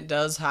 and when it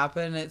does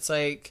happen, it's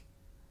like,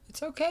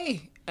 it's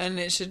okay. And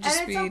it should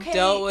just And be it's okay.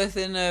 dealt with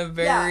in a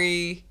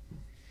very...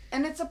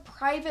 And it's a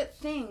private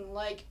thing.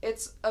 Like,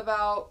 it's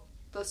about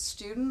the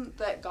student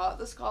that got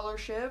the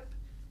scholarship.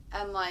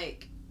 And,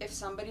 like, if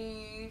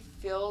somebody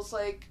feels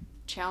like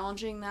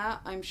challenging that,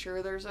 I'm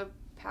sure there's a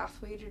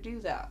pathway to do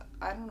that.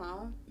 I don't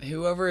know.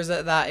 Whoever is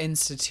at that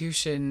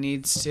institution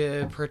needs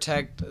to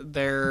protect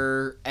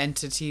their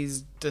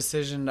entity's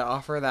decision to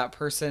offer that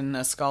person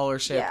a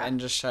scholarship Yeah. and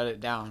just shut it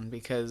down,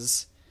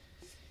 because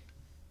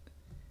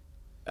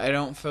I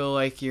don't feel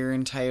like you're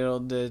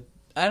entitled to...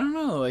 I don't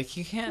know, like,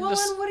 you can't Well,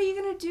 just... and what are you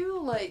going to do?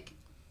 Like,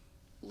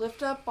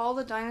 lift up all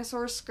the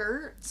dinosaur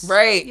skirts?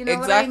 Right, You know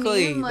exactly. What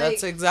I mean? Like,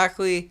 That's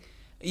exactly...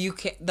 You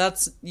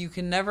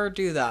can never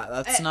do that.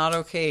 That's not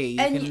okay. You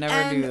and- can never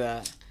and- do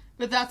that.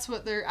 But that's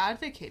what they're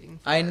advocating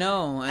for. I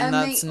know, and And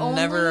that's they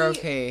never only-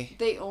 okay.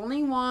 They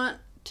only want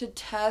to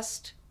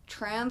test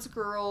trans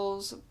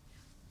girls'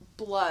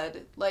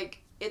 blood. Like,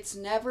 it's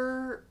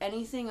never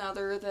anything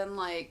other than,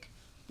 like,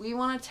 we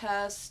want to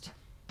test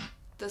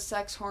the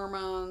sex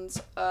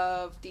hormones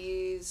of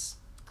these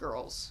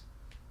girls.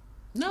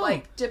 No.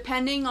 Like,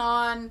 depending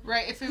on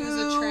Right, if it was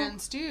Who- a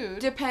trans dude.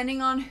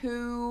 depending on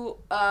who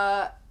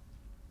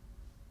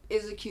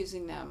is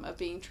accusing them of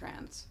being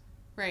trans.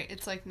 Right,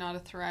 it's like not a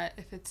threat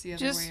if it's the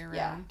other Just- way around.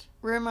 yeah.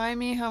 Remind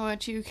me how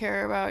much you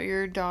care about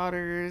your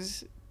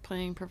daughters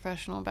playing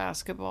professional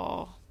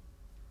basketball.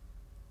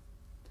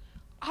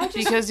 I just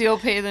Because you'll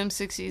pay them no,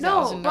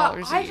 $60,000 but a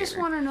year. I just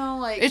want to know,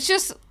 like, It's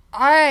just,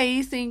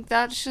 I think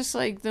that's just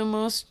like the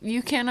most,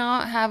 you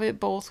cannot have it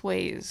both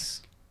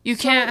ways. You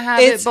can't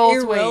have it's it both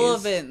ways.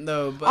 irrelevant,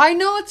 though. But I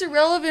know it's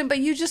irrelevant, but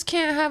you just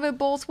can't have it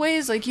both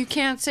ways. Like, you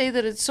can't say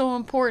that it's so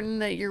important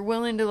that you're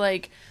willing to,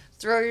 like,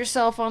 throw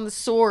yourself on the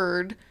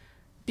sword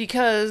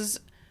because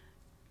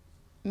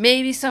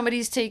maybe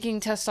somebody's taking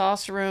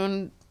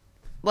testosterone,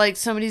 like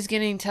somebody's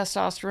getting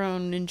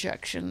testosterone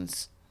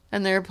injections,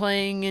 and they're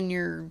playing in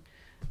your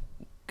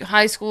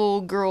high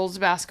school girls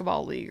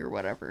basketball league or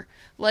whatever.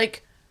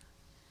 Like,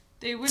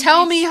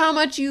 tell me how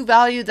much you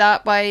value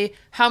that by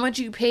how much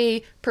you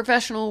pay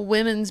professional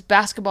women's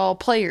basketball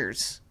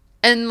players.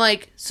 And,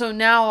 like, so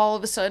now all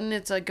of a sudden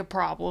it's, like, a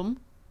problem.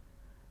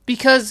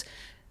 Because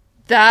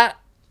that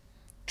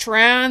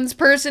trans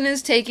person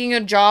is taking a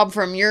job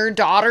from your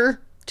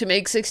daughter to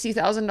make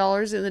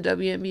 $60,000 in the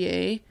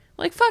WNBA.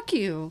 Like, fuck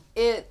you.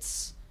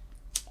 It's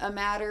a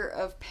matter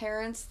of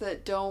parents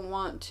that don't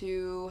want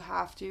to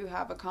have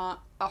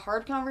a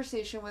hard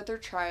conversation with their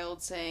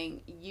child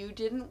saying, you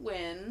didn't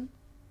win.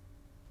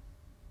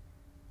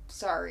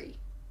 Sorry.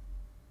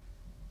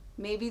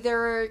 Maybe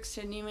there are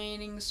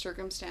extenuating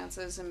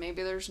circumstances and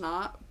maybe there's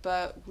not,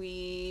 but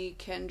we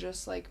can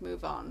just, like,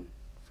 move on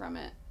from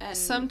it. And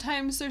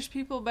sometimes there's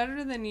people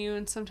better than you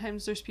and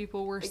sometimes there's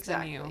people worse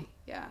than you.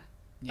 Yeah.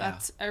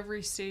 That's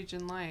every stage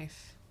in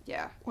life.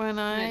 Yeah. And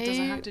it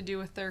doesn't have to do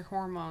with their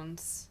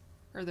hormones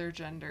or their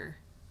gender.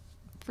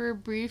 For a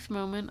brief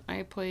moment,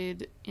 I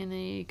played in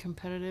a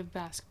competitive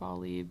basketball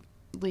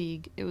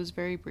league. It was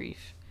very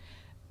brief.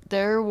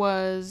 There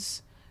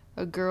was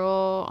a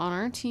girl on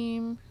our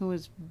team who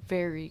was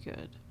very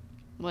good.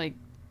 Like,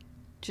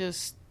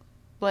 just,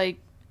 like,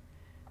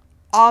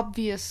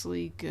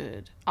 obviously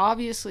good.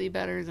 Obviously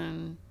better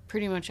than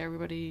pretty much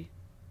everybody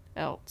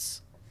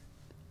else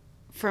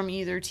from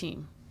either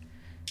team.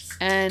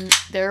 And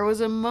there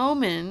was a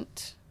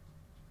moment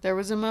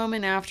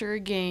after a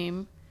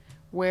game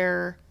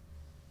where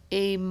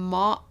a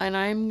mob, and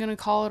I'm going to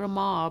call it a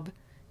mob,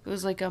 it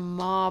was like a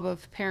mob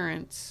of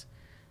parents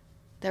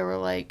that were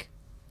like,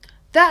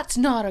 that's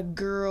not a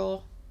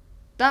girl.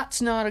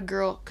 That's not a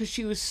girl. Because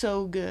she was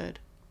so good.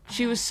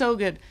 She was so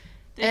good.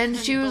 And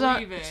she was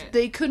on.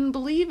 They couldn't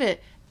believe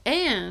it.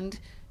 And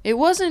it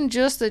wasn't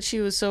just that she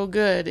was so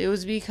good. It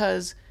was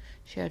because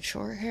she had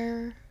short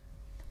hair.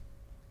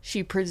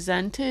 She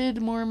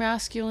presented more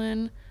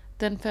masculine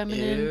than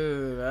feminine.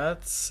 Ew,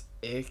 that's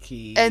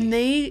icky. And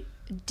they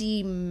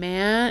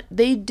demanded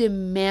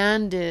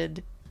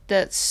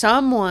that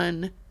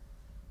someone.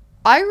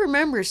 I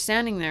remember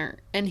standing there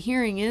and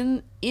hearing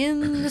in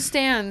the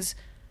stands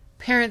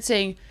parents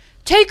saying,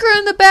 "Take her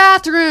in the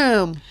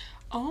bathroom."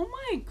 Oh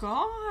my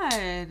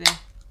god.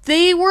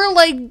 They were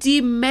like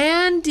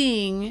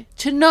demanding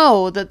to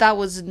know that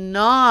was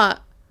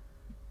not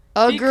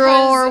a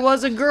girl or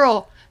was a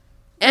girl.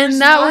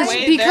 And that was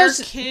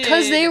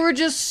because they were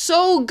just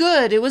so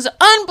good. It was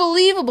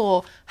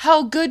unbelievable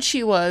how good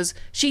she was.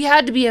 She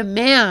had to be a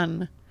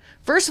man.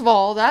 First of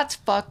all, that's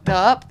fucked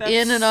up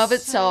in and of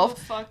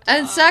itself.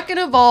 And second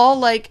of all,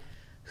 like,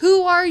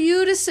 who are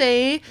you to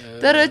say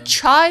that a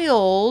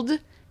child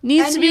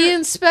needs to be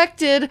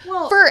inspected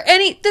for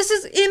any... This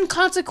is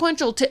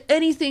inconsequential to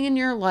anything in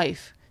your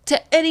life.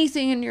 To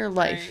anything in your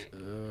life.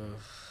 Right.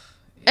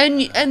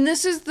 And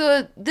this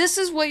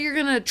is what you're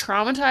going to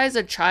traumatize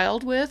a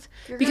child with,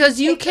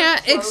 because you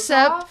can't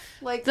accept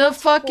the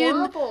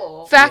fucking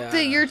fact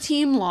that your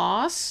team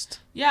lost.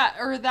 Yeah,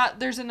 or that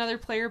there's another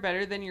player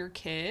better than your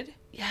kid.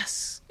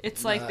 Yes.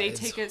 It's like they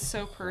take it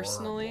so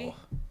personally.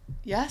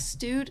 Yes,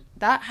 dude.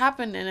 That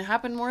happened, and it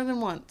happened more than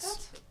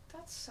once.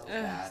 That's so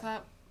bad.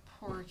 That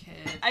poor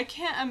kid. I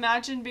can't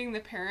imagine being the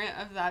parent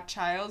of that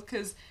child,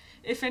 because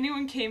if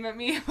anyone came at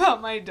me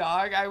about my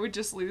dog, I would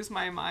just lose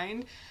my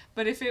mind.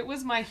 But if it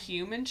was my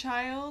human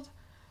child,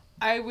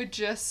 I would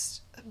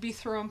just be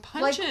throwing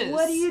punches. Like,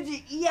 what do you do?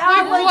 Yeah,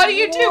 like, what do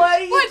you do? Fuck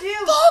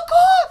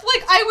off!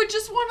 Like, I would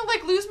just want to,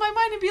 like, lose my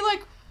mind and be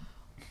like,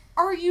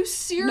 are you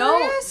serious? No,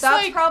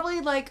 that's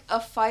probably, like, a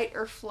fight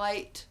or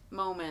flight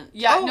moment.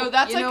 Yeah, no,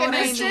 that's like an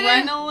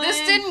adrenaline. This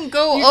didn't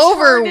go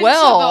over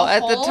well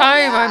at the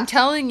time. Yeah. I'm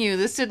telling you,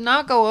 this did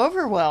not go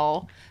over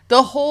well.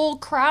 The whole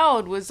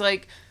crowd was,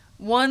 like,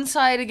 one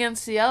side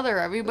against the other.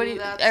 Everybody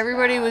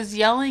was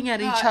yelling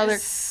at each other.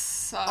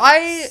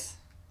 Sucks.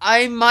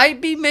 I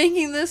might be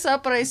making this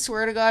up, but I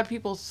swear to God,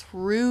 people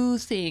threw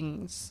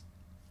things.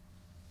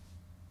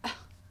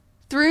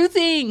 Threw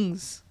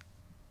things.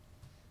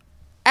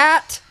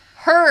 At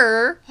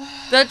her,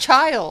 the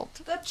child.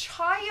 The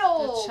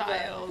child.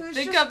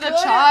 Think of the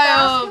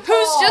child.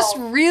 Who's just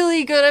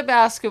really good at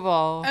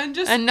basketball. And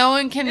no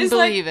one can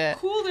believe it.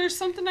 Cool, there's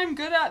something I'm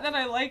good at that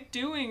I like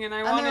doing and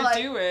I want to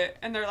do it.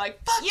 And they're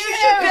like, fuck you. You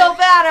should feel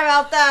bad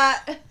about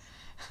that.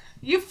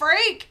 You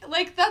freak.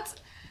 Like, that's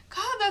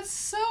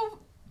so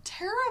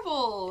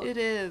terrible. It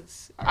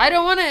is. I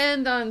don't want to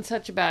end on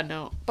such a bad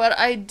note, but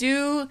I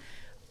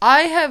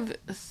have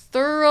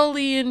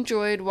thoroughly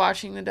enjoyed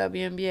watching the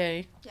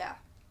WNBA. Yeah.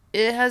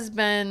 It has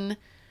been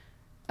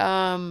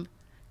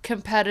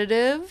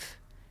competitive.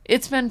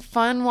 It's been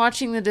fun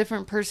watching the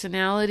different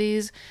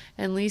personalities.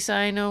 And Lisa,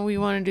 I know we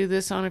want to do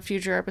this on a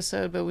future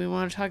episode, but we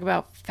want to talk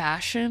about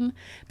fashion,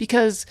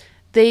 because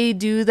they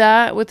do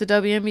that with the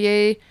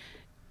WNBA.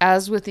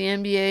 As with the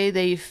NBA,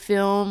 they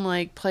film,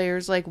 like,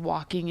 players, like,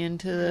 walking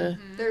into the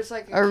there's,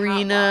 like,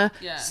 arena.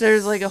 Yes. So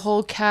there's, like, a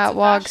whole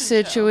catwalk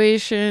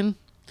situation.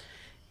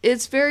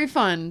 It's very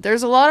fun.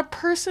 There's a lot of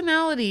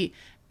personality,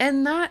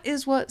 and that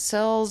is what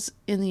sells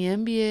in the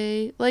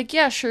NBA. Like,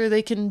 yeah, sure,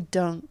 they can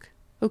dunk.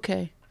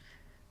 Okay.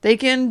 They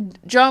can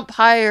jump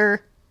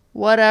higher,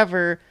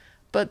 whatever,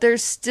 but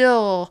there's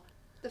still...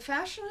 The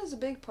fashion is a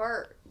big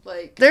part.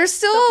 Like, there's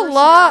still the a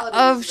lot personality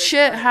is a of big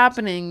shit part.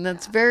 happening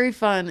that's very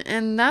fun,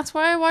 and that's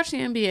why I watch the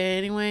NBA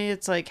anyway.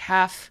 It's like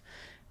half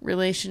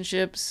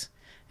relationships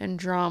and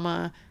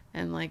drama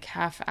and like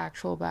half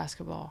actual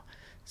basketball.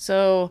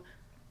 So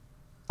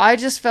I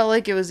just felt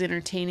like it was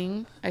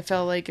entertaining. I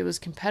felt like it was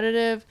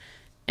competitive,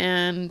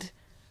 and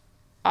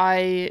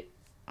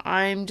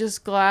I'm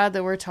just glad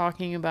that we're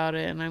talking about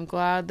it, and I'm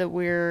glad that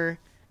we're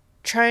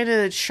trying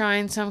to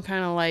shine some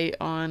kind of light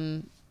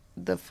on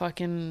the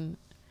fucking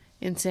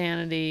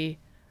insanity.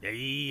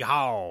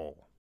 Yeehaw!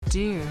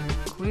 Dear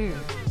queer.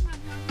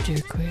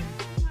 Dear queer.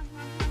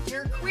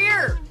 You're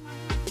queer!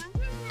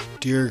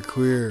 Dear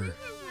queer.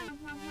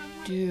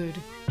 Dude,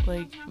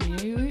 like,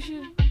 maybe we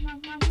should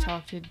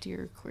talk to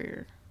Dear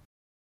Queer.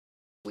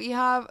 We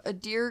have a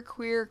Dear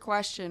Queer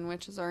question,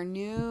 which is our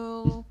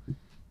new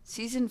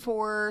season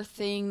 4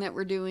 thing that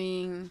we're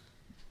doing.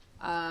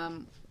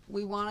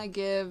 We want to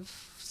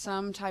give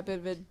some type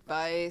of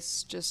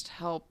advice, just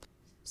help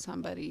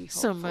somebody,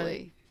 hopefully.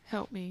 Somebody,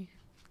 help me.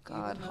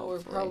 God, Even though we're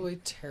hopefully. probably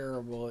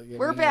terrible at giving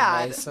We're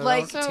bad. advice, so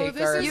Like, don't So take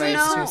this our is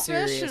advice too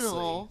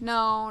professional. seriously.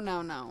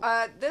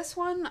 No. This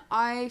one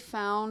I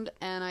found,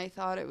 and I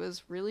thought it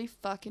was really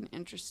fucking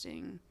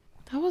interesting.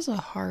 That was a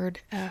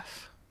hard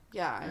F.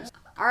 Yeah.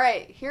 All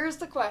right, here's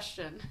the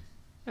question.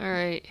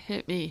 Alright,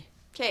 hit me.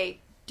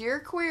 Okay,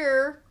 Dear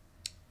Queer,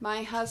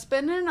 my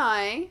husband and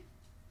I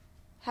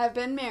have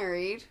been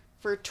married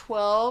for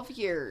 12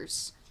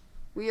 years.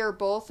 We are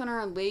both in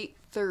our late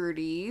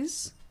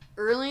 30s.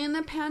 Early in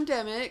the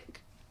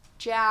pandemic,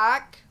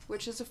 Jack,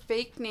 which is a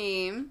fake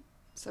name,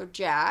 so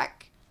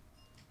Jack,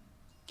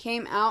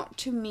 came out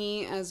to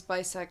me as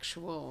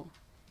bisexual.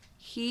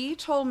 He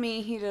told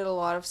me he did a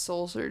lot of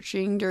soul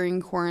searching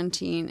during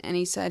quarantine, and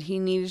he said he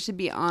needed to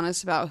be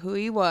honest about who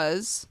he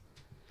was.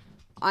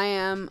 I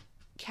am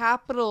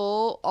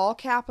all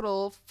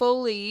capital,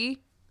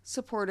 fully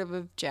supportive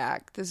of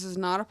Jack. This is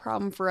not a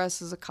problem for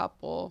us as a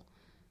couple.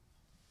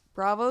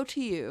 Bravo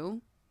to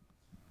you.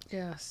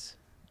 Yes.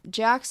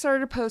 Jack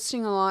started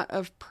posting a lot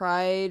of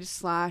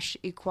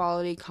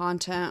pride/equality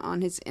content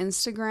on his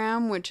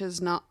Instagram, which is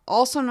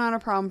also not a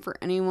problem for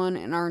anyone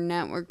in our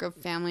network of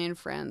family and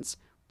friends.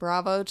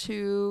 Bravo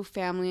to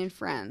family and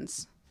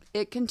friends.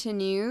 It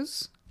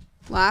continues.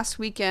 Last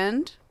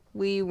weekend,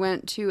 we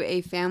went to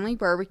a family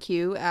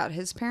barbecue at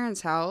his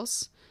parents'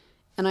 house,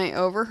 and I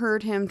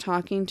overheard him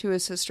talking to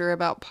his sister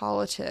about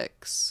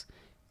politics.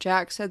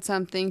 Jack said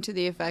something to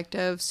the effect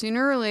of,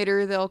 sooner or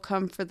later they'll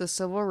come for the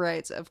civil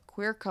rights of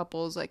queer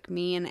couples like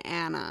me and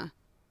Anna.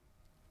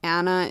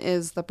 Anna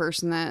is the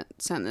person that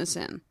sent this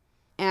in.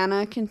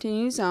 Anna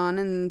continues on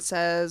and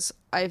says,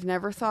 I've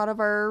never thought of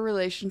our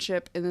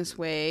relationship in this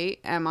way.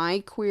 Am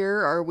I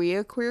queer? Are we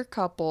a queer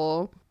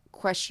couple? ?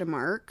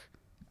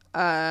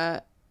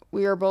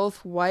 We are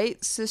both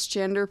white,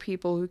 cisgender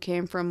people who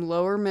came from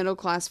lower middle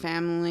class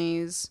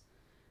families.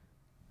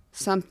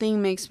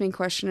 Something makes me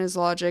question his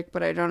logic,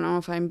 but I don't know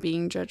if I'm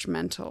being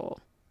judgmental.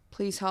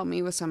 Please help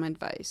me with some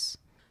advice.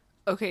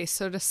 Okay,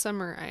 so to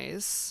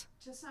summarize,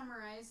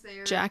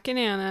 there. Jack and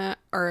Anna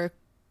are a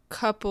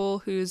couple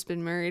who's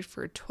been married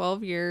for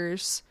 12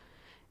 years,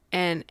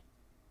 and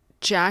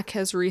Jack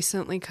has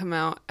recently come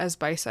out as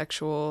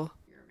bisexual,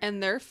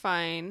 and they're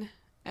fine.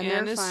 And they're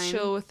Anna's fine.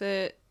 chill with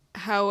it.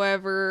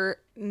 However,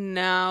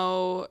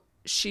 now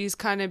she's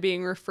kind of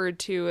being referred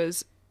to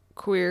as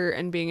queer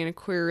and being in a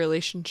queer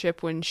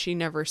relationship when she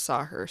never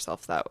saw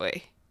herself that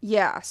way.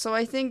 Yeah, so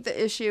I think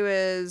the issue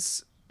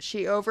is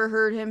she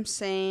overheard him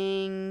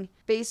saying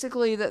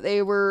basically that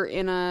they were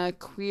in a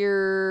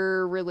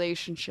queer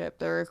relationship.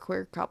 They're a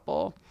queer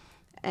couple.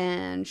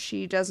 And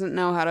she doesn't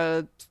know how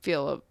to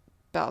feel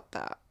about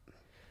that.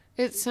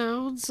 It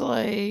sounds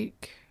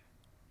like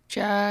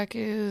Jack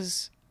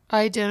is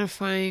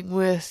identifying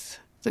with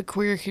the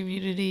queer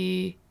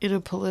community in a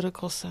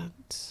political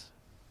sense.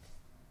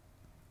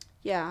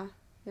 Yeah.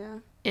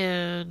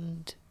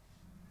 And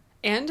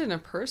in a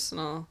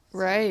personal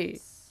right.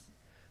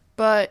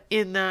 But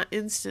in that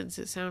instance,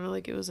 it sounded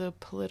like it was a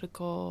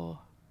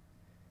political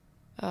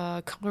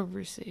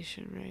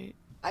conversation, right?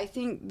 I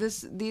think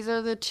these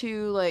are the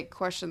two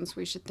questions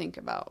we should think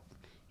about.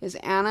 Is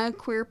Anna a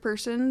queer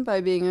person by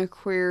being a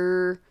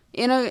queer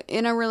in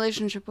a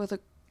relationship with a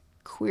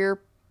queer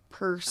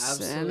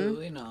person?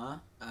 Absolutely not.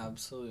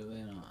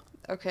 Absolutely not.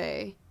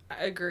 Okay.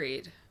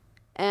 Agreed.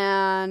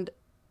 And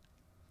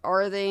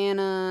are they in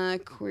a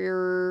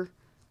queer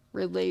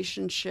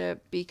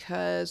relationship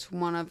because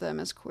one of them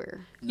is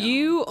queer? No.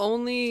 You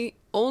only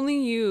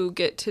you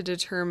get to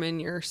determine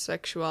your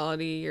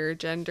sexuality, your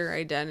gender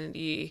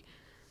identity,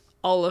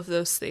 all of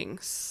those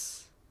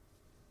things.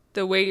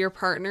 The way your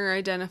partner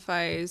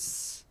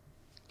identifies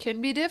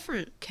Can be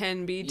different.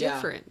 can be Yeah.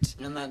 different.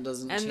 And that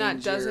doesn't And change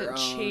that doesn't your own,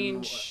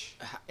 change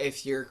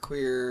if you're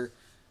queer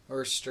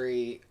or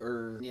straight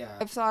or yeah.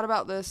 I've thought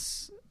about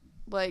this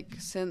like,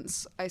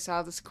 since I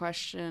saw this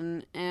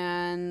question,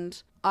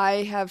 and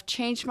I have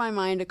changed my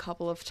mind a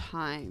couple of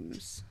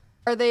times.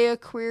 Are they a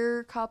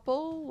queer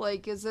couple?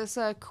 Like, is this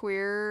a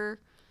queer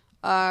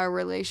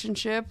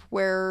relationship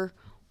where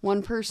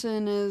one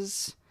person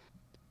is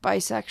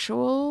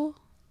bisexual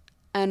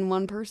and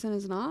one person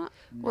is not?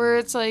 Where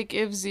it's like,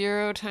 if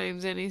 0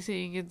 times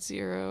anything, it's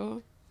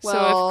 0. So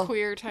Well, if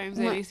queer times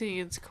anything,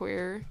 it's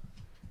queer.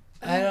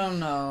 I don't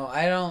know.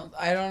 I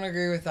don't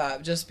agree with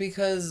that. Just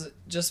because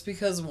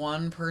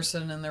one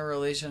person in the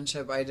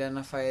relationship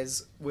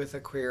identifies with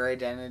a queer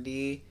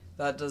identity,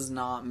 that does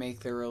not make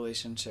the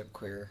relationship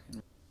queer.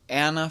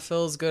 Anna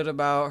feels good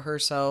about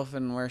herself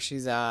and where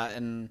she's at,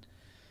 and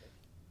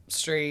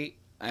straight,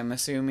 I'm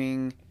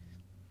assuming.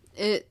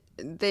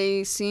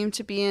 They seem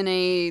to be in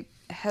a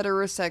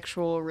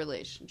heterosexual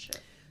relationship.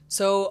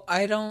 So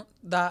I don't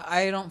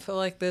feel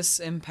like this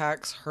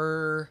impacts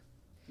her.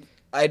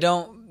 I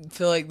don't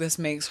feel like this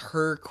makes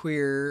her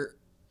queer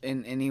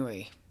in any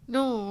way.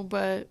 No,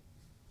 but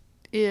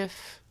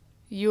if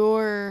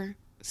your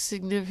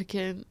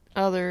significant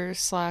other /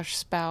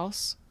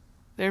 spouse,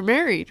 they're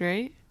married,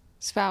 right?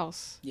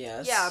 Spouse.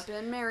 Yes. Yeah,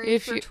 been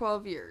married for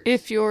 12 years.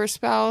 If your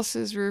spouse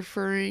is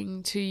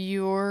referring to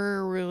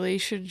your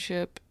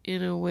relationship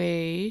in a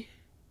way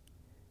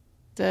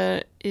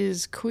that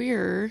is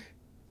queer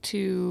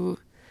to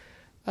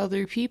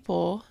other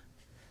people,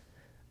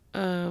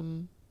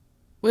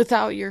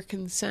 without your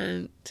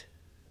consent,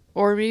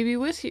 or maybe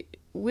with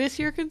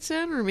your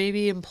consent, or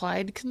maybe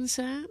implied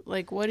consent,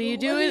 like, what do you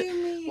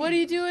do? What do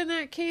you do in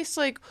that case?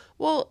 Like,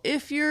 well,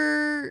 if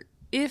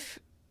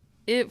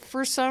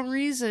for some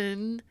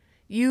reason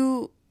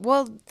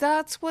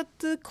that's what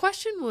the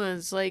question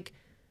was. Like,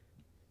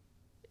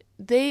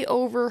 they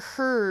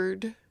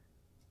overheard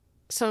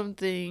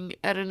something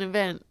at an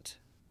event.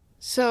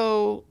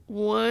 So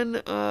one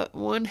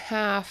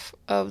half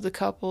of the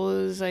couple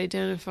is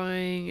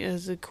identifying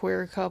as a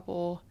queer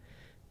couple,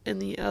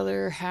 and the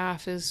other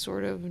half is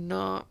sort of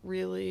not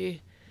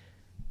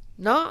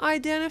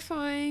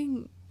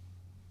identifying,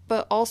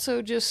 but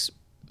also just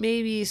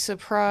maybe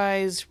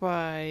surprised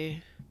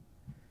by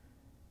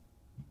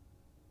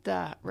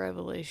that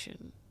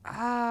revelation.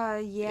 Yeah.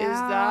 Is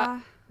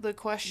that the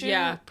question?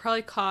 Yeah,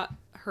 probably caught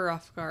her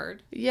off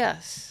guard.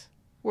 Yes.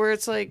 Where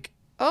it's like,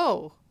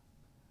 oh,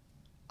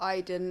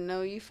 I didn't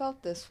know you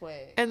felt this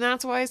way. and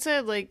that's why I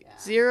said, like,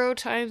 0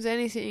 times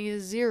anything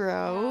is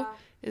 0. Yeah.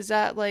 Is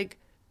that, like,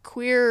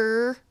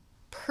 queer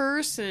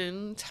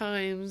person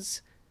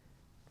times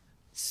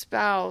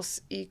spouse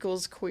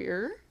equals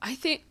queer? I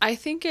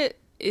think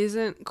it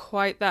isn't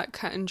quite that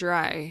cut and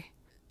dry.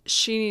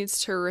 She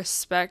needs to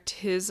respect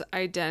his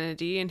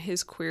identity and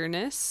his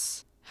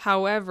queerness.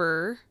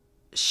 However,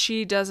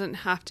 she doesn't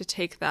have to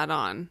take that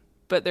on,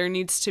 but there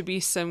needs to be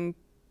some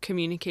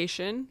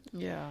communication.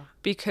 Yeah.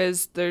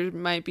 Because there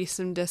might be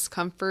some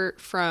discomfort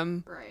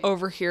from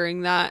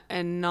overhearing that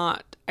and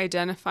not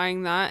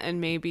identifying that, and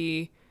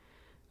maybe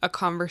a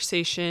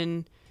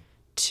conversation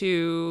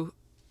to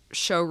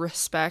show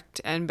respect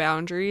and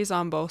boundaries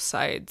on both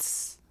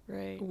sides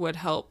would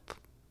help.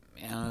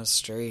 Anna's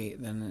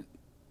straight, then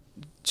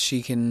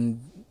she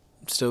can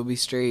still be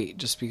straight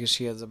just because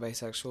she has a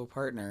bisexual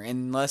partner,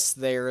 unless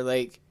they're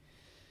like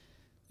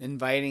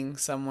inviting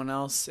someone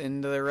else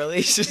into the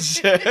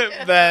relationship.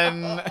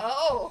 Then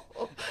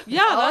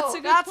Yeah, that's a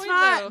good point,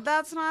 though.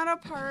 That's not a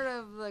part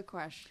of the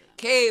question.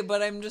 Okay,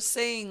 but I'm just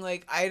saying,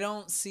 like, I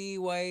don't see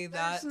why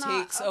that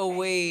takes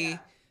away.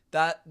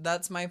 Yeah.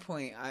 That's my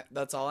point.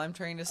 That's all I'm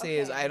trying to say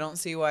is I don't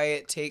see why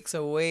it takes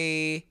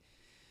away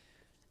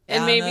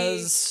And Anna's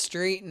maybe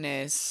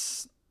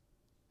straightness,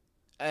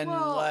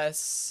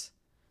 unless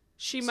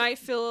she might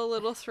feel a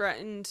little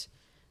threatened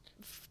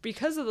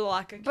because of the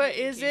lack of But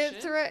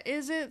communication.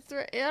 is it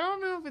I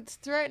don't know if it's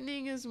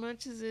threatening as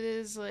much as it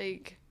is,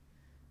 like,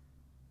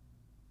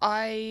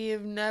 I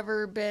have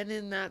never been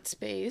in that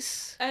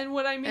space. And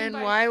what I mean And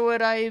by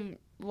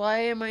why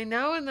am I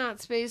now in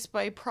that space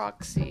by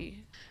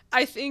proxy?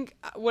 I think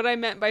what I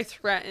meant by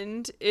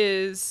threatened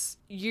is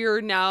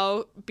you're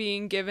now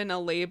being given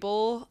a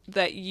label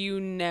that you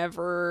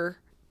never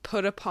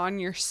put upon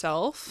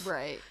yourself.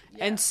 Right.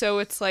 And so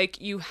it's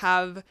like you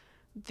have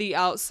the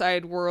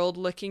outside world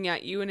looking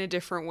at you in a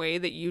different way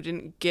that you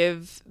didn't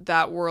give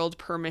that world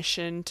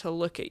permission to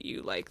look at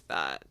you like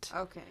that.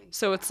 Okay.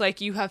 So it's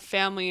like you have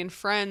family and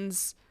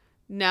friends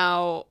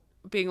now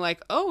being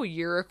like, oh,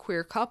 you're a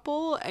queer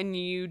couple and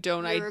you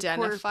don't You're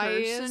identify a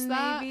queer as person,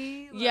 that.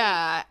 maybe? Like,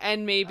 Yeah,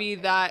 and maybe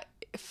that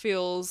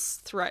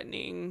feels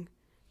threatening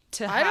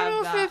to have I don't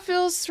know that. if it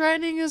feels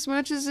threatening as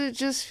much as it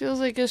just feels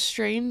like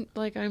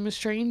like I'm a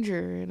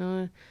stranger in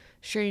a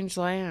strange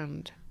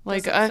land.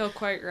 Like, Doesn't feel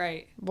quite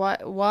right.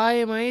 why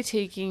am I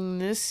taking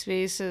this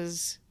space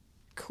as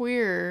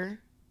queer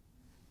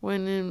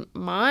when in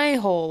my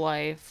whole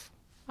life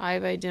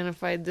I've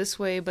identified this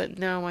way, but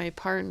now my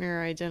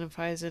partner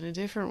identifies in a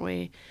different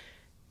way?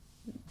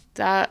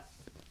 That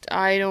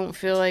I don't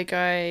feel like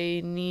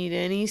I need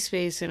any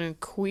space in a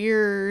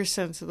queer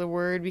sense of the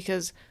word,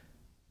 because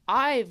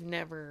I've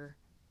never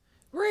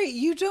Right,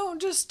 you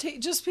don't just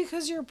just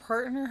because your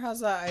partner has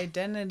that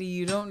identity,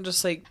 you don't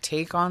just like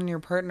take on your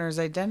partner's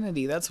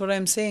identity. That's what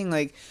I'm saying.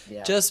 Like,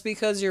 just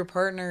because your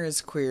partner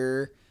is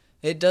queer,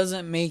 it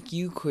doesn't make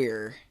you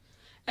queer.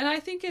 And I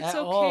think it's At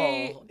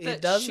okay all. It that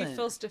she doesn't.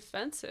 feels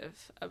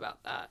defensive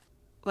about that.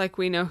 Like,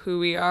 we know who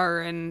we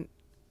are and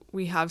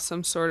we have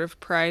some sort of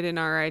pride in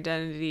our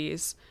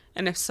identities.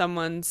 And if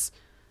someone's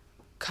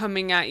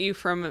coming at you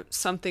from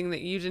something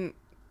that you didn't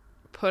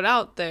put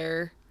out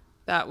there,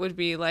 that would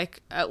be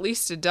like at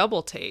least a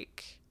double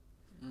take.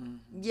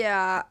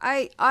 Yeah,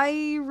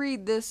 I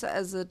read this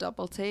as a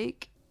double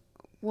take.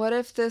 What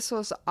if this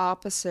was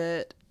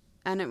opposite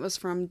and it was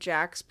from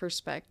Jack's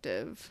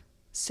perspective,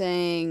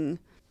 saying,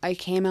 I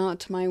came out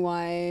to my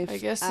wife. I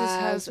guess this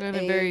has been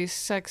a very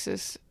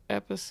sexist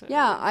episode.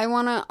 Yeah, I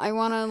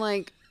wanna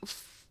like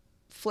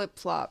flip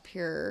flop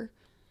here.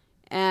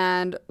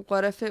 And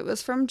what if it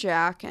was from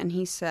Jack and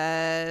he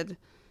said,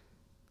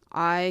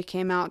 I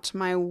came out to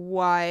my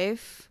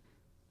wife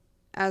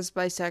as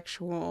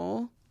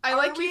bisexual. I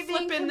like you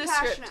flipping the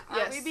script.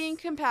 Are we being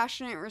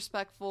compassionate and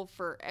respectful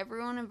for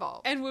everyone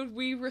involved? And would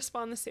we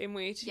respond the same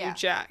way to Yeah.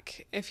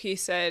 Jack if he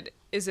said,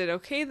 is it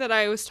okay that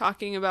I was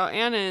talking about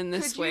Anna in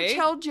this way? Could you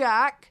tell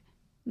Jack,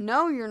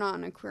 no, you're not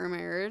in a queer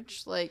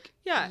marriage. Like,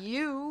 Yeah.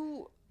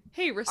 you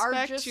Hey,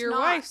 respect just your not.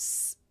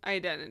 wife's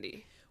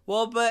identity.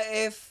 Well, but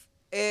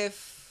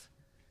if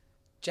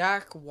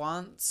Jack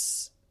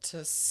wants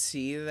to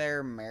see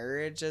their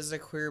marriage as a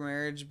queer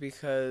marriage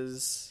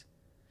because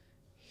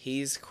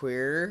he's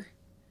queer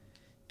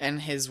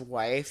and his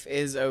wife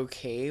is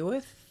okay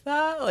with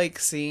that, like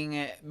seeing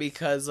it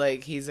because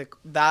like he's a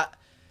that,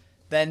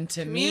 then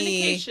to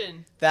me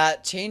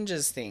that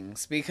changes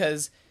things.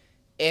 Because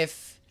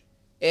if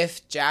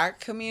Jack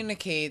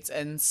communicates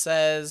and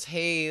says,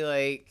 hey,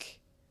 like,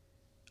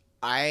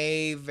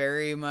 I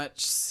very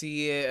much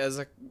see it as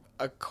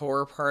a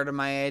core part of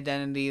my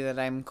identity that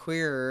I'm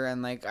queer,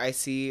 and like I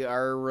see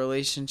our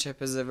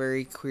relationship as a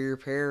very queer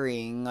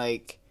pairing,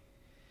 like,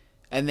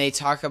 and they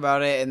talk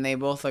about it and they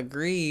both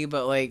agree,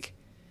 but like,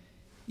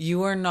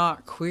 you are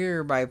not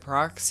queer by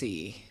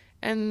proxy.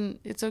 And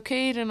it's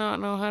okay to not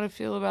know how to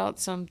feel about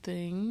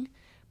something,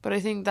 but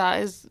I think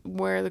that is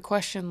where the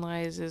question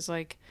lies, is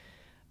like,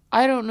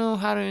 I don't know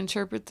how to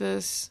interpret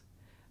this.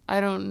 I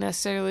don't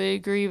necessarily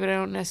agree, but I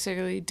don't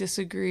necessarily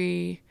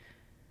disagree.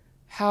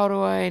 How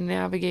do I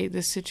navigate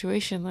this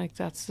situation? Like,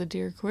 that's the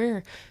Dear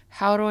Queer.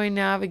 How do I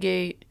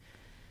navigate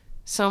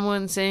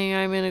someone saying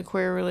I'm in a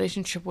queer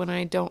relationship when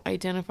I don't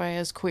identify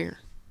as queer?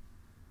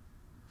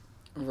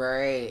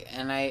 Right.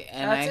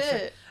 That's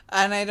it.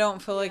 And I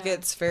don't feel like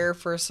it's fair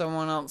for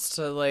someone else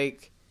to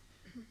like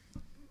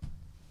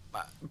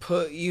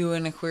put you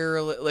in a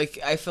queer like,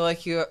 I feel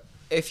like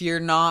if you're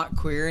not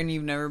queer and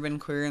you've never been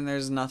queer and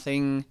there's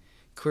nothing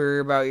queer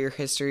about your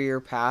history or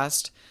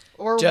past,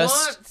 or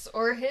wants,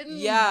 or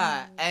hidden,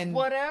 and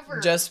whatever,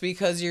 just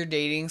because you're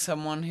dating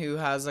someone who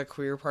has a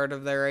queer part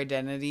of their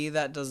identity,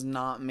 that does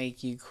not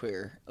make you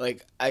queer.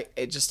 Like,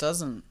 it just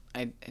doesn't.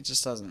 It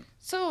just doesn't.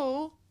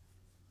 So,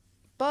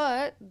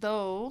 but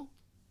though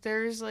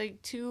there's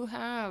like two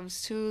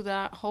halves to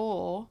that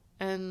whole,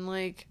 and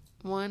like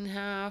one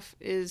half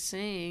is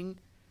saying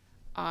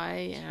I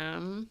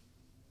am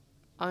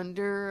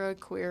under a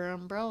queer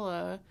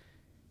umbrella,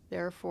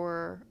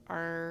 therefore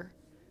our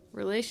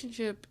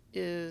relationship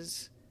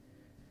is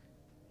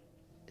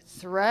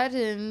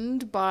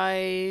threatened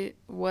by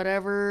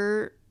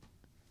whatever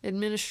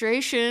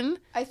administration.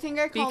 I think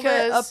I called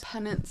it a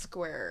Punnett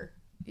square.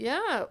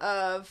 Yeah,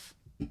 Of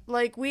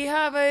like we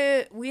have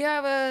a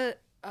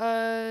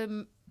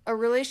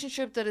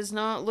relationship that is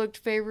not looked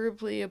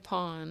favorably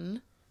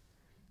upon.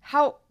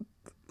 how,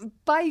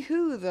 by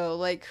who though?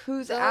 Like,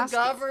 who's The asking?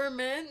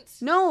 government.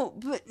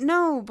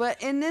 No,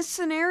 but in this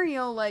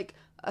scenario, like,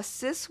 a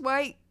cis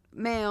white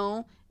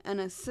male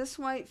and a cis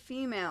white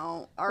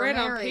female are Right,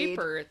 married. on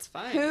paper, it's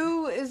fine.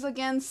 Who is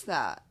against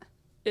that?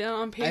 Yeah,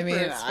 on paper, I mean,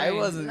 it's fine. I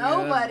wasn't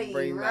Nobody, gonna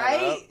bring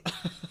right? that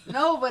up.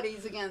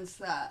 Nobody's against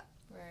that.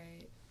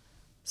 Right.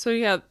 So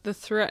yeah, the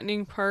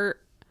threatening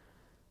part.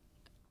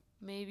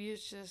 Maybe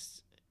it's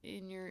just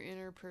in your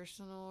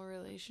interpersonal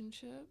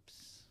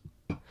relationships.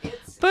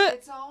 But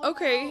It's all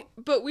okay,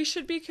 but we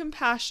should be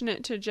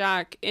compassionate to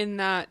Jack in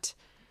that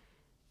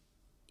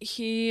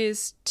he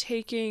is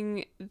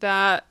taking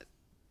that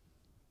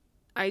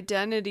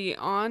identity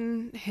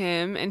on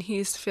him and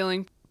he's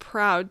feeling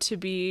proud to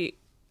be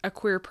a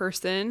queer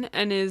person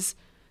and is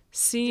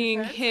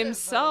seeing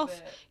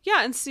himself,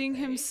 and seeing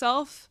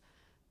himself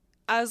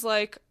as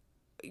like,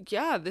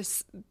 yeah,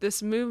 this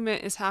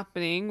movement is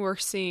happening, we're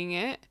seeing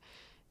it,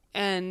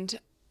 and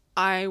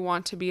I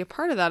want to be a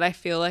part of that. I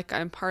feel like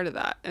I'm part of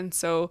that. And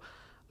so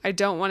I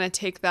don't want to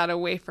take that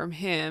away from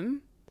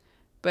him,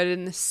 but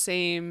in the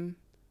same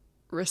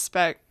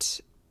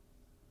respect,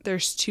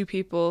 there's two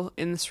people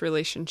in this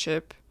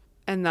relationship,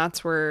 and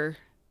that's where...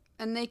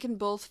 And they can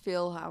both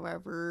feel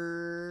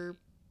however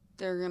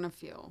they're gonna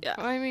feel. Yeah.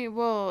 I mean,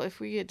 well, if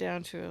we get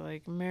down to it,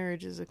 like,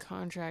 marriage is a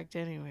contract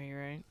anyway,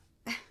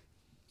 right?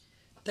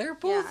 They're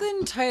both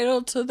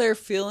entitled to their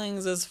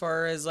feelings as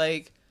far as,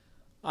 like,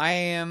 I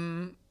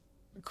am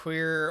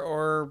queer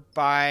or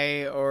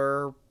bi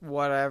or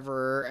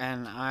whatever,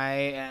 and I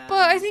am...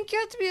 But I think you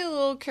have to be a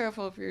little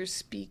careful if you're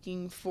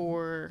speaking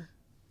for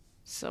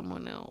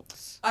someone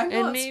else.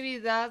 And maybe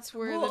that's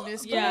where the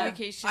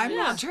miscommunication I'm is.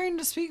 not trying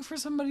to speak for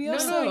somebody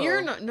else. No,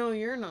 you're not. No,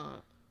 you're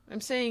not.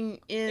 I'm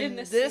saying in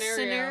this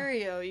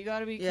scenario, you got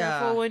to be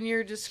careful when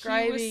you're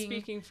describing... He was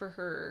speaking for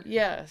her.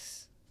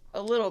 Yes.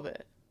 A little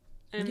bit.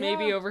 And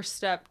maybe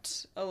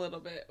overstepped a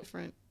little bit.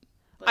 Different.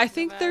 I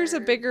think there's a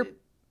bigger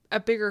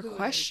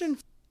question.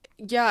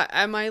 Yeah,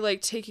 am I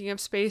like taking up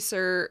space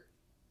or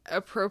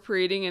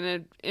appropriating in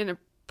an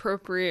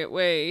inappropriate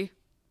way?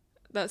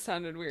 That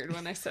sounded weird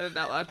when I said it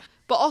out loud.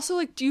 But also,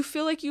 like, do you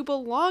feel like you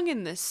belong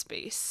in this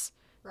space?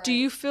 Right. Do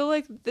you feel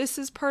like this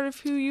is part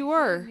of who you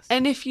are?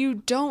 And if you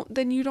don't,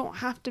 then you don't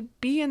have to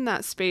be in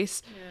that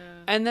space. Yeah.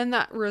 And then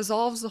that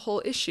resolves the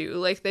whole issue.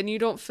 Like, then you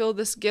don't feel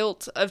this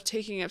guilt of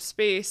taking up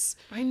space.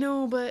 I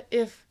know, but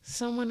if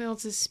someone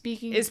else is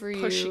speaking for you...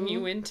 Is pushing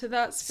you into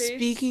that space?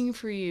 Speaking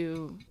for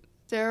you.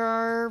 There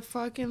are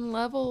fucking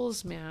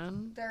levels,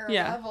 man. There are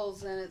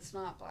levels, and it's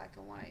not black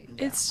and white.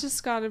 Yeah. It's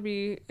just gotta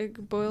be...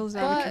 It boils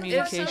down to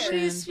communication. If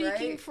somebody's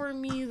speaking for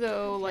me,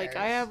 though, like,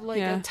 I have,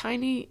 like, a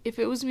tiny... If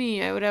it was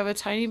me, I would have a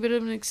tiny bit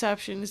of an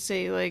exception to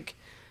say, like,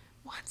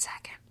 1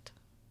 second.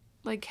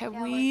 Like, have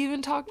we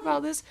even talked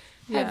about this?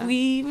 Yeah. Have we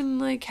even,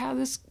 like, had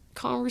this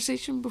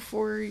conversation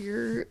before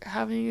you're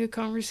having a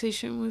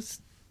conversation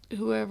with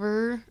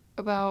whoever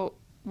about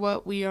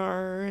what we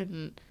are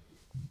and...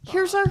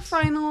 Here's our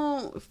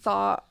final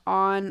thought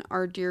on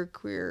our Dear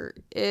Queer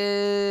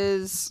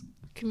is...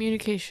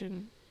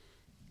 Communication.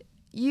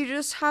 You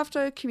just have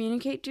to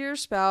communicate to your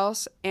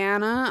spouse.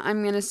 Anna,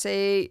 I'm going to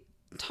say,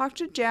 talk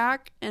to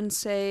Jack and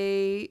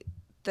say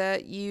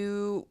that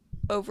you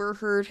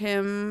overheard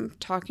him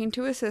talking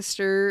to his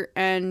sister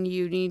and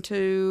you need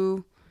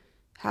to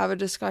have a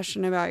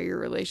discussion about your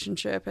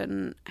relationship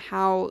and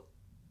how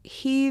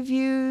he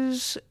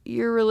views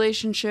your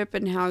relationship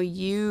and how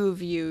you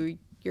view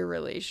your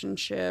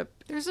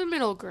relationship. There's a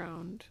middle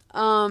ground.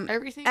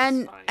 Everything's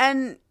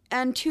fine.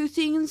 And two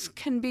things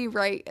can be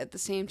right at the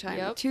same time.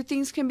 Yep. Two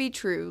things can be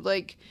true.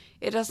 Like,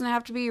 it doesn't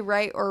have to be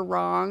right or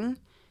wrong.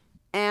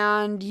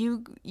 And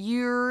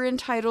you're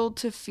entitled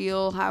to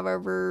feel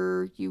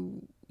however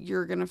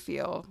you're gonna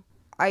feel.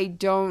 I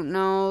don't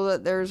know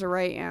that there's a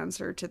right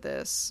answer to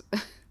this.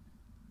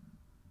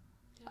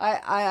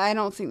 I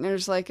don't think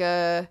there's like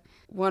a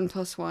 1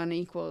 +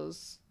 1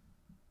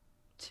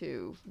 =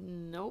 2.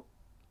 Nope.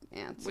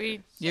 Answer.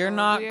 You're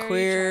not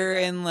queer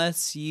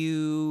unless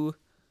you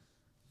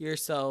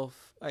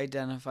yourself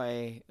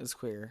identify as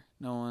queer.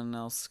 No one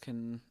else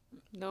can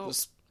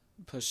just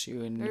push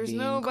you into There's being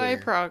no queer.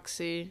 by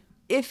proxy.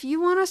 If you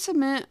want to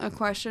submit a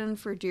question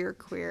for Dear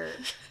Queer,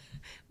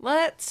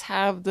 let's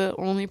have the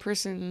only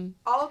person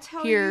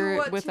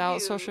here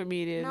without social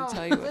media to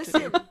tell you what to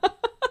do.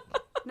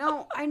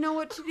 No, I know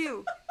what to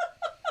do.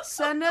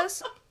 Send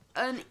us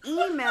an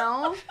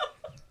email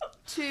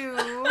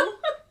to...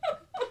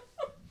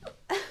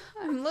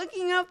 I'm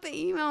looking up the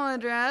email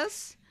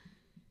address.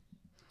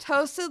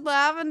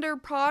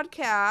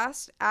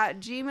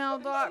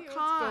 toastedlavenderpodcast@gmail.com.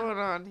 What's going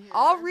on here?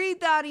 I'll read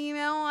that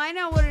email. I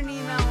know what an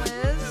email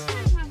is.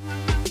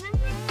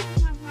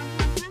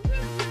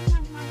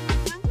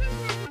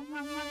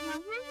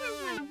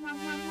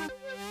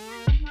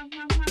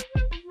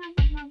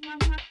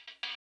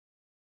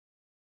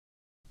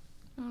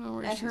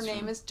 And her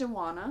name is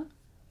Dewana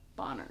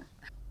Bonner.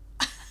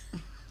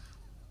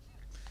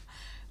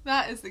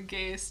 That is the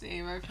gayest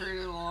name I've heard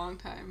in a long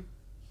time.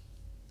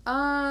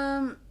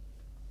 I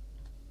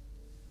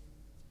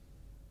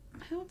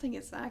don't think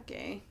it's that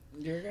gay.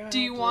 Do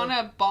you want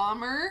a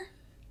bomber?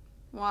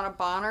 Want a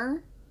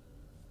Bonner?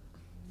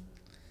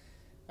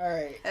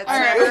 Alright. We're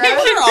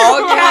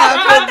all gonna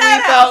have to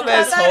leave out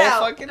this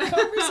whole fucking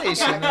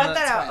conversation. Yeah, cut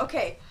that out.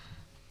 Okay.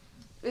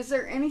 Is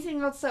there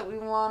anything else that we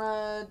want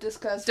to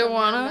discuss?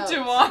 Dewana?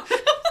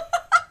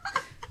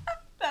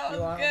 That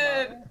was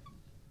good.